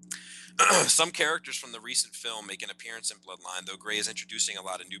 Some characters from the recent film make an appearance in Bloodline, though Gray is introducing a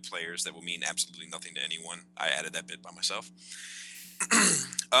lot of new players that will mean absolutely nothing to anyone. I added that bit by myself.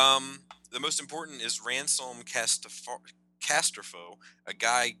 The most important is Ransom Castrofo, a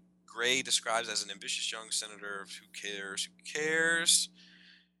guy Gray describes as an ambitious young senator who cares.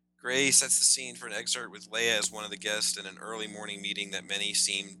 Gray sets the scene for an excerpt with Leia as one of the guests in an early morning meeting that many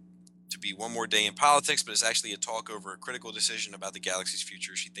seem to be one more day in politics, but it's actually a talk over a critical decision about the galaxy's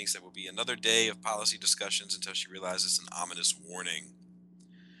future. She thinks that will be another day of policy discussions until she realizes it's an ominous warning.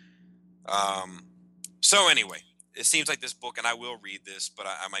 So anyway, it seems like this book, and I will read this, but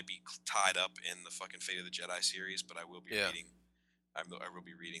I might be tied up in the fucking Fate of the Jedi series, but I will be reading. I will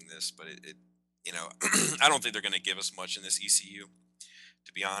be reading this, but it I don't think they're going to give us much in this ECU,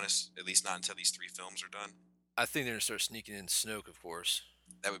 to be honest. At least not until these 3 films are done. I think they're going to start sneaking in Snoke, of course.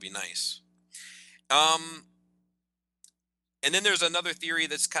 That would be nice. And then there's another theory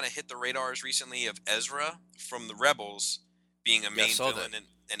that's kind of hit the radars recently of Ezra from the Rebels being a main villain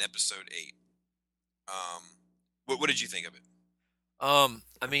in Episode 8. What did you think of it?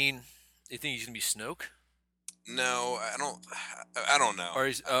 I mean, you think he's gonna be Snoke? No, I don't know.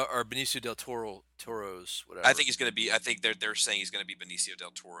 Or Benicio del Toro's whatever. I think he's gonna be. I think they're saying he's gonna be Benicio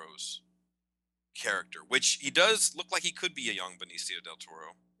del Toro's character, which he does look like he could be a young Benicio del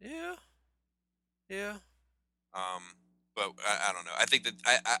Toro. Yeah. But I don't know. I think that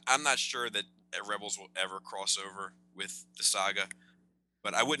I'm not sure that Rebels will ever cross over with the saga,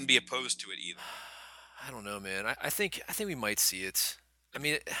 but I wouldn't be opposed to it either. I don't know, man. I think we might see it. I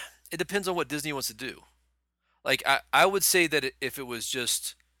mean, it depends on what Disney wants to do. Like, I would say that if it was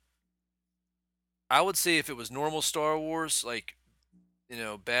just, I would say if it was normal Star Wars, like,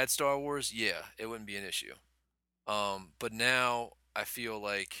 bad Star Wars, yeah, it wouldn't be an issue. But now I feel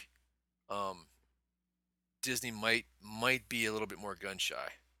like, Disney might be a little bit more gun shy.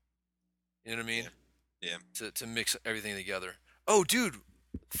 You know what I mean? Yeah. To mix everything together. Oh, dude.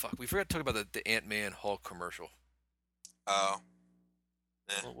 Fuck, we forgot to talk about the Ant-Man Hulk commercial. Oh.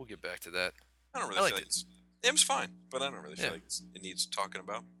 Well, we'll get back to that. I don't really feel like it was fine, but I don't really feel like it needs talking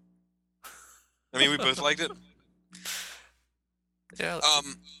about. I mean, we both liked it. Yeah.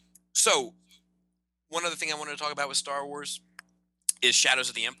 So, one other thing I wanted to talk about with Star Wars is Shadows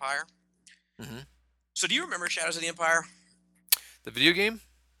of the Empire. Mm-hmm. So do you remember Shadows of the Empire? The video game?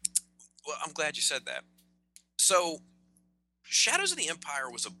 Well, I'm glad you said that. So Shadows of the Empire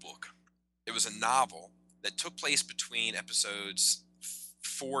was a book. It was a novel that took place between episodes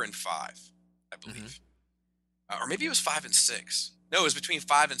 4 and 5, I believe. Or maybe it was 5 and 6. No, it was between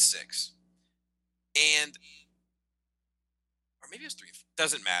 5 and 6. And or maybe it was 3.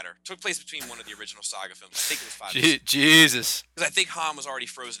 Doesn't matter. Took place between one of the original saga films. I think it was 5 and 6. Jesus. Because I think Han was already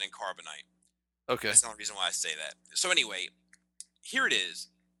frozen in carbonite. Okay. That's not the reason why I say that. So anyway, here it is.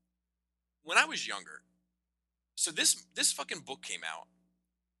 When I was younger, so this fucking book came out,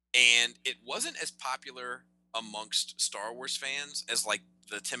 and it wasn't as popular amongst Star Wars fans as like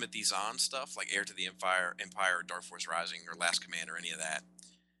the Timothy Zahn stuff, like Heir to the Empire, or Dark Force Rising, or Last Command, or any of that.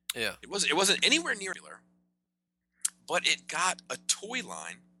 Yeah. It wasn't anywhere near popular, but it got a toy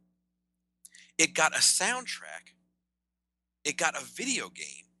line, it got a soundtrack, it got a video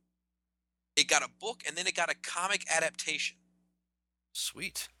game, it got a book, and then it got a comic adaptation.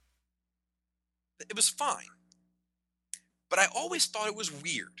 Sweet. It was fine. But I always thought it was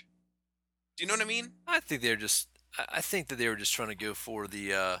weird. Do you know what I mean? I think that they were just trying to go for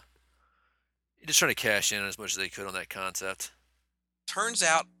the just trying to cash in as much as they could on that concept. Turns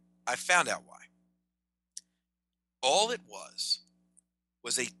out I found out why. All it was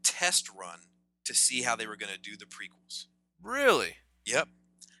a test run to see how they were going to do the prequels. Really? Yep.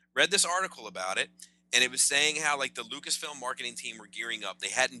 Read this article about it, and it was saying how like the Lucasfilm marketing team were gearing up. They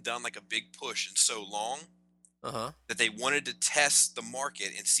hadn't done like a big push in so long that they wanted to test the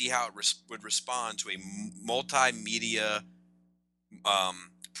market and see how it would respond to a multimedia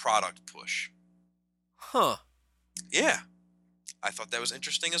product push. Huh. Yeah. I thought that was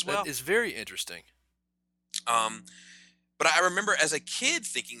interesting as well. That is very interesting. But I remember as a kid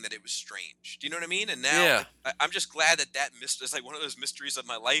thinking that it was strange. Do you know what I mean? And now Yeah. I'm just glad that mystery is like one of those mysteries of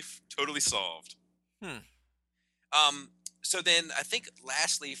my life totally solved. So then I think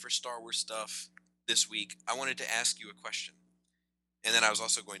lastly for Star Wars stuff this week, I wanted to ask you a question. And then I was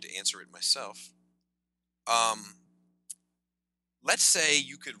also going to answer it myself. Let's say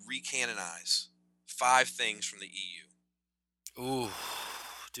you could recanonize 5 things from the EU. Ooh,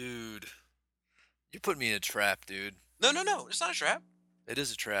 dude. You put me in a trap, dude. No. It's not a trap. It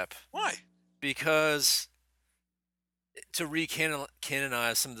is a trap. Why? Because to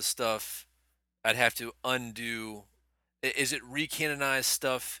recanonize some of the stuff, I'd have to undo. Is it recanonize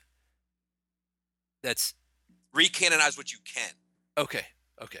stuff that's... Recanonize what you can. Okay,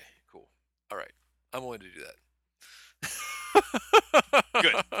 cool. All right. I'm willing to do that.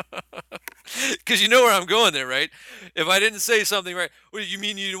 Good. Because you know where I'm going there, right? If I didn't say something right, what, you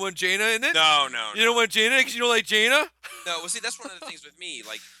mean you don't want Jaina in it? No. You don't want Jaina because you don't like Jaina? No, well, see, that's one of the things with me.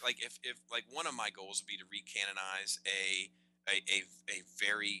 Like if like one of my goals would be to recanonize a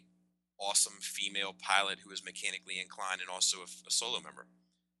very awesome female pilot who is mechanically inclined and also a solo member.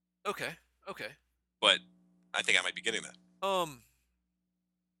 Okay. But I think I might be getting that.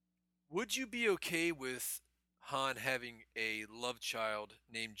 Would you be okay with Han having a love child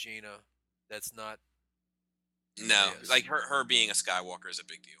named Jaina that's not... No, Yes. like her being a Skywalker is a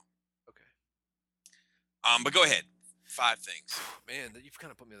big deal. Okay. But go ahead. 5 things. Man, you've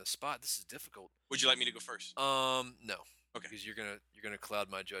kind of put me on the spot. This is difficult. Would you like me to go first? No. Okay. Because you're gonna cloud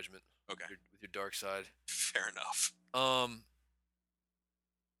my judgment. Okay. With your dark side. Fair enough.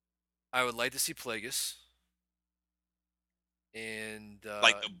 I would like to see Plagueis. And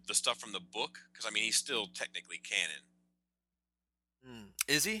like the stuff from the book, because I mean he's still technically canon.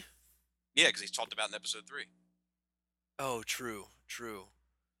 Is he? Yeah, because he's talked about in episode 3. Oh, true.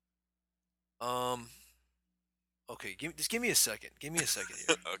 Okay, just give me a second. Give me a second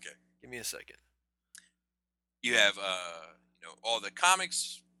here. Okay. Give me a second. You have all the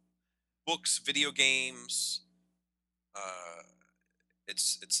comics, books, video games,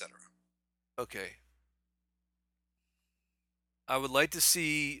 etc. Okay. I would like to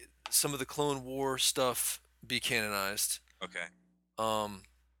see some of the Clone War stuff be canonized. Okay.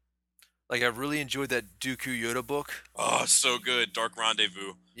 Like I really enjoyed that Dooku Yoda book. Oh, so good. Dark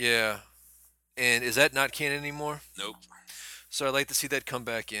Rendezvous. Yeah. And is that not canon anymore? Nope. So I'd like to see that come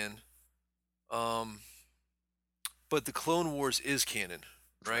back in. But the Clone Wars is canon,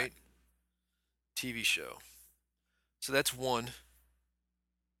 right? TV show. So that's 1.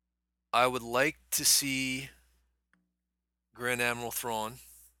 I would like to see Grand Admiral Thrawn.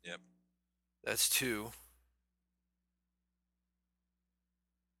 Yep. That's 2.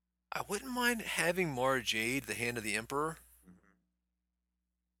 I wouldn't mind having Mara Jade, the Hand of the Emperor.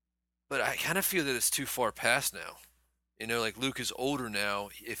 But I kind of feel that it's too far past now. You know, like Luke is older now.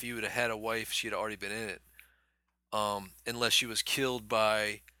 If he would have had a wife, she'd already been in it. Unless she was killed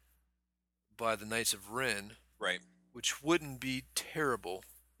by the Knights of Ren, Right. which wouldn't be terrible.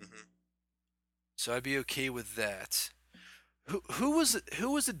 Mm-hmm. So I'd be okay with that. Who was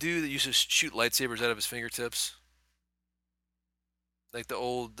the dude that used to shoot lightsabers out of his fingertips? Like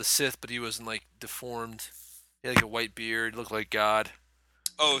the Sith, but he wasn't like deformed. He had like a white beard, looked like God.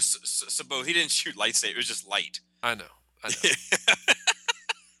 Oh, Sabo, he didn't shoot lightsaber. It was just light. I know.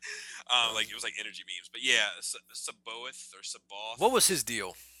 Like it was like energy beams. But yeah, Saboth or Saboth. What was his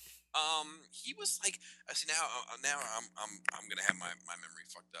deal? He was like, see now I'm gonna have my memory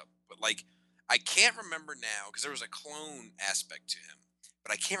fucked up. But like, I can't remember now because there was a clone aspect to him.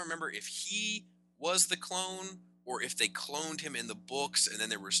 But I can't remember if he was the clone or if they cloned him in the books and then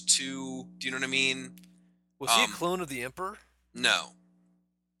there was two. Do you know what I mean? Was he a clone of the Emperor? No.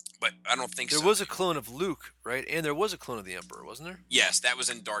 But I don't think so. There was a clone of Luke, right? And there was a clone of the Emperor, wasn't there? Yes, that was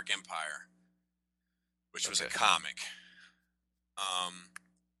in Dark Empire, which was a comic.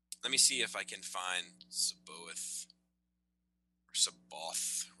 Let me see if I can find Saboth or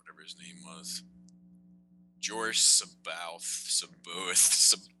Saboth, whatever his name was. George Saboth.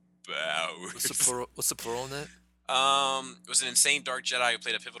 What's the plural in that? It was an insane dark Jedi who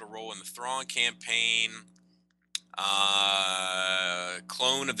played a pivotal role in the Thrawn campaign.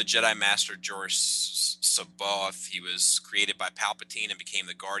 Clone of the Jedi Master George Saboth. He was created by Palpatine and became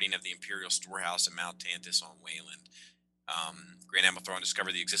the guardian of the Imperial storehouse in Mount Tantus on Wayland. Grand Admiral Thrawn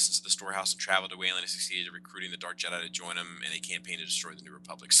discovered the existence of the storehouse and traveled to Wayland and succeeded in recruiting the Dark Jedi to join him in a campaign to destroy the New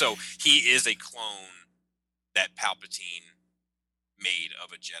Republic. So he is a clone that Palpatine made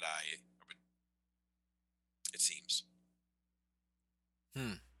of a Jedi. It seems.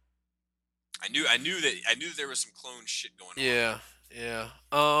 I knew that there was some clone shit going on. Yeah.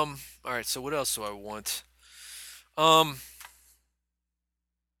 All right. So what else do I want?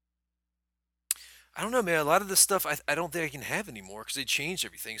 I don't know, man. A lot of this stuff I don't think I can have anymore because they changed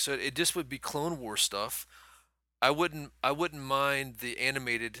everything. So it just would be Clone Wars stuff. I wouldn't mind the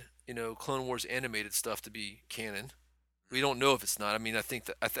animated, Clone Wars animated stuff to be canon. We don't know if it's not. I mean, I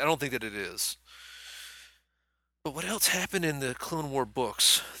don't think that it is. But what else happened in the Clone War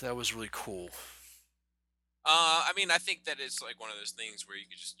books that was really cool? I mean, I think that it's like one of those things where you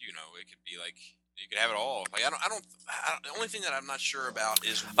could just, it could be like you could have it all. Like I don't. The only thing that I'm not sure about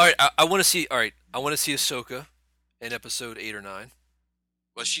is. All right, I want to see. All right, I want to see Ahsoka in episode 8 or 9.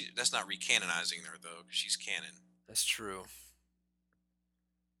 Well, that's not recanonizing her though, because she's canon. That's true.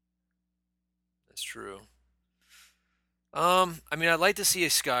 I mean, I'd like to see a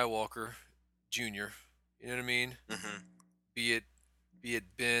Skywalker Jr. You know what I mean? Mm-hmm. Be it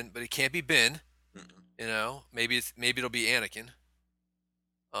Ben, but it can't be Ben. Mm-mm. Maybe it'll be Anakin.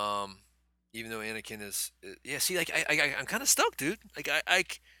 Even though Anakin is, yeah. See, like I'm kind of stuck, dude. Like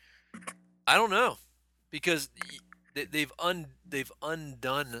I don't know, because they've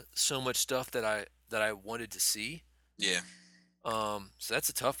undone so much stuff that I wanted to see. Yeah. So that's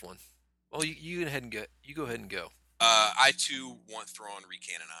a tough one. Well, you go ahead and go. You go ahead and go. I too want Thrawn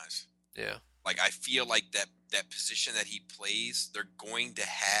recanonized. Yeah. Like I feel like that position that he plays, they're going to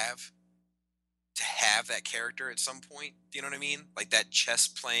have that character at some point. Do you know what I mean? Like that chess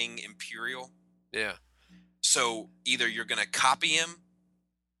playing Imperial. Yeah. So either you're gonna copy him,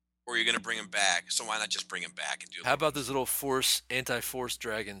 or you're gonna bring him back. So why not just bring him back and do? How about those little anti-force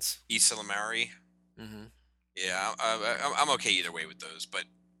dragons? Ysalamari. Mm-hmm. Yeah, I'm okay either way with those, but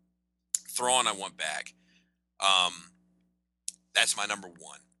Thrawn I want back. That's my number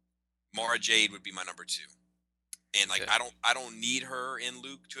one. Mara Jade would be my number two. And like Okay. I don't need her in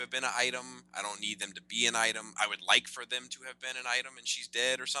Luke to have been an item. I don't need them to be an item. I would like for them to have been an item and she's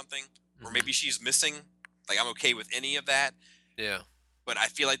dead or something. Mm-hmm. Or maybe she's missing. Like I'm okay with any of that. Yeah. But I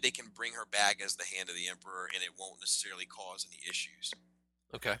feel like they can bring her back as the Hand of the Emperor and it won't necessarily cause any issues.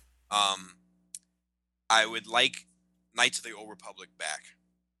 Okay. I would like Knights of the Old Republic back.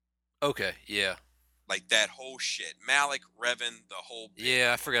 Okay. Yeah. Like that whole shit. Malik, Revan, the whole bit,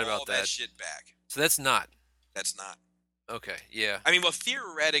 Yeah, I forgot about all that shit back. So that's not. That's not. Okay. Yeah. I mean, well,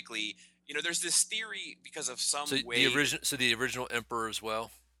 theoretically, there's this theory because of some way. The original Emperor as well.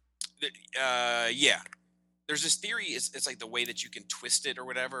 Yeah. There's this theory. It's like the way that you can twist it or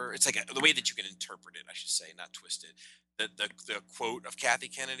whatever. It's like the way that you can interpret it. I should say, not twist it. The quote of Kathy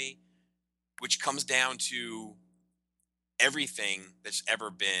Kennedy, which comes down to everything that's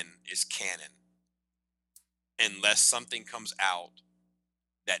ever been is canon, unless something comes out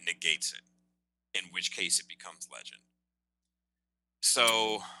that negates it, in which case it becomes legend.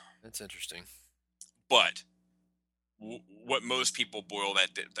 So that's interesting. But what most people boil the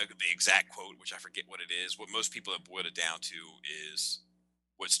exact quote, which I forget what it is. What most people have boiled it down to is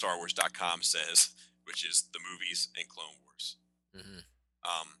what StarWars.com says, which is the movies and Clone Wars. Mm-hmm.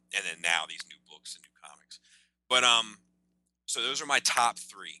 And then now these new books and new comics. But so those are my top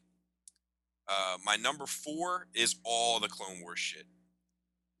 3. My number 4 is all the Clone Wars shit,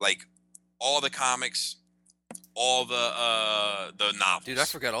 like all the comics, all the novels. Dude, I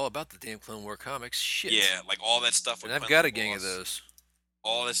forgot all about the damn Clone War comics. Shit. Yeah, like all that stuff. And I've got a gang of those.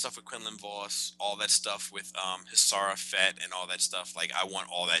 All that stuff with Quinlan Voss, all that stuff with Hisara Fett, and all that stuff. Like, I want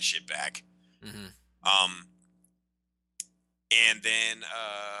all that shit back. Mm-hmm. And then.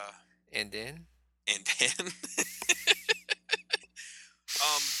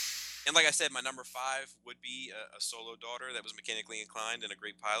 And like I said, my number 5 would be a solo daughter that was mechanically inclined and a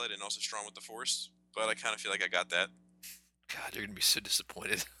great pilot and also strong with the Force. But I kind of feel like I got that. God, you're gonna be so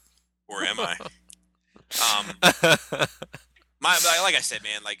disappointed. Or am I? Like I said,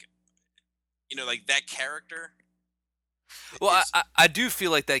 man, like, you know, like that character. Well, I do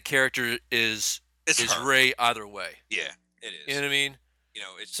feel like that character is Rey either way. Yeah, it is. You know what I mean? You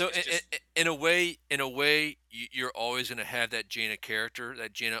know, it's so it's just, in a way, you're always going to have that Jaina character,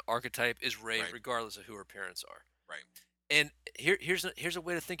 that Jaina archetype is Rey, Right. regardless of who her parents are. Right. And here's a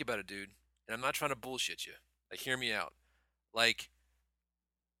way to think about it, dude. And I'm not trying to bullshit you. Like, hear me out. Like,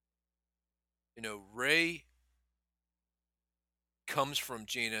 you know, Rey comes from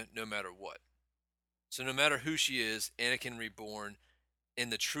Jaina no matter what. So no matter who she is, Anakin reborn,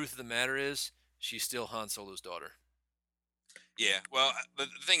 and the truth of the matter is, she's still Han Solo's daughter. Yeah, well, the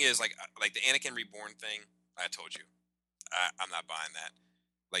thing is, like the Anakin Reborn thing, I told you, I'm not buying that.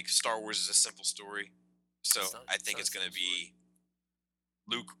 Like, Star Wars is a simple story, so I think it's going to be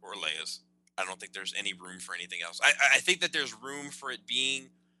Luke or Leia's. I don't think there's any room for anything else. I think that there's room for it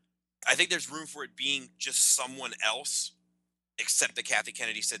being, just someone else, except that Kathy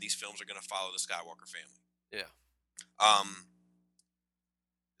Kennedy said these films are going to follow the Skywalker family. Yeah.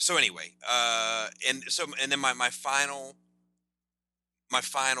 So anyway, and then my final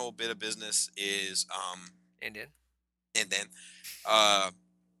bit of business is And then I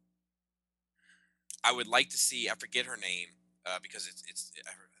would like to see, I forget her name because it's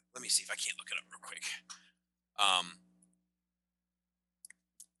let me see if I can't look it up real quick.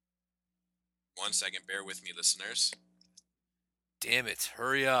 1 second, bear with me, listeners. damn it,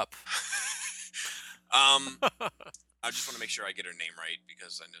 hurry up. I just want to make sure I get her name right,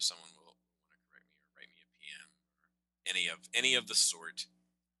 because I know someone will want to correct me or write me a PM or any of the sort.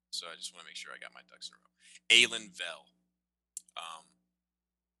 So I just want to make sure I got my ducks in a row. Aelin Vel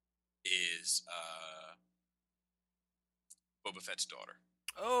is Boba Fett's daughter.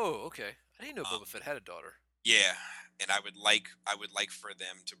 Oh, okay. I didn't know Boba Fett had a daughter. Yeah, and I would like for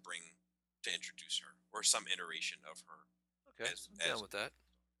them to introduce her, or some iteration of her. Okay, I'm down with that.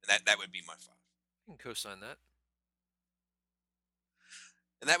 And that would be my 5. I can co-sign that.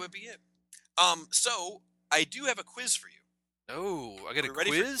 And that would be it. So I do have a quiz for you. Oh, I got a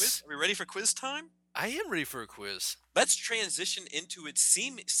quiz? Are we ready for quiz time? I am ready for a quiz. Let's transition into it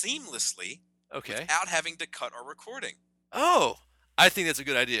seamlessly, okay, without having to cut our recording. Oh, I think that's a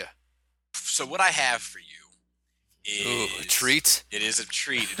good idea. So what I have for you is a treat. It is a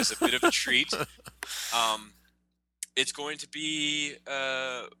treat. It is a bit of a treat. It's going to be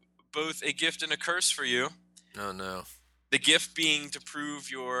both a gift and a curse for you. Oh no. The gift being to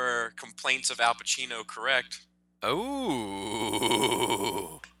prove your complaints of Al Pacino correct.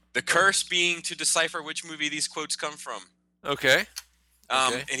 Oh. The curse being to decipher which movie these quotes come from. Okay.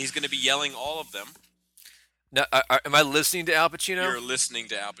 And he's going to be yelling all of them. Now, am I listening to Al Pacino? You're listening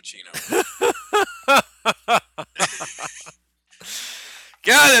to Al Pacino.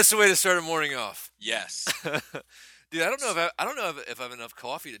 God, that's the way to start a morning off. Yes. Dude, I don't know if I have enough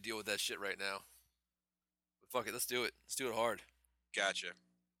coffee to deal with that shit right now. But fuck it, let's do it. Let's do it hard. Gotcha.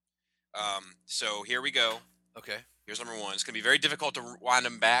 So here we go. Okay. Here's number 1. It's going to be very difficult to wind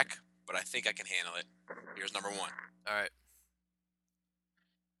them back, but I think I can handle it. Here's number 1. All right.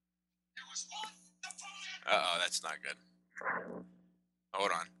 Uh-oh, that's not good.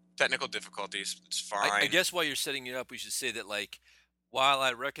 Hold on. Technical difficulties. It's fine. I guess while you're setting it up, we should say that, like, while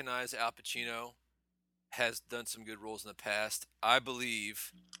I recognize Al Pacino has done some good roles in the past, I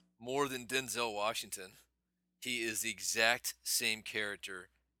believe more than Denzel Washington, he is the exact same character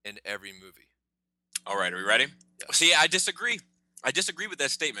in every movie. All right, are we ready? Yeah. See, I disagree. I disagree with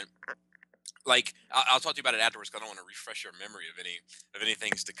that statement. Like, I'll talk to you about it afterwards, because I don't want to refresh your memory of any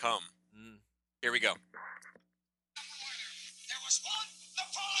things to come. Here we go. There was one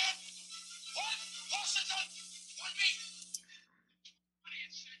Napoleon, one Washington, one me.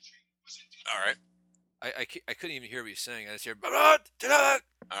 20th century was indeed. All right. I couldn't even hear what he was saying. I just hear. All right,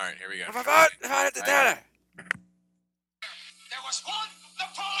 here we go. There was one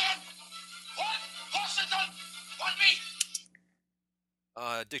Napoleon, one Washington, one me.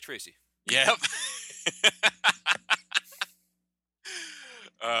 Dick Tracy. Yep.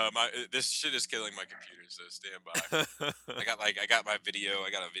 This shit is killing my computer, so stand by. I got my video. I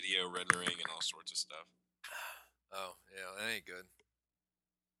got a video rendering and all sorts of stuff. Oh yeah, that ain't good.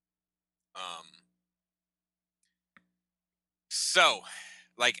 So,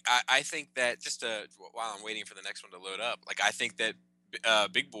 like, I think that while I'm waiting for the next one to load up, like, I think that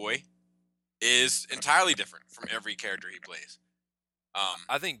Big Boy is entirely different from every character he plays.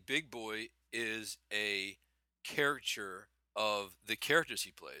 I think Big Boy is a caricature of the characters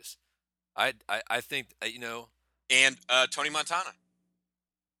he plays. I think and Tony Montana.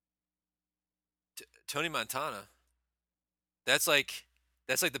 Tony Montana. That's like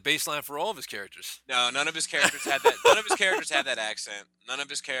the baseline for all of his characters. No, none of his characters have that. None of his characters have that accent. None of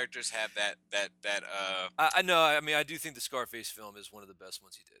his characters have that. I know. I mean, I do think the Scarface film is one of the best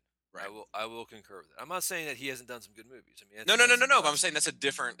ones he did. Right. I will concur with that. I'm not saying that he hasn't done some good movies. I mean, no. But I'm saying that's a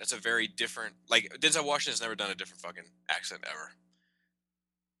very different. Like, Denzel Washington's never done a different fucking accent ever.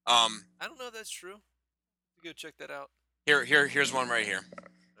 I don't know if that's true. You go check that out. Here's one right here.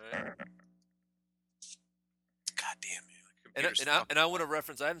 All right. God damn it. And I want to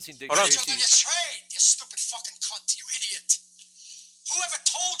reference. I haven't seen Dick Hold on. Tracy. You stupid fucking cunt, you idiot! Whoever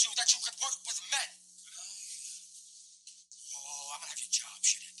told you that you could work with men? Oh, I'm gonna have your job,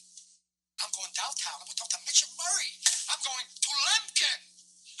 shit. I'm going downtown. I'm gonna talk to Mitch and Murray. I'm going to Lemkin.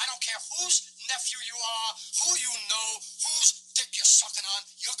 I don't care whose nephew you are, who you know, whose dick you're sucking on.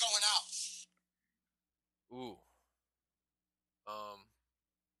 You're going out. Ooh.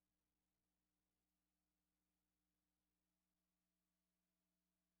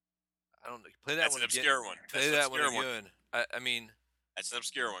 I don't know. Play that That's one an again. obscure one. Play that one again. I mean, that's an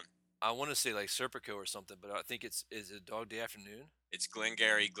obscure one. I want to say like Serpico or something, but I think is it Dog Day Afternoon? It's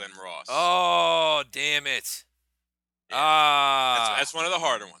Glengarry Glen Ross. Oh, damn it! Yeah. That's one of the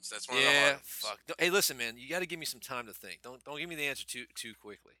harder ones. That's one of the harder ones. Fuck. Hey, listen, man. You got to give me some time to think. Don't give me the answer too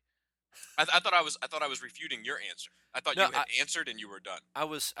quickly. I thought I was refuting your answer. I thought you had answered and you were done. It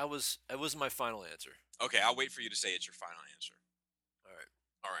was my final answer. Okay, I'll wait for you to say it's your final answer.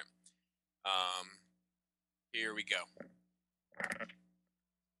 All right. Here we go.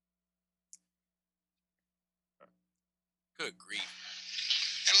 Good grief.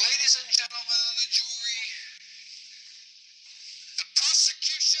 And ladies and gentlemen of the jury, the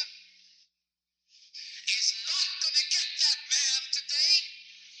prosecution is not going to get that man today.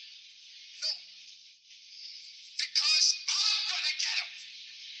 No. Because I'm going to get him.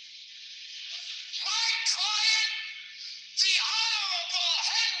 My client, the Honorable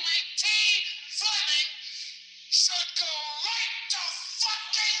Henry T. Fleming, should go right to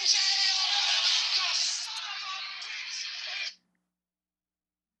fucking jail. You son of a bitch.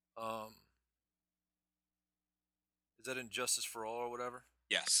 Is that Injustice for All or whatever?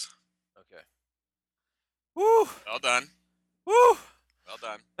 Yes. Okay. Woo! Well done. Woo! Well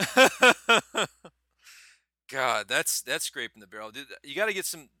done. God, that's scraping the barrel. You got to get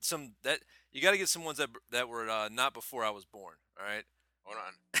some you got to get some ones that were not before I was born. All right. Hold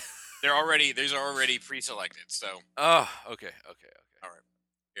on. These are already pre-selected. So. Oh, okay. All right.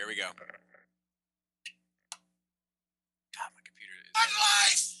 Here we go. God, my computer is. One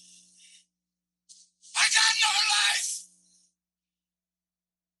life. I got no life.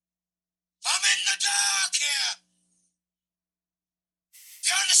 I'm in the dark here.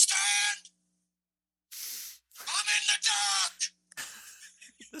 You understand? I'm in the dark.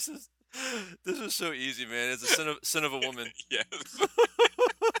 This is so easy, man. It's a sin of a woman. Yes.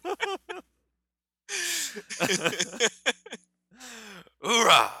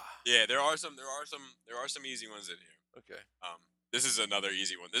 Hoorah! Yeah, there are some easy ones in here. Okay. This is another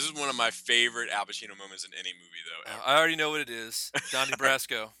easy one. This is one of my favorite Al Pacino moments in any movie, though. Ever. I already know what it is. Donnie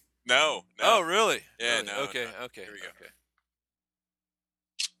Brasco. No. Oh, really? Yeah, really? no. Okay. No. Okay. Here we go. Okay.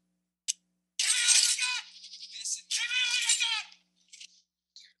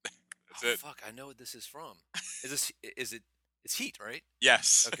 That's it. Fuck! I know what this is from. Is it? It's Heat, right?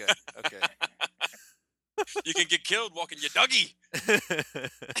 Yes. Okay. Okay. You can get killed walking your Dougie.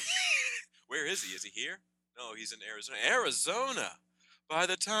 Where is he? Is he here? No, he's in Arizona. Arizona. By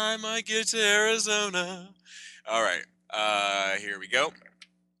the time I get to Arizona. All right. Here we go.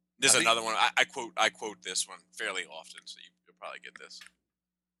 This is another one. I quote this one fairly often, so you'll probably get this.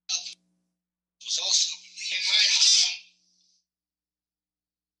 It was also in my home.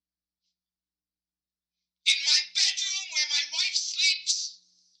 In my bedroom where my wife sleeps.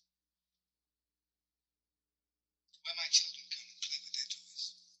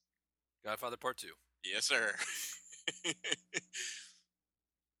 Godfather Part 2. Yes, sir.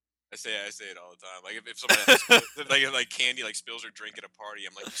 I say it all the time. Like if somebody like Candy like spills her drink at a party,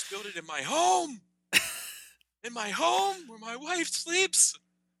 I'm like, you spilled it in my home, where my wife sleeps,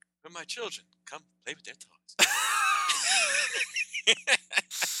 where my children come play with their toys.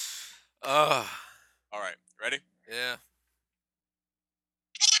 All right, ready? Yeah.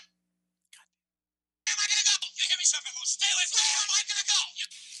 Where am I gonna go? You hear me, Superman? Stay away from me. Where am I gonna go?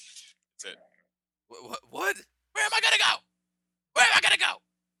 That's it. What? Where am I gonna go? Where am I gonna go?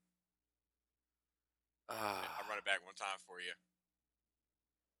 I'll run it back one time for you.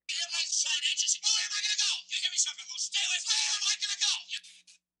 Where am I gonna go? You hear me, Superman? Stay away from me. Where am I gonna go?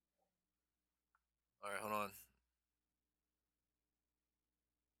 All right, hold on.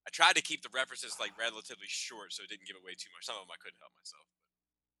 I tried to keep the references like relatively short, so it didn't give away too much. Some of them I couldn't help myself.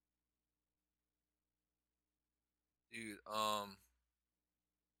 Dude, let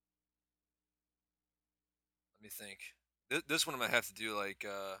me think. This one I'm gonna have to do like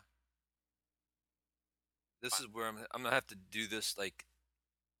this is where I'm gonna have to do this like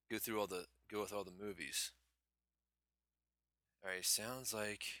go with all the movies. All right, sounds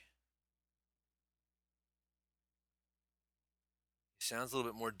like he sounds a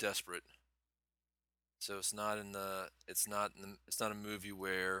little bit more desperate. So it's not a movie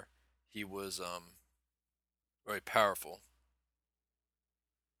where he was very powerful.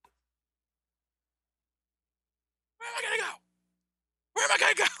 Where am I gonna go? Where am I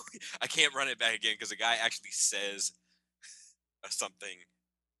gonna go? I can't run it back again because the guy actually says something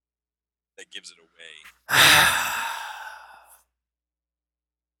that gives it away.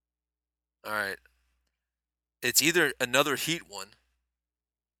 All right. It's either another Heat one.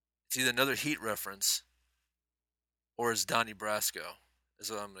 It's either another Heat reference, or it's Donnie Brasco.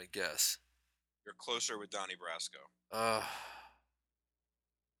 Is what I'm gonna guess. You're closer with Donnie Brasco.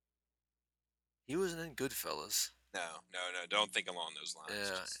 He wasn't in Goodfellas. No. Don't think along those lines.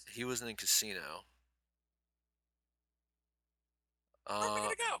 Yeah, he wasn't in Casino. Where am I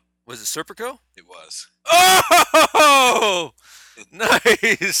gonna go? Was it Serpico? It was. Oh,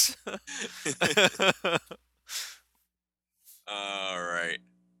 nice. All right.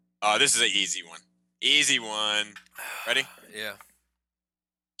 Oh, this is an easy one. Easy one. Ready? Yeah.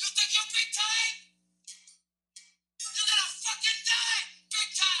 You think you're big time? You're gonna fucking die! Big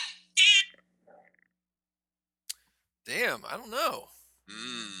time! Damn, I don't know.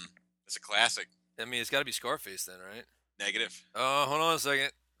 It's a classic. I mean, it's got to be Scarface then, right? Negative. Oh, hold on a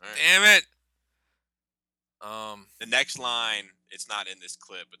second. Right. Damn it. The next line, it's not in this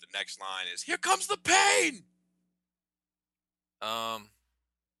clip, but the next line is, "Here comes the pain." You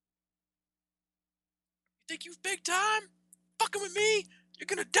think you big time? Fucking with me? You're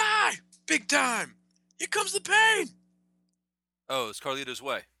gonna die. Big time. Here comes the pain. Oh, it's Carlito's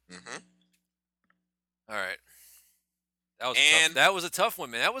Way. Mm-hmm. All right. And that was a tough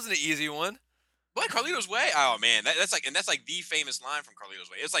one, man. That wasn't an easy one. What, Carlito's Way? Oh man, that's like the famous line from Carlito's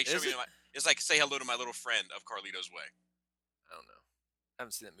Way. It's like it's like say hello to my little friend of Carlito's Way. I don't know. I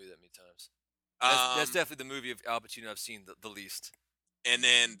haven't seen that movie that many times. That's definitely the movie of Al Pacino I've seen the least. And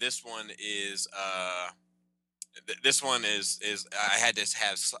then this one is I had to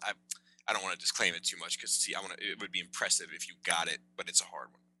have I don't want to disclaim it too much because it would be impressive if you got it, but it's a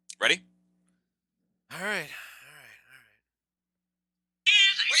hard one. Ready? All right.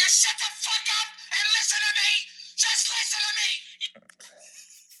 Will you shut the fuck up and listen to me? Just listen to me!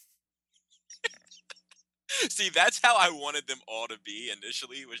 See, that's how I wanted them all to be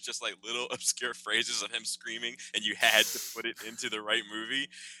initially, was just like little obscure phrases of him screaming, and you had to put it into the right movie.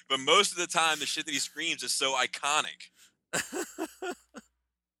 But most of the time, the shit that he screams is so iconic.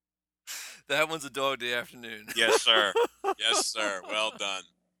 That one's a Dog Day Afternoon. Yes, sir. Yes, sir. Well done.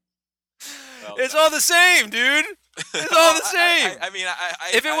 It's all the same, dude. It's all the same. I mean,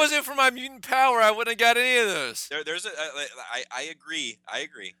 if it wasn't for my mutant power, I wouldn't have got any of those. I agree.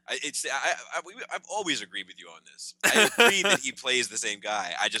 I've always agreed with you on this. I agree that he plays the same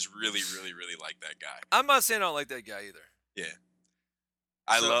guy. I just really, really, really like that guy. I'm not saying I don't like that guy either. Yeah.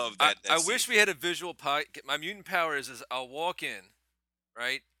 I love that. I wish we had a visual my mutant power is I'll walk in,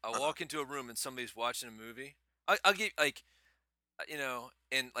 right? I'll walk into a room and somebody's watching a movie. I'll get like,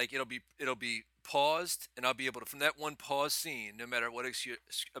 and like it'll be paused, and I'll be able to, from that one pause scene, no matter what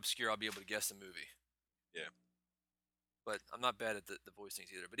obscure, I'll be able to guess the movie. Yeah. But I'm not bad at the voice things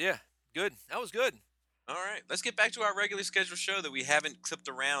either. But yeah, good. That was good. All right, let's get back to our regularly scheduled show that we haven't clipped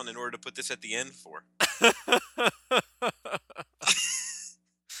around in order to put this at the end for.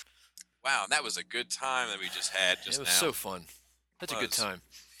 Wow, that was a good time that we just had just now. It was so fun. Such a good time.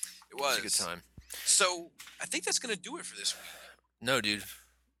 It was. Such a good time. So, I think that's going to do it for this week. No, dude.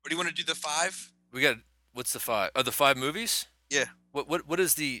 What do you want to do? The 5? We got what's the 5? Oh, the 5 movies? Yeah. What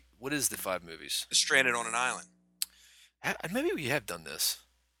is the 5 movies? Stranded on an Island. Maybe we have done this.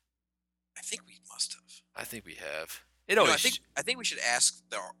 I think we must have. I think we have. It always. I think we should ask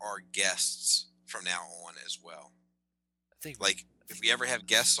our guests from now on as well. I think like if we ever have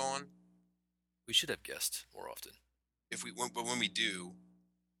guests on, we should have guests more often. But when we do,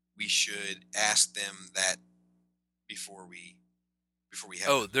 we should ask them that before we have.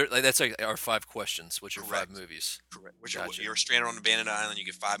 Oh, that's like our 5 questions. What's your Correct. 5 movies? Correct. Which Gotcha. You're stranded on an abandoned island. You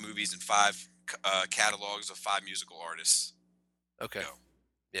get 5 movies and 5 catalogs of 5 musical artists. Okay. Go.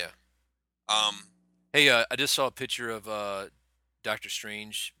 Yeah. Hey, I just saw a picture of Doctor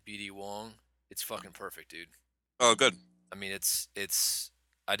Strange, BD Wong. It's fucking perfect, dude. Oh, good. I mean, it's.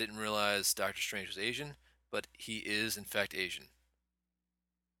 I didn't realize Doctor Strange was Asian, but he is in fact Asian.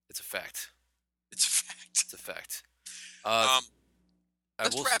 It's a fact. It's a fact. It's a fact.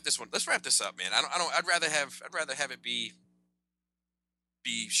 Let's wrap this one. Let's wrap this up, man. I'd rather have it be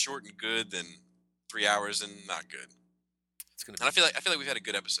short and good than 3 hours and not good. It's gonna. And I feel like we've had a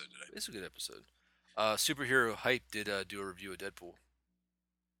good episode today. It's a good episode. Superhero Hype did do a review of Deadpool.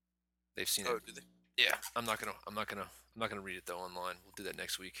 They've seen it. Oh, did they? Yeah. I'm not gonna read it though online. We'll do that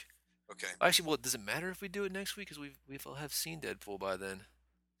next week. Okay. Actually, well, does it matter if we do it next week? Because we've all have seen Deadpool by then,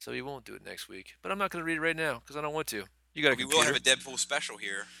 so we won't do it next week. But I'm not gonna read it right now because I don't want to. You got a computer? We will have a Deadpool special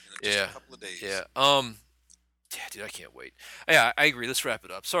here in just a couple of days. Yeah. Yeah, dude, I can't wait. Yeah, I agree. Let's wrap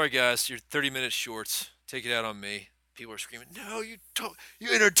it up. Sorry, guys, you're 30 minutes short. Take it out on me. People are screaming, "No, you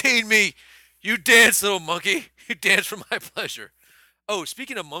entertain me. You dance, little monkey. You dance for my pleasure." Oh,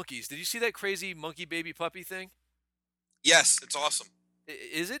 speaking of monkeys, did you see that crazy monkey baby puppy thing? Yes, it's awesome.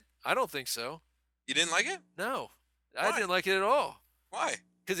 Is it? I don't think so. You didn't like it? No, Why? I didn't like it at all. Why?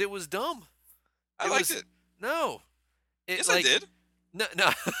 Because it was dumb. I liked it. No. Yes, I did. No.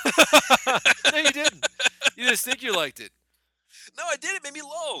 No, you didn't. You just think you liked it. No, I did. It made me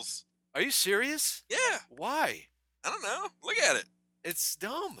lulls. Are you serious? Yeah. Why? I don't know. Look at it. It's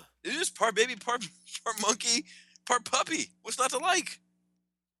dumb. It's just part baby, part monkey, part puppy. What's not to like?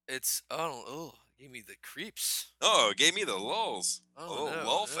 It's oh, gave me the creeps. Oh, it gave me the lulls. Oh, no,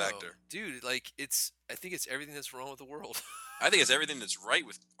 lull factor. Dude, like I think it's everything that's wrong with the world. I think it's everything that's right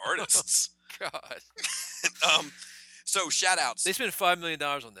with artists. God. So shout outs. They spent $5 million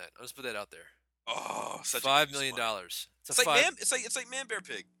on that. I'll just put that out there. Oh, such $5 million. It's like Man Bear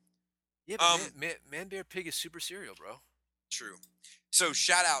Pig. Yeah, but Man Bear Pig is super cereal, bro. True. So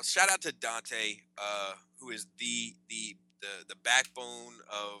shout out to Dante, who is the backbone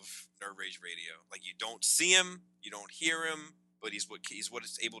of Nerd Rage Radio. Like, you don't see him, you don't hear him, but he's what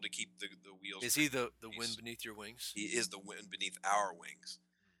is able to keep the wheels. Is he the wind beneath your wings? He is the wind beneath our wings.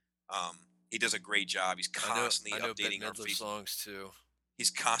 He does a great job. He's constantly updating our Facebook songs too. He's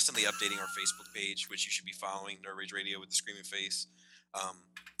constantly updating our Facebook page, which you should be following, Nerd Rage Radio with the Screaming Face,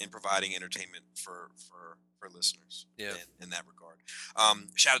 and providing entertainment for listeners. Yeah. In that regard.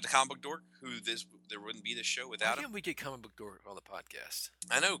 Shout out to Comic Book Dork, there wouldn't be this show without him. Why can't we get Comic Book Dork on the podcast?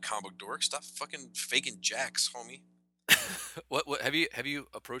 I know, Comic Book Dork. Stop fucking faking jacks, homie. What have you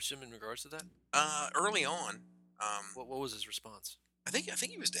approached him in regards to that? Early on. What was his response? I think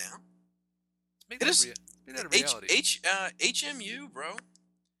he was down. Make that a reality. HMU, bro.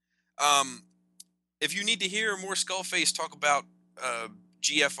 If you need to hear more Skullface talk about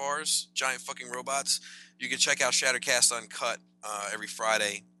GFRs, giant fucking robots, you can check out Shattercast Uncut every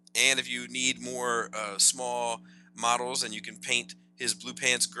Friday. And if you need more small models and you can paint his blue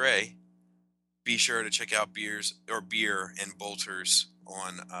pants gray, be sure to check out Beer and Bolters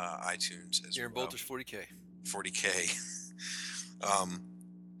on iTunes as Beer and well. Bolters 40K. 40K.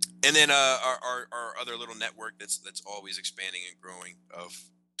 And then our other little network that's always expanding and growing of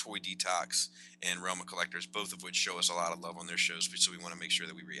Toy Detox and Realm of Collectors, both of which show us a lot of love on their shows, so we want to make sure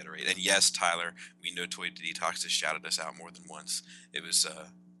that we reiterate. And yes, Tyler, we know Toy Detox has shouted us out more than once. It was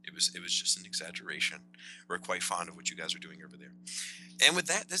just an exaggeration. We're quite fond of what you guys are doing over there. And with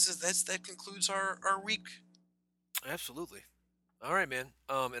that, that concludes our week. Absolutely. All right, man.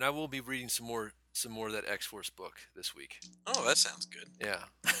 And I will be reading some more of that X-Force book this week. Oh, that sounds good. Yeah.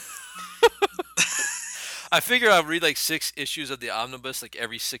 I figure I'll read like 6 issues of the omnibus like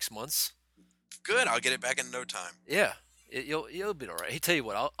every 6 months. Good. I'll get it back in no time. Yeah. You'll be all right. Hey, tell you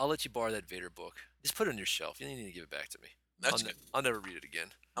what, I'll let you borrow that Vader book. Just put it on your shelf. You don't need to give it back to me. That's good. I'll never read it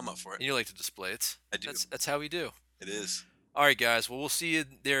again. I'm up for it. And you like to display it. I do. That's how we do. It is. All right, guys. Well, we'll see you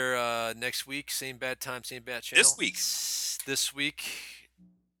there next week. Same bad time, same bad channel. This week,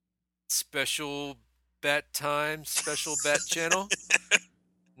 special bat time, special bat channel.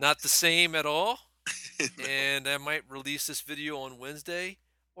 Not the same at all. No. And I might release this video on Wednesday.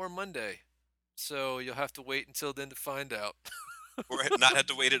 or Monday. So you'll have to wait until then to find out. Or not have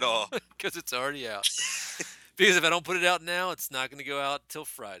to wait at all. Because it's already out. Because if I don't put it out now, it's not going to go out till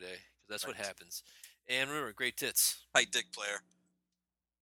Friday. Because that's what happens. And remember, great tits. Tight dick player.